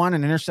had 1,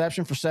 an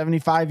interception for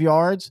 75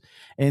 yards.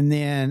 And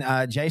then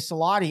Jay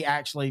Salati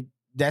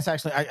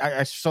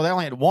so they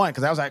only had 1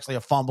 because that was actually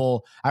a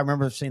fumble. I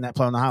remember seeing that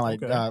play on the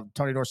highlight. Okay.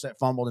 Tony Dorsett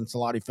fumbled and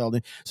Salati fell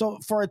in. So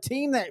for a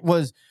team that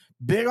was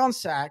big on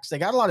sacks, they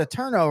got a lot of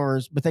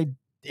turnovers, but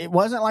it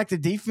wasn't like the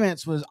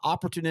defense was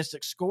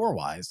opportunistic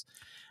score-wise.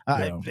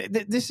 I'm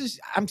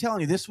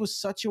telling you, this was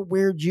such a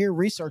weird year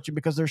researching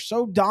because they're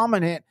so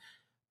dominant,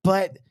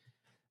 but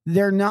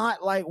they're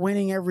not like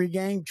winning every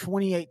game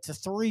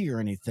 28-3 or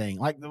anything.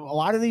 Like a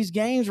lot of these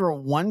games were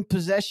 1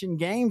 possession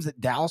games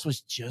that Dallas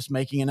was just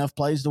making enough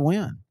plays to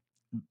win.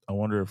 I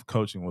wonder if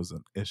coaching was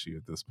an issue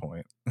at this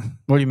point.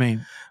 What do you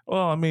mean?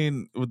 Well, I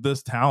mean, with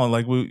this talent,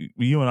 like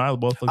you and I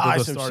both looked at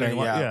the starting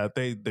line. Yeah.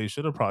 Yeah, they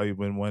should have probably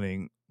been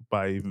winning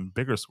by even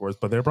bigger scores,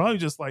 but they're probably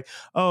just like,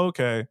 oh,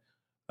 okay,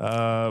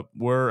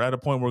 we're at a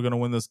point we're going to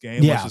win this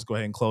game. Yeah. Let's just go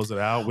ahead and close it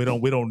out. We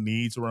don't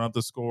need to run up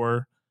the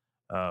score.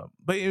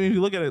 But if you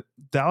look at it,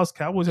 Dallas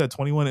Cowboys had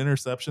 21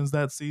 interceptions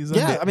that season.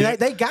 Yeah,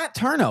 they got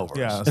turnovers,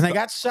 and they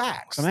got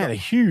sacks, and they had a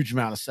huge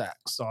amount of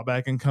sacks.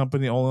 Staubach and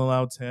company only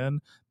allowed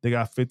 10. They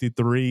got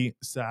 53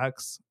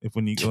 sacks.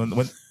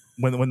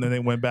 When they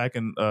went back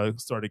and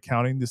started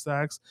counting the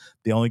sacks,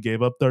 they only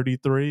gave up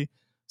 33.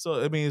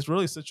 So I mean, it's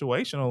really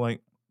situational.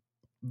 Like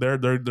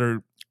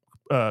they're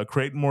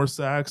creating more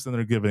sacks than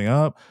they're giving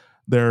up.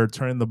 They're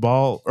turning the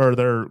ball, or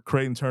they're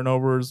creating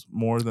turnovers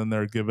more than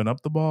they're giving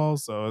up the ball.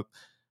 So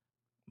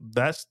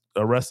that's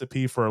a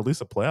recipe for at least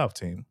a playoff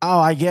team. Oh,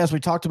 I guess we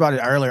talked about it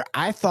earlier.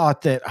 I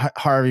thought that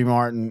Harvey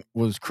Martin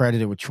was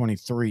credited with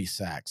 23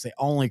 sacks. They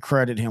only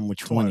credited him with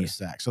 20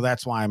 sacks. So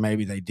that's why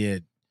maybe they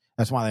did.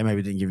 That's why they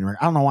maybe didn't give him.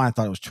 I don't know why I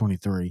thought it was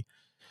 23.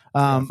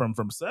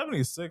 From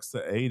 76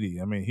 to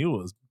 80, I mean, he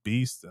was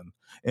beasting.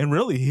 And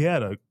really, he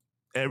had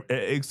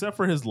except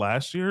for his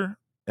last year,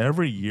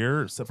 every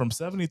year, from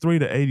 73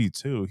 to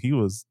 82, he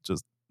was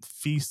just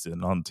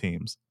feasting on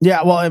teams.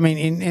 Yeah, well, I mean,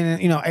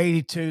 in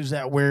 82 is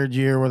that weird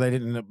year where they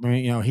didn't,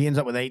 he ends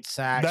up with 8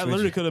 sacks. That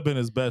literally could have been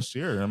his best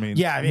year. I mean,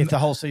 yeah, if the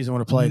whole season would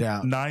have played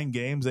out. 9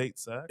 games, 8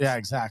 sacks. Yeah,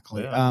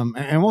 exactly. Yeah.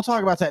 And we'll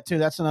talk about that too.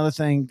 That's another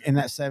thing in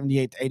that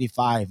 78 to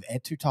 85.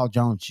 Ed Too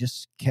Jones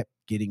just kept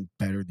getting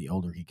better the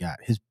older he got.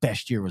 His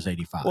best year was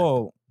 85.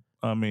 Well,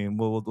 I mean,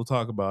 we'll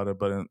talk about it,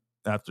 but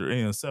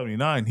after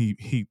 79,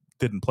 he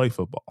didn't play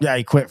football. Yeah,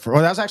 he quit that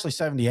was actually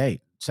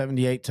 78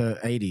 to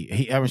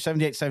 80. I was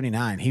 78,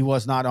 79. He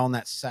was not on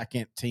that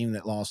second team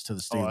that lost to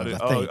the Steelers.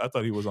 I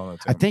thought he was on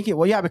that team. I think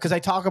because they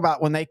talk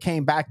about when they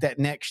came back that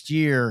next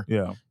year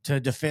to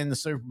defend the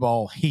Super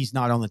Bowl, he's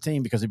not on the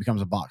team because he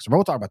becomes a boxer. But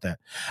we'll talk about that.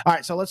 All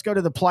right, so let's go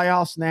to the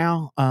playoffs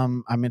now.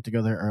 I meant to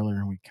go there earlier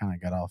and we kind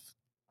of got off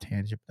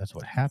tangent. That's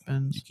what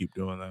happens. You keep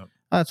doing that.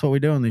 That's what we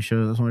do in these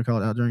shows. That's why we call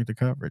it Outdrink the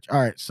Coverage. All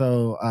right,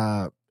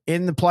 so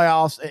in the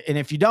playoffs, and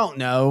if you don't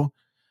know,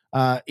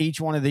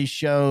 each one of these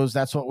shows,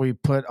 that's what we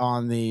put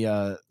on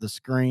the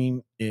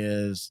screen.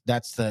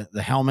 That's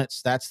the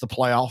helmets. That's the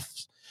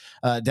playoffs.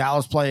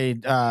 Dallas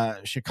played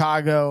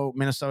Chicago.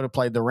 Minnesota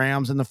played the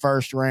Rams in the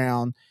first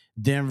round.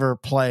 Denver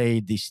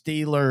played the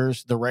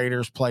Steelers. The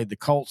Raiders played the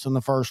Colts in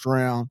the first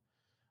round.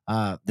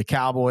 The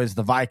Cowboys,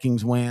 the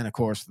Vikings win. Of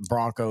course, the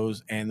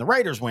Broncos and the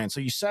Raiders win. So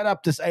you set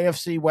up this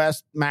AFC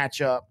West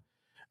matchup,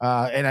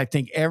 and I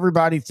think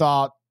everybody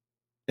thought,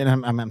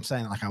 and I'm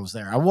saying it like I was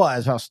there. I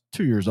was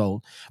 2 years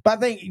old. But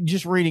I think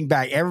just reading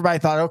back, everybody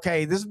thought,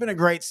 okay, this has been a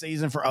great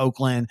season for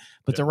Oakland.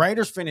 But the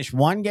Raiders finished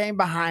one game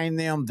behind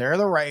them. They're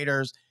the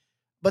Raiders.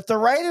 But the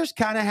Raiders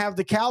kind of have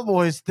the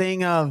Cowboys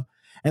thing of,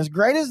 as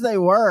great as they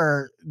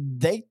were,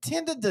 they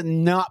tended to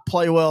not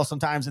play well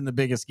sometimes in the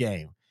biggest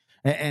game.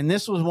 And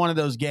this was one of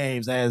those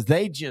games as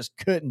they just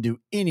couldn't do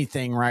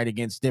anything right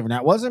against Denver. Now,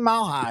 it wasn't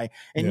Mile High.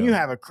 And you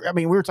have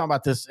we were talking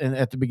about this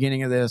at the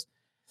beginning of this.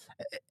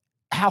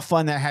 How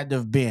fun that had to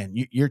have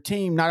been. Your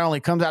team not only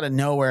comes out of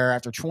nowhere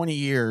after 20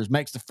 years,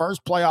 makes the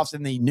first playoffs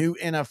in the new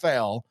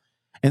NFL,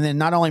 and then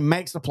not only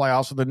makes the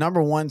playoffs with the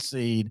number 1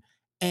 seed,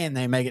 and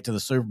they make it to the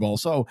Super Bowl.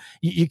 So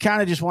you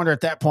kind of just wonder at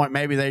that point,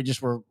 maybe they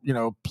just were,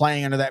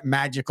 playing under that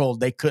magical,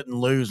 they couldn't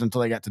lose until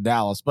they got to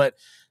Dallas. But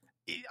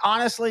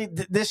honestly,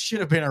 this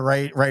should have been a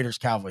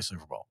Raiders-Cowboys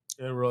Super Bowl.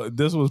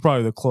 This was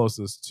probably the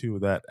closest to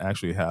that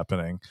actually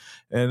happening.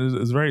 And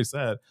it's very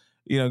sad.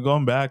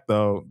 Going back,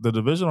 though, the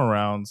divisional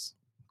rounds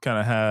kind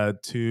of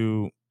had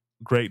 2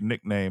 great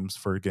nicknames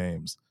for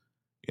games.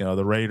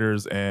 The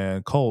Raiders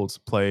and Colts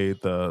played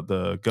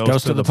the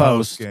Ghost to the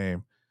Post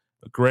game.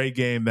 A great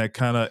game that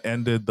kind of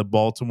ended the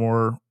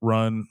Baltimore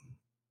run.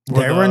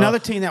 They were another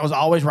team that was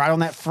always right on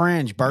that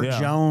fringe. Burt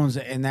Jones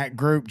and that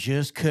group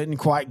just couldn't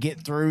quite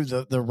get through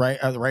the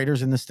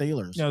Raiders and the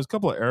Steelers. There's a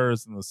couple of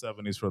errors in the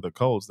 70s for the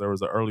Colts. There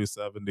was the early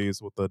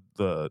 70s with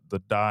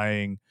the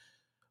dying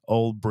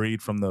old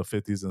breed from the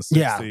 50s and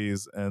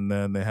 60s, and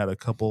then they had a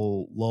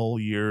couple lull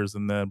years,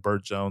 and then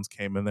Burt Jones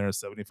came in there in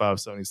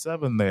 75,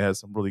 77. They had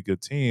some really good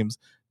teams,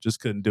 just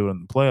couldn't do it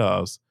in the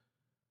playoffs.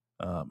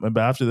 But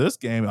after this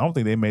game, I don't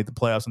think they made the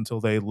playoffs until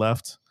they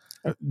left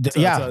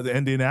to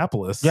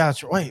Indianapolis. Yeah,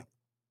 that's right.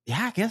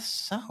 Yeah, I guess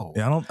so.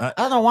 Yeah, I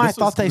don't know why I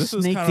thought they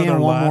sneaked in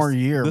one more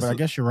year, but I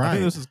guess you're right.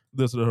 I think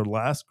this is their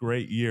last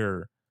great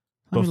year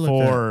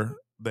before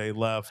they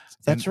left.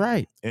 That's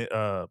right.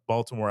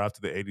 Baltimore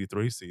after the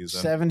 83 season.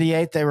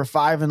 78, they were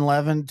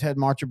 5-11. Ted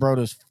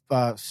Marchibroda's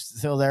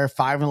still there.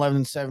 5-11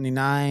 in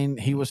 79.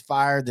 He was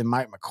fired. Then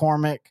Mike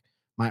McCormick.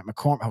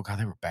 Oh God,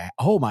 they were bad.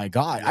 Oh my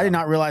God, I did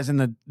not realize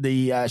in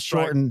the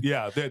shortened.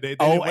 Yeah, they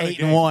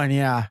 8-1.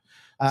 Yeah.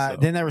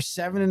 Then they were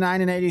 7-9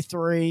 in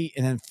 83,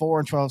 and then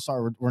 4-12.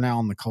 Sorry, we're now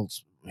on the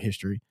Colts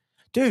history.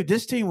 Dude,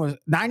 this team was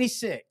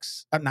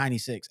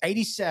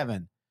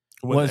 87.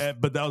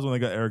 But that was when they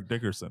got Eric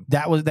Dickerson.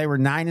 They were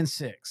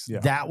 9-6. Yeah.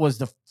 That was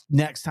the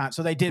next time.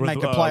 So they did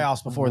make the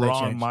playoffs before they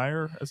changed. Ron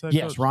Meyer as head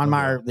yes, coach? Ron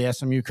Meyer, the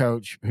SMU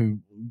coach, who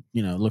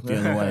looked the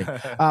other way.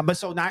 But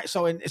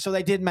so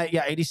they did make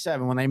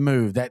 87 when they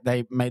moved. That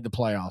they made the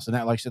playoffs, and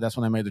that, like I said, that's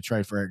when they made the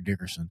trade for Eric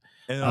Dickerson.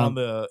 And on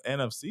the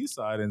NFC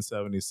side in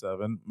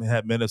 77, we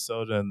had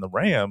Minnesota and the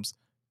Rams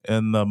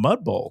in the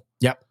Mud Bowl.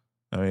 Yep.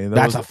 I mean,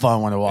 that's a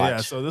fun one to watch. Yeah,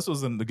 so this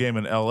was in the game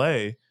in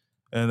L.A.,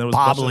 and there was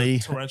Bob a bunch Lee.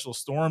 of torrential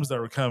storms that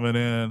were coming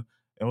in.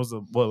 It was a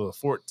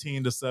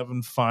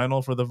 14-7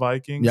 final for the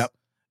Vikings. Yep.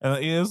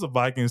 And it was a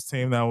Vikings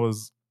team that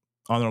was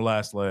on their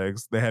last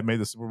legs. They had made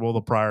the Super Bowl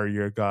the prior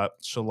year, got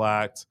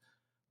shellacked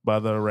by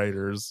the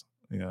Raiders.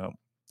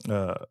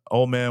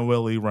 Old man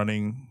Willie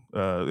running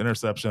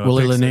interception.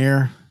 Willie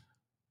Lanier.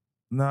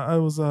 No,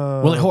 it was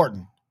Willie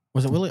Horton.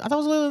 Was it Willie? I thought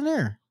it was Willie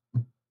Lanier.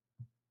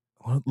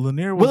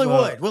 Lanier was Willie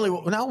Wood.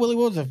 Willie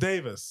Wood was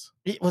Davis.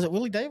 Was it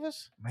Willie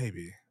Davis?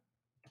 Maybe.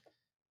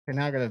 Okay,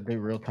 now I gotta do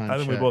real time. I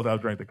think we both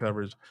outdrank the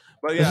coverage.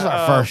 But this is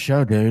our first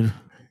show, dude.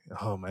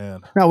 Oh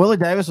man. No, Willie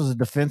Davis was a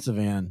defensive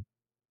end.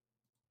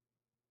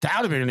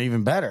 That would have been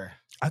even better.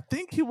 I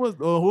think he was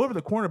whoever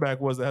the cornerback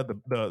was that had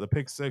the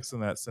pick six in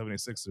that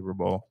 76 Super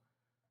Bowl.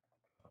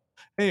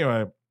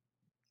 Anyway,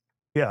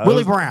 yeah.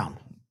 Willie Brown.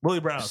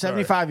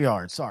 75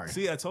 yards. Sorry.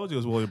 See, I told you it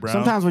was Willie Brown.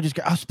 Sometimes we just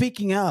go. Oh,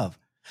 speaking of,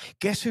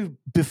 guess who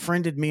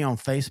befriended me on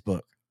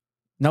Facebook?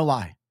 No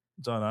lie.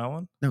 John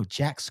Allen? No,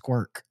 Jack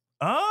Squirk.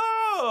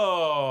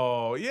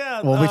 Oh,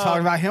 yeah. We'll be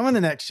talking about him in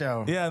the next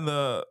show. Yeah, in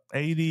the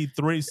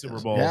 83 Super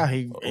Bowl. Yeah,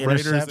 he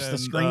intercepts the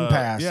screen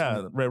pass.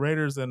 Yeah,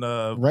 Raiders and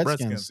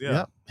Redskins.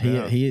 Yeah.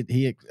 Yep.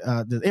 He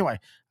anyway,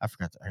 I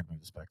forgot to move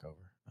this back over.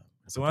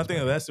 So when I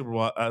think of that Super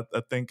Bowl, I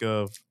think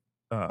of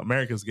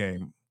America's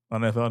Game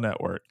on NFL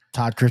Network.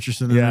 Todd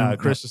Christensen. Yeah,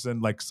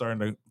 Christensen like starting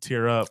to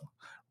tear up.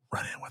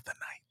 Run in with the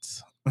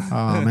Knights.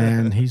 Oh,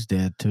 man, he's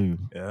dead too.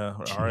 Yeah,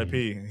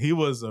 R.I.P. He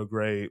was a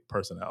great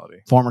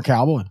personality. Former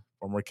Cowboy.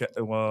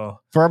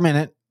 For a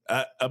minute.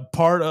 A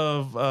part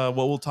of what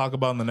we'll talk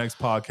about in the next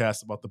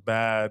podcast about the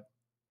bad.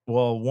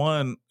 Well,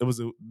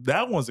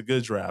 that one's a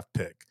good draft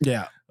pick.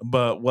 Yeah,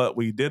 but what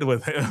we did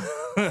with him.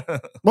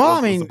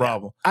 was the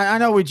problem. I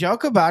know we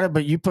joke about it,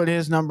 but you put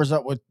his numbers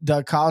up with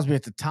Doug Cosby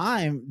at the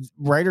time.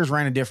 Raiders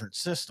ran a different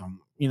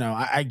system.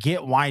 I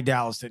get why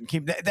Dallas didn't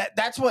keep that.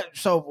 That's what.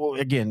 So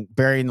again,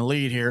 burying the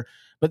lead here.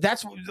 But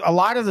that's a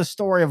lot of the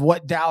story of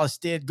what Dallas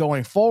did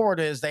going forward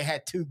is they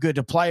had too good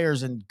of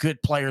players and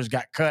good players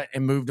got cut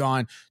and moved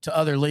on to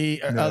other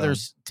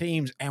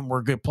teams and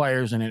were good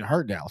players and it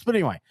hurt Dallas. But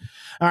anyway,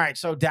 all right.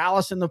 So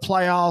Dallas in the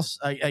playoffs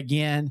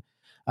again,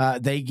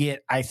 they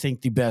get, I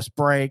think, the best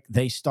break.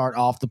 They start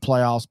off the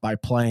playoffs by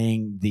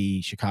playing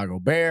the Chicago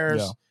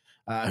Bears,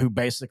 who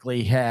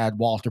basically had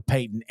Walter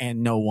Payton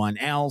and no one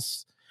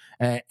else.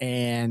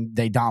 And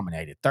they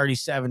dominated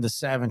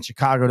 37-7.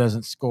 Chicago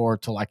doesn't score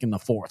till like in the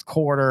fourth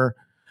quarter.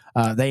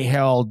 They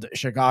held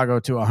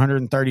Chicago to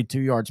 132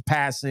 yards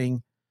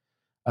passing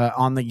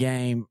on the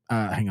game.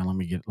 Hang on, let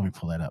me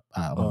pull that up.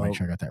 I want to make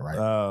sure I got that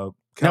right.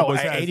 No,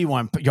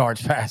 81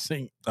 yards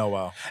passing. Oh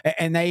wow!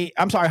 And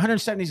I'm sorry,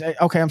 170.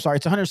 Okay, I'm sorry,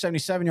 it's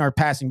 177 yard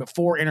passing, but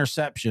 4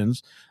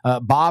 interceptions.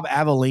 Bob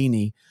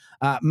Avellini.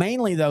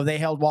 Mainly though, they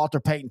held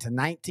Walter Payton to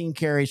 19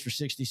 carries for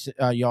 60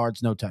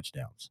 yards, no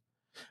touchdowns.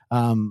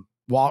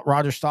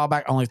 Roger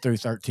Staubach only threw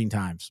 13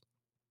 times.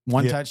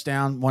 1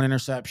 touchdown, 1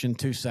 interception,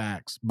 2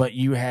 sacks. But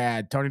you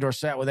had Tony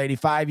Dorsett with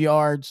 85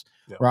 yards,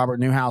 Robert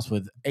Newhouse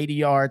with 80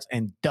 yards,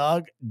 and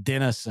Doug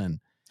Dennison.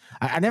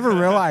 I never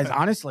realized,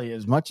 honestly,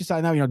 as much as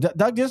I know,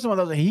 Doug Dennison was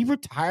those. He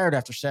retired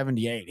after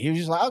 78. He was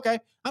just like, okay,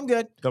 I'm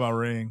good. Got my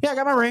ring. Yeah, I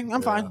got my ring.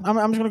 I'm fine. I'm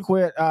just going to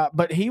quit.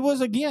 But he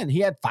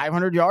had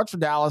 500 yards for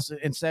Dallas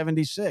in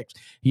 76.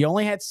 He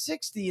only had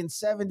 60 in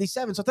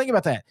 77. So think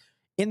about that.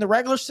 In the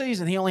regular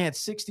season, he only had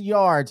 60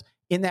 yards.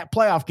 In that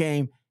playoff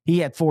game, he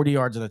had 40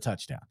 yards and a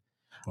touchdown.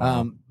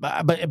 Wow.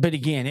 But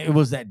again, it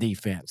was that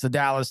defense. The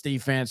Dallas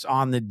defense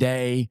on the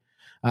day,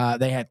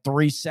 they had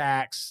 3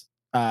 sacks,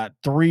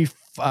 3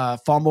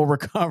 fumble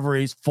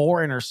recoveries,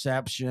 4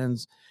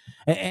 interceptions.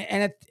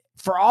 And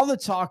for all the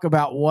talk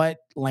about what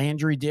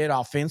Landry did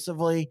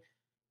offensively,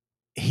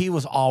 he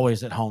was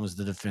always at home as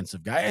the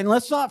defensive guy. And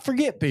let's not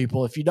forget,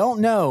 people, if you don't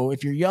know,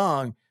 if you're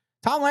young,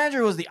 Tom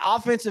Landry was the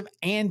offensive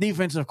and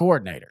defensive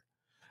coordinator.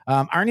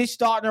 Ernie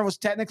Stautner was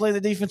technically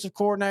the defensive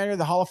coordinator,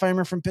 the Hall of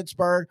Famer from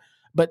Pittsburgh,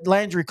 but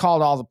Landry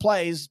called all the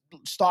plays.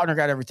 Stautner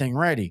got everything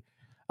ready.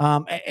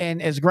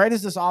 And as great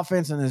as this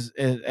offense and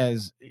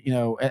as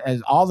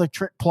all the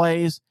trick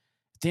plays,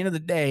 at the end of the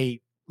day,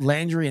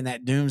 Landry and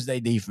that doomsday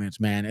defense,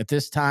 man, at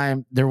this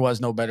time, there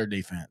was no better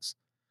defense.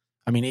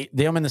 I mean,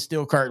 them and the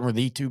Steel Curtain were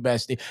the 2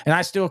 best. And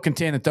I still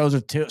contend that those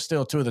are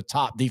still 2 of the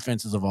top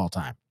defenses of all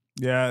time.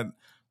 Yeah,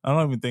 I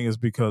don't even think it's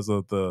because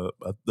of the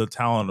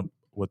talent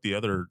with the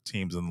other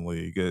teams in the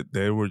league.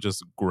 They were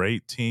just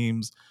great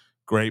teams,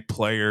 great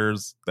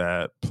players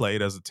that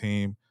played as a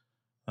team.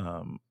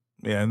 And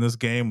this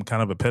game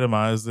kind of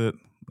epitomized it.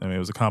 I mean, it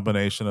was a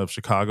combination of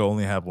Chicago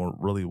only have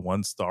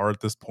one star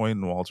at this point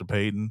in Walter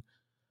Payton.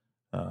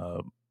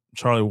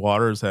 Charlie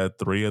Waters had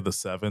 3 of the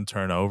 7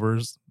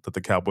 turnovers that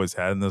the Cowboys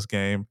had in this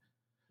game.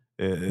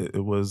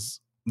 It was,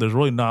 there's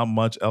really not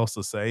much else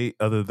to say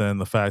other than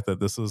the fact that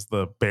this is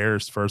the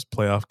Bears' first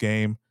playoff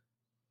game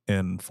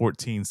in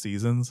 14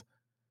 seasons.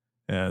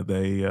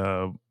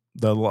 The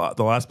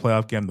last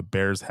playoff game the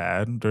Bears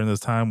had during this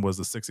time was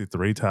the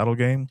 63 title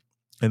game.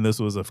 And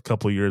this was a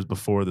couple years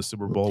before the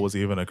Super Bowl was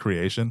even a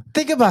creation.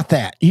 Think about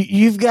that.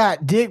 You've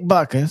got Dick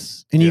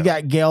Butkus and you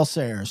got Gale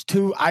Sayers,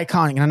 2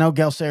 iconic. And I know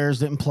Gale Sayers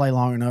didn't play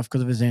long enough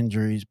because of his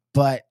injuries.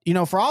 But,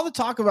 for all the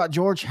talk about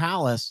George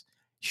Halas,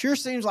 sure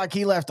seems like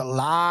he left a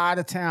lot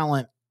of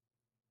talent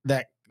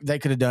that they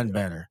could have done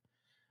better.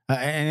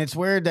 And it's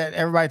weird that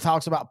everybody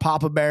talks about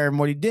Papa Bear and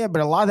what he did,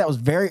 but a lot of that was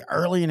very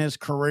early in his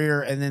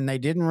career. And then they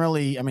didn't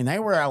really, they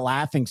were a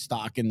laughing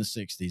stock in the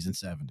 60s and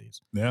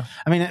 70s. Yeah.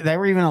 They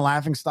were even a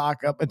laughing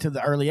stock up until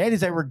the early 80s.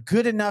 They were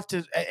good enough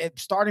to,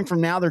 starting from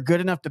now, they're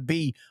good enough to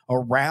be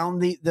around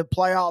the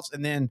playoffs.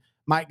 And then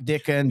Mike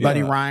Ditka and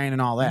Buddy Ryan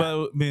and all that.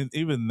 But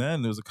even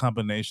then, there was a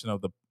combination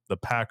of the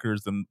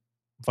Packers and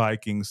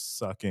Vikings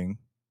sucking.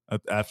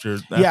 After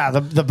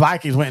the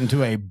Vikings went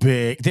into a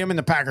big, them and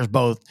the Packers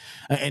both,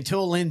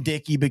 until Lynn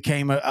Dickey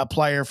became a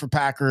player for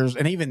Packers,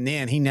 and even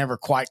then he never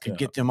quite could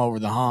get them over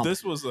the hump.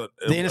 This was the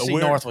NFC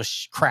North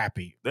was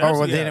crappy,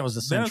 then it was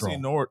the Central.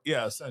 NFC North,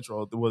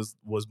 Central was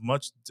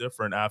much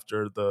different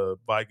after the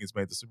Vikings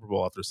made the Super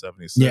Bowl after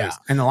 76. Yeah,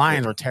 and the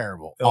Lions were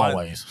terrible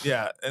always.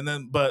 And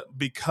then but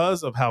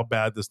because of how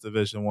bad this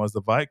division was,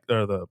 the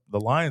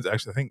Lions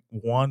actually I think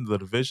won the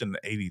division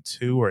in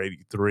 82 or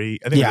 83.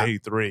 I think it was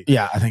 83.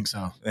 Yeah, I think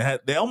so.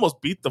 They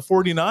almost beat the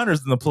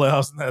 49ers in the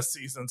playoffs in that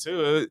season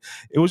too.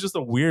 It was just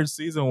a weird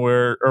season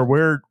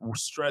weird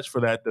stretch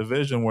for that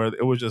division where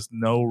it was just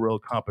no real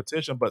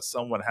competition, but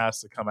someone has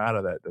to come out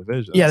of that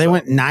division. Yeah, they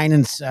went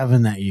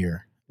 9-7 that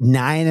year.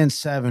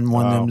 9-7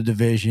 won them the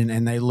division,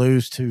 and they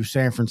lose to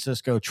San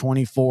Francisco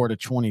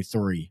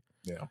 24-23.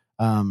 Yeah.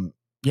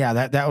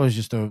 That was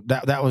just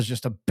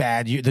a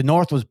bad year. The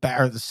North was bad,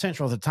 or the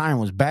Central at the time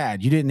was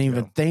bad. You didn't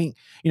even think.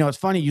 It's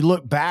funny. You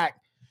look back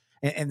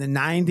in the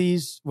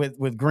 90s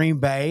with Green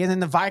Bay, and then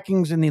the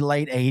Vikings in the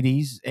late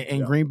 80s,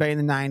 and Green Bay in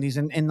the 90s,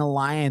 and the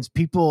Lions.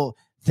 People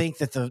think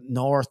that the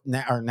North,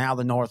 or now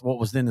the North, what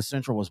was then the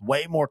Central, was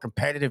way more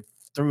competitive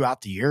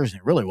throughout the years, and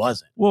it really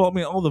wasn't. Well,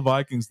 all the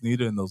Vikings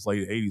needed in those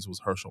late 80s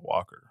was Herschel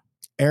Walker.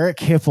 Eric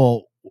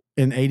Hippel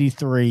in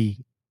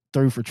 83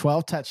 threw for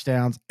 12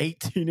 touchdowns,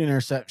 18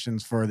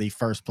 interceptions for the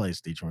first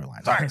place Detroit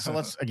Lions. All right, so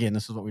this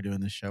is what we do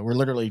in this show. We're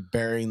literally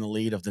burying the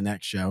lead of the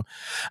next show.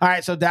 All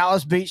right, so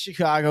Dallas beat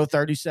Chicago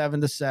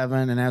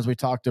 37-7, and as we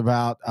talked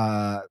about,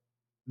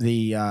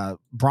 the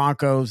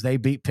Broncos, they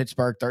beat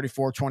Pittsburgh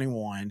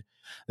 34-21.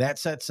 That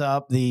sets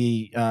up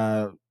the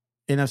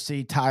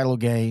NFC title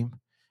game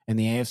and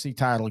the AFC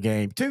title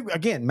game.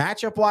 Again,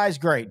 matchup-wise,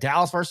 great.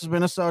 Dallas versus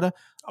Minnesota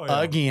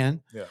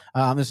again.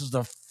 Yeah. This is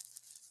the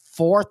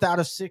 4th out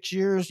of 6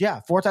 years.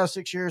 Yeah, 4th out of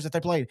 6 years that they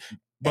played.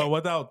 But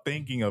without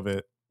thinking of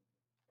it,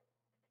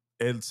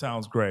 it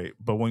sounds great.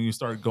 But when you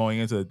start going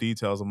into the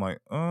details, I'm like,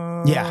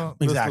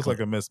 exactly. This looks like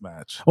a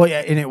mismatch. Well, yeah,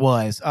 and it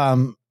was.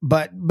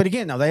 But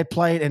again, though, they had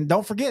played, and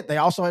don't forget, they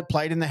also had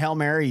played in the Hail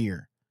Mary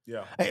year.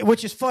 Yeah.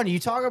 Which is funny. You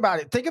talk about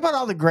it. Think about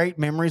all the great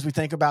memories we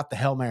think about the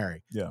Hail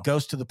Mary. Yeah.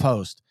 Goes to the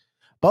post.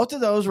 Both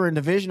of those were in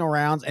divisional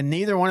rounds, and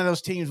neither one of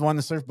those teams won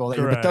the Super Bowl that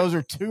year. But those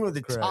are 2 of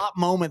the top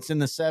moments in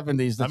the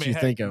 70s that you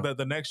think of.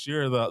 The next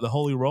year, the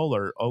Holy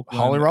Roller,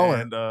 Oakland,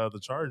 and the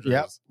Chargers.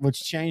 Yep, which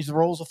changed the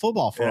rules of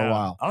football for a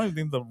while. I don't even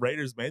think the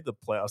Raiders made the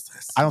playoffs.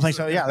 I don't think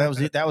so. Yeah,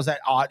 that was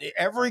that odd.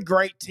 Every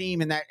great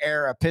team in that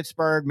era,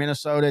 Pittsburgh,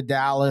 Minnesota,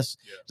 Dallas,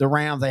 the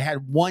Rams, they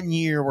had one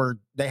year where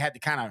they had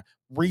to kind of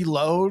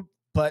reload,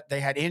 but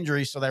they had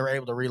injuries, so they were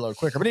able to reload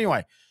quicker. But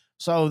anyway,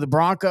 so the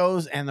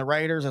Broncos and the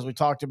Raiders, as we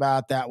talked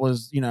about, that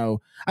was,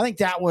 I think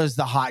that was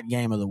the hot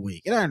game of the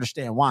week. And I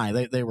understand why.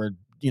 They were,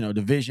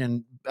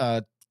 division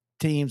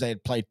teams. They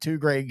had played 2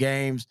 great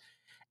games.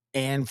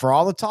 And for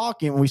all the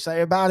talking we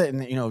say about it,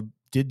 and,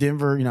 did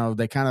Denver,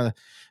 they kind of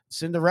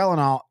Cinderella and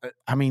all.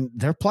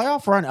 Their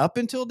playoff run up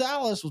until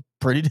Dallas was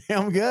pretty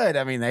damn good.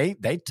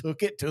 They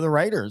took it to the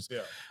Raiders.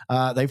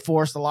 Yeah. They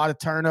forced a lot of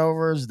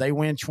turnovers. They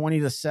win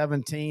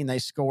 20-17. They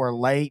score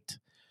late.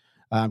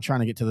 I'm trying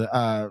to get to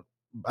the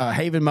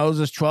Haven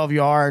Moses, 12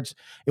 yards.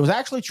 It was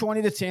actually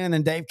 20-10, and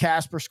then Dave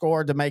Casper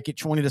scored to make it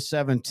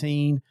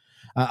 20-17.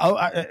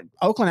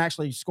 Oakland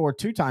actually scored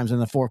 2 times in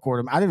the 4th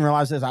quarter. I didn't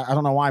realize this. I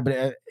don't know why,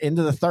 but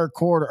into the 4th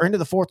quarter, it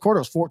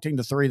was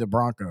 14-3, the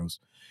Broncos.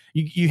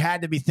 You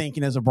had to be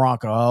thinking as a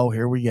Bronco,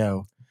 here we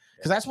go.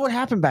 Because that's what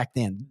happened back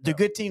then. The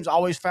good teams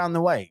always found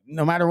the way.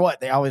 No matter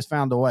what, they always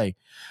found a way.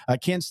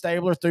 Ken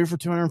Stabler threw for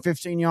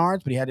 215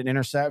 yards, but he had an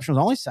interception.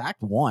 Was only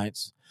sacked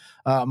once.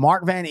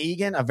 Mark Van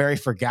Egan, a very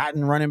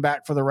forgotten running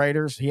back for the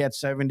Raiders. He had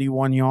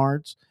 71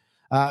 yards.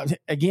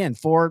 Again,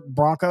 for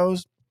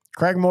Broncos,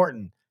 Craig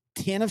Morton,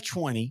 10 of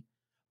 20,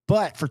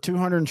 but for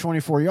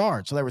 224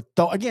 yards. So they were,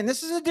 again,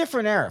 this is a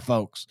different era,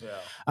 folks.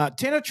 Yeah.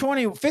 10 of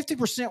 20,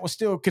 50% was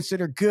still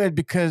considered good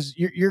because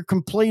you're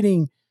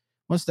completing,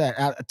 what's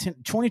that?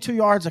 22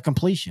 yards of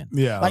completion.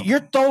 Yeah. Like you're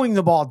throwing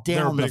the ball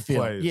down the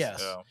field. Plays.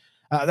 Yes.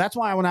 Yeah. That's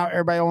why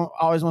everybody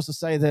always wants to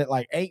say that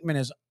like Aikman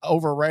is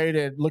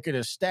overrated. Look at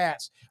his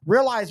stats.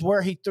 Realize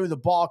where he threw the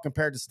ball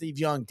compared to Steve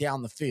Young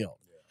down the field.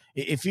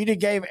 Yeah. If you'd have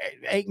gave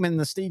Aikman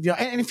the Steve Young,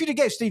 and if you'd have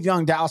gave Steve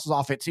Young Dallas's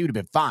offense, he would have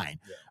been fine.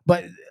 Yeah.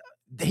 But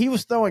he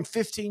was throwing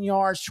 15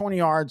 yards, 20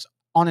 yards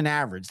on an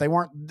average. They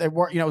weren't, it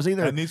was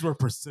either. And these were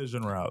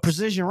precision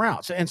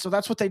routes. And so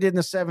that's what they did in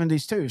the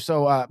 70s too.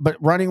 So, but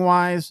running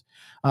wise,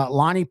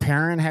 Lonnie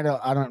Perrin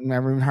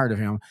never even heard of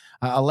him.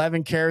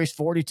 11 carries,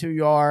 42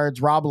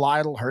 yards. Rob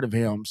Lytle, heard of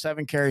him.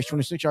 7 carries,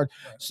 26 yards.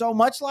 So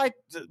much like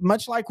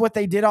what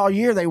they did all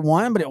year, they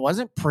won, but it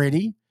wasn't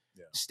pretty.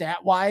 Yeah.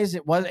 Stat wise,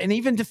 it was, and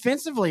even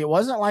defensively, it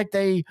wasn't like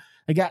they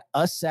got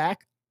a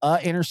sack,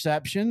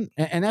 interception,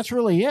 and that's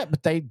really it.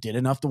 But they did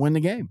enough to win the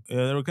game.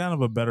 Yeah, they were kind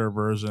of a better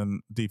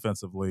version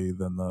defensively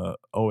than the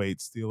 08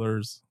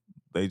 Steelers.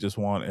 They just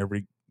won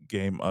every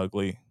game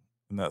ugly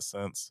in that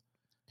sense.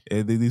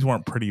 These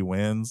weren't pretty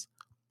wins.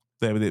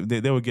 They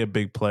would get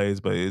big plays,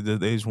 but they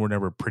just were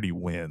never pretty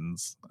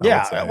wins.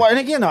 Yeah, well, and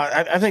again,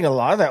 I think a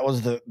lot of that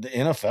was the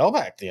NFL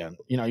back then.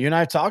 You and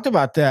I talked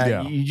about that.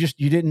 Yeah.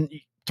 You didn't.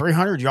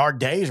 300-yard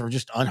days were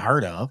just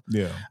unheard of.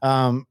 Yeah.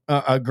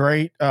 A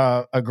great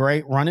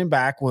running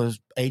back was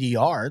 80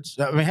 yards.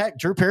 I mean, heck,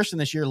 Drew Pearson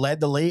this year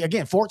led the league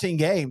again, 14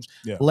 games,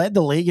 led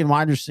the league in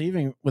wide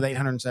receiving with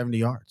 870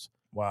 yards.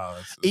 Wow.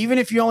 Even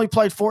if you only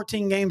played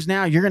 14 games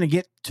now, you're going to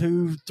get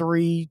 2,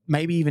 3,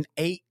 maybe even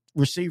 8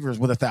 receivers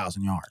with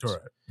 1,000 yards.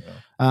 Correct.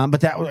 Yeah.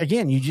 But that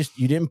again, you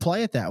didn't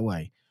play it that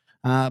way.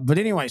 But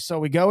anyway, so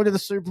we go to the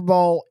Super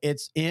Bowl.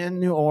 It's in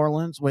New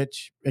Orleans,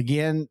 which,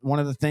 again, one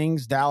of the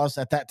things Dallas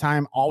at that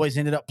time always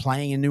ended up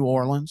playing in New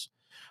Orleans.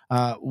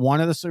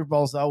 One of the Super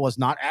Bowls, though, was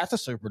not at the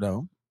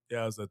Superdome.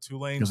 Yeah, it was a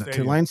Tulane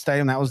Stadium. Tulane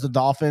Stadium. That was the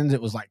Dolphins.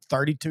 It was like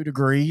 32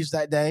 degrees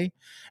that day.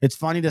 It's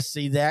funny to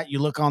see that. You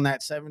look on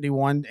that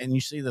 71 and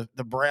you see the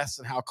breaths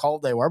and how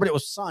cold they were, but it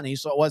was sunny,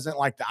 so it wasn't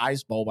like the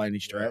Ice Bowl by any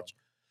stretch.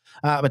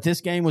 Yeah. But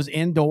this game was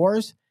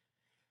indoors.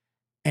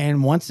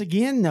 And once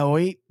again,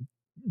 Nohe,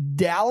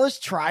 Dallas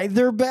tried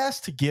their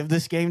best to give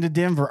this game to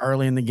Denver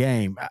early in the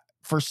game.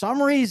 For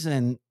some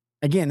reason,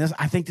 again,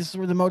 I think this is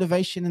where the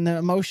motivation and the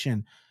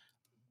emotion.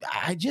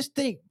 I just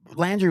think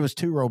Landry was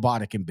too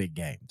robotic in big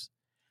games.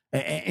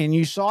 And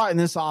you saw it in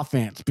this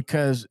offense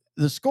because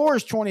the score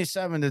is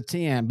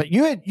 27-10, but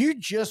you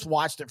just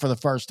watched it for the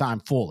first time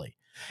fully.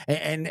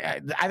 And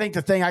I think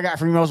the thing I got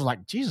from you was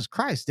like, Jesus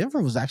Christ, Denver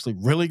was actually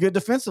really good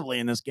defensively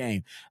in this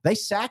game. They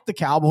sacked the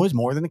Cowboys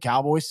more than the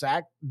Cowboys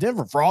sacked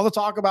Denver. For all the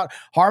talk about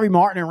Harvey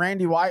Martin and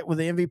Randy White with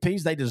the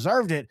MVPs, they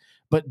deserved it.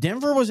 But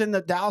Denver was in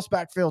the Dallas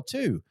backfield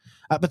too.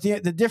 But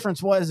the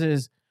difference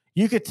is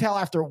you could tell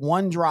after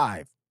one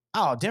drive,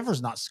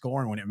 Denver's not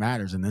scoring when it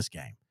matters in this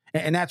game.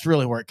 And that's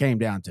really where it came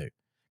down to.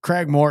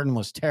 Craig Morton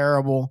was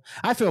terrible.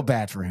 I feel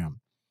bad for him.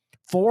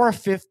 4 of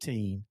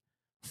 15.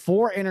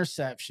 4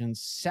 interceptions,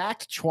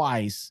 sacked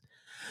twice.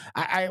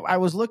 I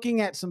was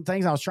looking at some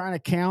things I was trying to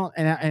count,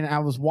 and I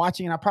was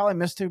watching, and I probably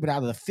missed 2, but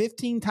out of the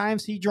 15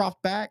 times he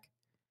dropped back,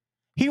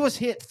 he was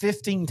hit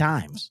 15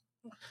 times.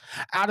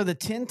 Out of the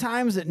 10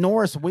 times that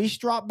Norris Weiss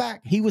dropped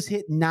back, he was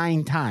hit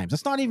 9 times.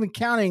 That's not even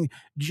counting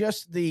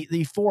just the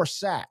 4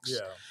 sacks.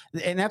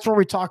 Yeah. And that's where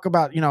we talk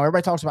about,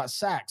 everybody talks about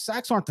sacks.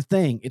 Sacks aren't the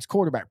thing. It's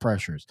quarterback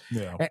pressures.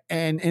 Yeah.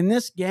 And in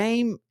this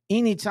game,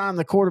 anytime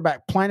the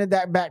quarterback planted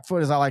that back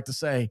foot, as I like to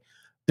say,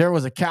 there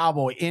was a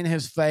Cowboy in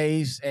his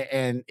face,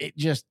 and it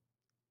just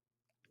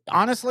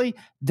honestly,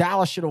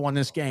 Dallas should have won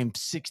this game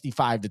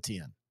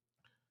 65-10.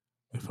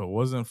 If it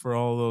wasn't for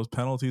all those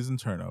penalties and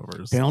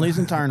turnovers.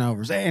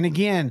 And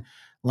again,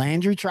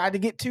 Landry tried to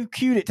get too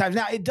cute at times.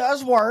 Now, it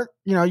does work.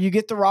 You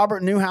get the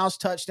Robert Newhouse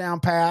touchdown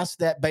pass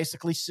that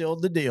basically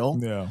sealed the deal.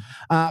 Yeah.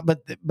 But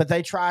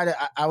they tried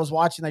 – I was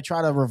watching. They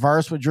try to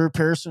reverse with Drew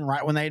Pearson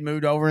right when they had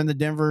moved over in the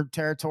Denver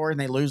territory, and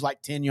they lose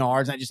like 10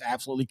 yards, and that just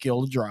absolutely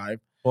killed the drive.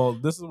 Well,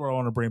 this is where I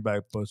want to bring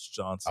back Butch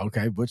Johnson.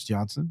 Okay, Butch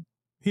Johnson.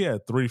 He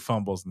had 3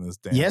 fumbles in this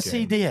damn game. Yes,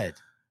 he did.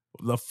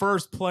 The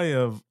first play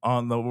for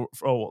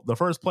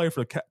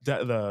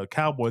the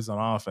Cowboys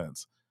on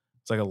offense,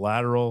 it's like a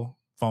lateral,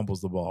 fumbles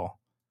the ball.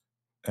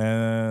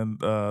 And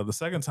the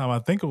second time, I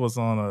think it was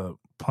on a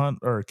punt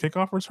or a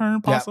kickoff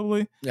return,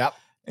 possibly. Yep.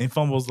 And he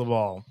fumbles the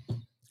ball.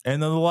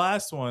 And then the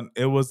last one,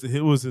 it was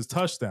his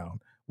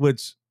touchdown,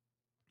 which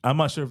I'm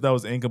not sure if that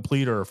was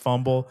incomplete or a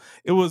fumble.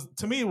 It was,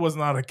 to me, it was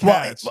not a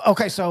catch. Well,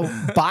 okay, so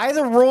by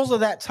the rules of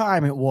that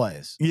time, it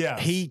was. Yeah.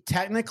 He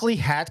technically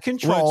had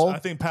control. Which I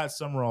think Pat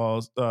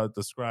Summerall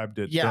described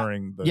it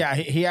during the. Yeah,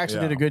 he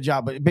actually did a good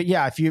job. But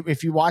yeah,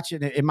 if you watch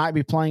it, it might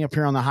be playing up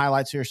here on the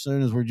highlights here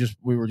soon as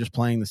we were just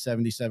playing the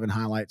 77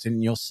 highlights,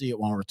 and you'll see it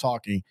when we're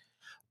talking.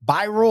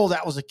 By rule,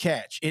 that was a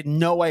catch. In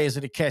no way is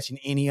it a catch in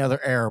any other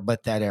era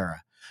but that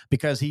era.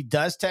 Because he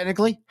does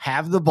technically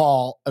have the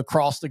ball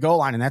across the goal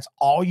line, and that's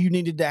all you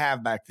needed to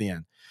have back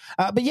then.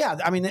 But yeah,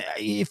 I mean,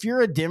 if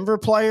you're a Denver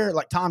player,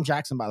 like Tom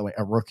Jackson, by the way,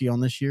 a rookie on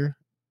this year,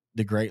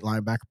 the great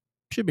linebacker,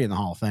 should be in the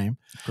Hall of Fame.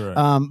 Correct.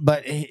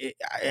 But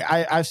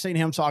I've seen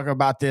him talk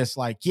about this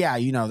like, yeah,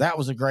 that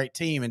was a great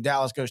team and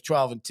Dallas goes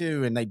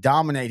 12-2 and they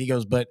dominate. He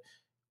goes, but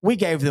we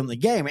gave them the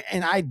game.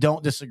 And I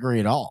don't disagree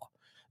at all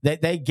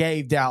that they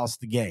gave Dallas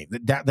the game.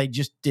 That they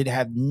just they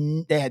had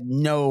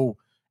no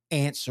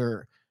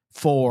answer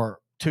for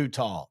Too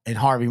Tall and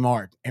Harvey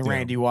Martin and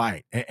Randy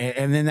White.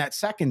 And then that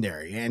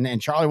secondary.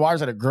 And Charlie Waters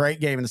had a great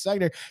game in the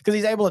secondary because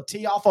he's able to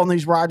tee off on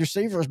these wide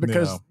receivers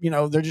because,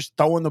 they're just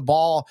throwing the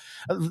ball.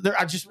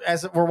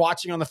 As we're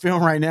watching on the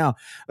film right now,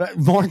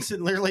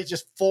 Mortensen literally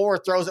just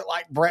throws it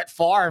like Brett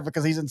Favre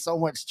because he's in so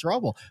much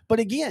trouble. But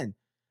again,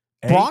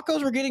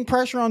 Broncos were getting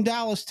pressure on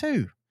Dallas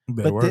too.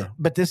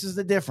 But this is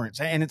the difference.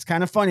 And it's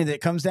kind of funny that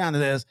it comes down to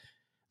this.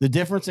 The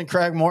difference in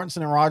Craig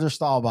Mortensen and Roger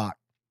Staubach.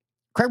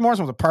 Craig Mortensen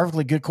was a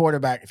perfectly good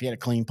quarterback if he had a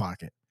clean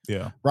pocket.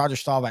 Yeah. Roger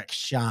Staubach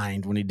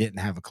shined when he didn't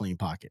have a clean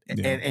pocket.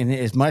 Yeah. And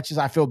as much as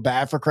I feel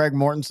bad for Craig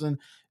Mortensen,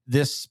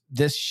 this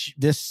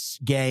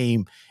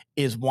game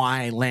is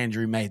why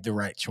Landry made the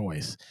right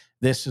choice.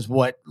 This is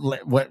what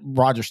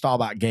Roger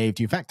Staubach gave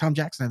to you. In fact, Tom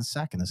Jackson had a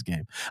sack in this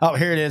game. Oh,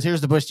 here it is. Here's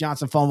the Bush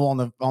Johnson fumble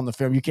on the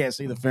film. You can't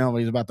see the film, but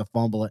he's about to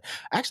fumble it.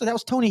 Actually, that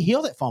was Tony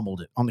Hill that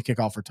fumbled it on the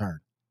kickoff return.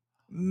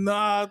 No,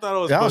 I thought it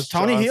was Bush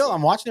Tony Johnson. Hill.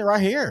 I'm watching it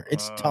right here.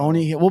 It's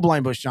Tony Hill. We'll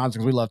blame Bush Johnson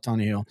because we love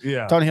Tony Hill.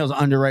 Yeah. Tony Hill's an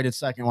underrated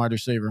second wide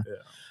receiver.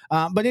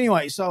 Yeah. But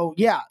anyway, so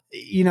yeah,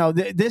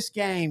 this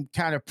game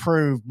kind of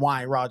proved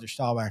why Roger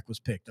Staubach was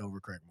picked over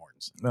Craig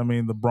Mortensen. I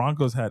mean, the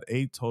Broncos had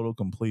 8 total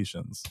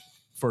completions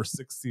for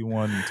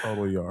 61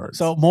 total yards.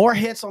 So more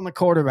hits on the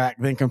quarterback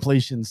than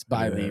completions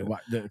by the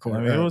quarterback. I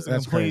mean, it was a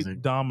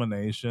complete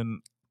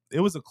domination. It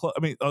was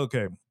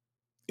okay.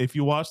 If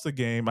you watch the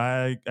game,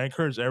 I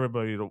encourage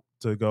everybody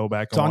to go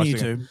back and watch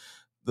YouTube.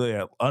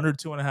 Under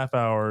 2.5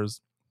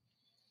 hours.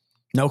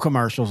 No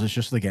commercials. It's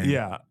just the game.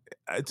 Yeah.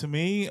 To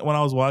me, when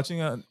I was watching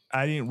it,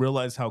 I didn't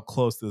realize how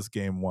close this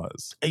game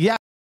was. Yeah,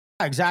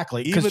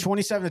 exactly. Because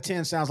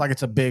 27-10 sounds like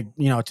it's a big,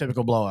 a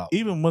typical blowout.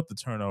 Even with the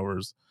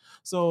turnovers.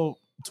 So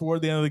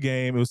toward the end of the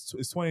game, it's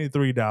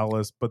 23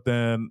 Dallas, but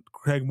then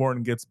Craig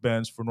Morton gets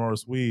benched for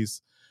Norris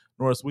Weiss.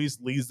 Norris Weiss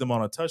leads them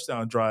on a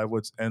touchdown drive,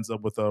 which ends up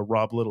with a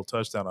Rob Little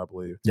touchdown, I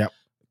believe. Yep.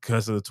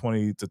 Because of the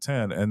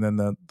 20-10, and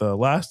then the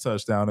last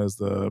touchdown is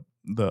the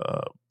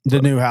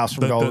Newhouse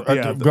from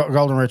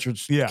Golden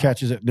Richards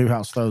catches it.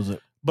 Newhouse throws it.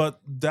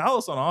 But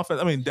Dallas on offense,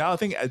 I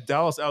think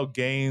Dallas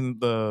outgained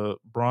the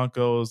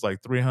Broncos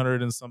like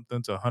 300 and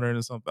something to 100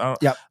 and something. I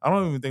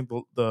don't even think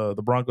the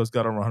Broncos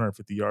got over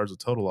 150 yards of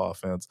total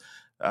offense.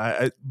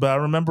 But I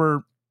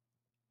remember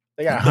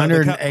they got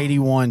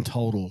 181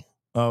 total.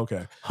 Oh,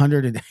 okay.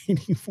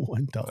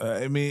 181 total.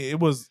 I mean, it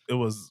was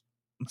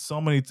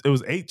so many. It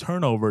was 8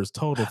 turnovers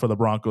total for the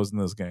Broncos in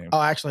this game. Oh,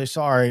 actually,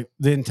 sorry,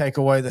 didn't take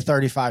away the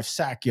 35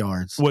 sack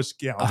yards. Which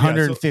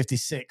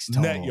 156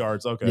 total. Net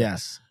yards. Okay.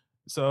 Yes.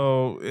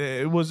 So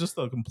it was just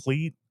a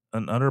complete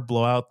and utter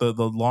blowout. The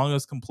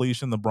longest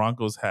completion the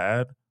Broncos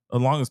had, the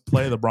longest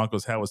play the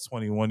Broncos had was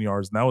 21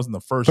 yards, and that was in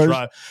the first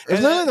drive. It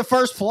was literally the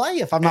first play,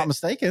 if I'm not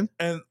mistaken.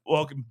 And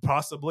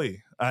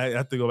possibly, I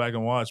have to go back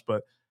and watch,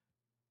 but.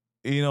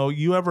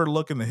 You ever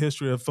look in the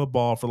history of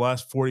football for the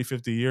last 40,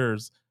 50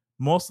 years,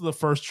 most of the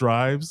first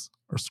drives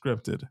are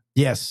scripted.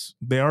 Yes.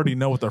 They already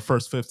know what their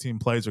first 15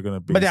 plays are going to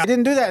be. But I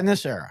didn't do that in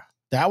this era.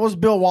 That was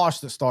Bill Walsh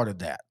that started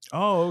that.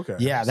 Oh, okay.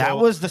 Yeah, that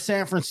was the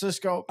San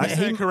Francisco. I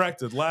stand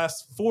corrected.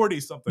 Last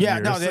 40-something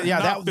years. Not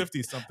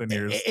 50-something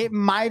years.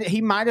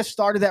 He might have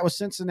started that with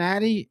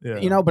Cincinnati,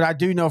 but I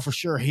do know for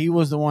sure he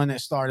was the one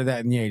that started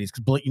that in the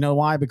 80s. You know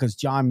why? Because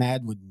John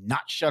Madden would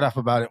not shut up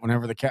about it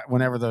whenever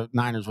the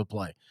Niners would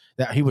play.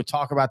 That he would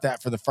talk about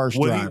that for the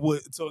first drive.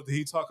 So did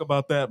he talk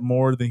about that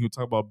more than he would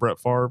talk about Brett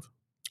Favre?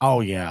 Oh,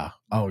 yeah.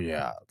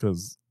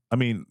 Because,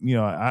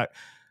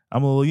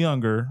 I'm a little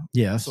younger.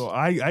 Yes. So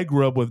I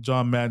grew up with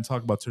John Madden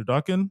talking about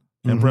Turducken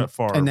and Brett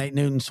Favre. And Nate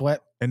Newton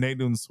Sweat.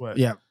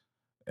 Yeah.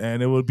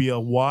 And it would be a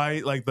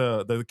wide, like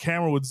the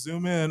camera would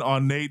zoom in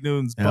on Nate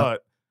Newton's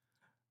butt,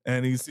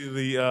 and you see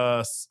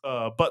the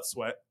butt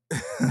sweat.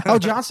 Oh,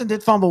 Johnson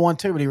did fumble one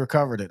too, but he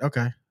recovered it.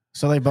 Okay.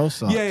 So they both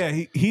sucked. Yeah.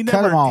 He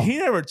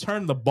never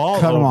turned the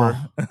ball over.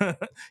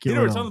 He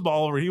never turned the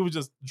ball over. He would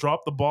just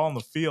drop the ball on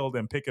the field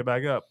and pick it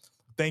back up.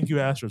 Thank you,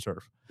 AstroTurf.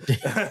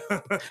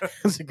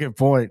 That's a good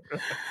point.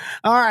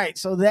 All right,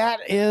 so that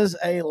is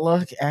a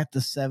look at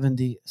the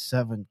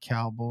 77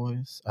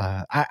 Cowboys.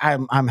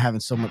 I'm having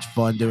so much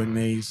fun doing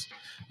these.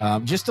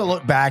 Just to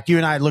look back, you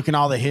and I looking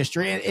all the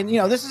history, and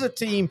this is a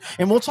team,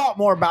 and we'll talk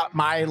more about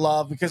my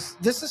love because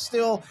this is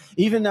still,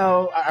 even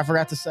though I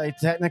forgot to say,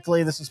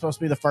 technically this is supposed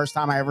to be the first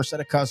time I ever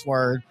said a cuss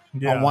word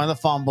on one of the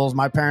fumbles.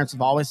 My parents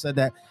have always said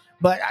that,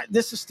 but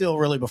this is still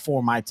really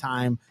before my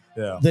time.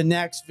 Yeah. The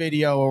next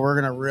video where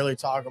we're going to really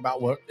talk about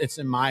what it's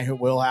in my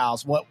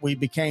wheelhouse, what we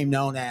became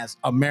known as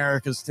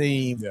America's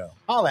team,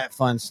 all that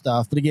fun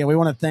stuff. But again, we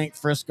want to thank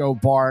Frisco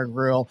Bar and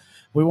Grill.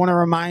 We want to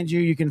remind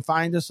you can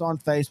find us on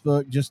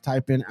Facebook. Just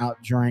type in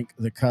Outdrink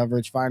the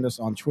Coverage. Find us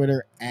on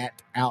Twitter at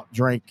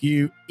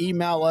OutDrinkYou.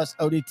 Email us,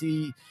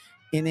 ODTC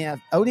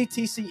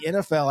ODTC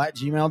NFL at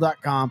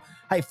gmail.com.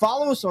 Hey,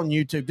 follow us on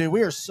YouTube, dude.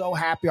 We are so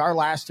happy. Our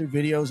last 2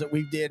 videos that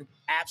we did,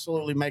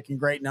 absolutely making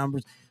great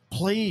numbers.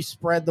 Please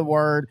spread the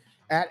word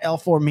at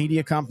L4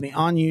 Media Company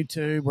on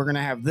YouTube. We're going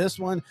to have this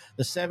one,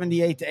 the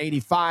 78 to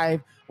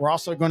 85. We're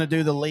also going to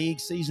do the league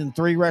season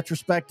 3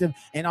 retrospective.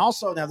 And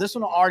also, now this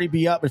one will already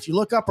be up, but if you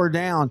look up or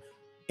down,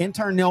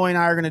 Intern Nohe and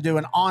I are going to do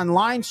an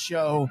online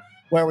show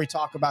where we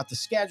talk about the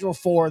schedule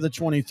for the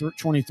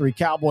 23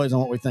 Cowboys and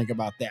what we think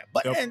about that.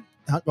 But go ahead.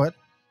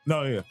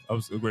 No, yeah, I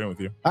was agreeing with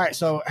you. All right,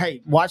 so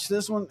hey, watch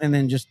this one and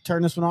then just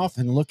turn this one off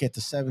and look at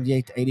the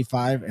 78 to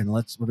 85, and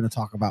we're going to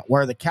talk about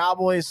where the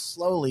Cowboys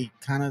slowly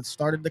kind of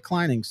started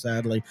declining,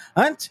 sadly.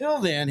 Until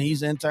then,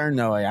 he's Intern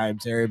Nohe. I am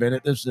Terry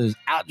Bennett. This is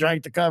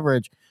Outdrank the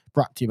Coverage,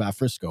 brought to you by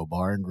Frisco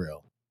Bar and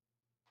Grill.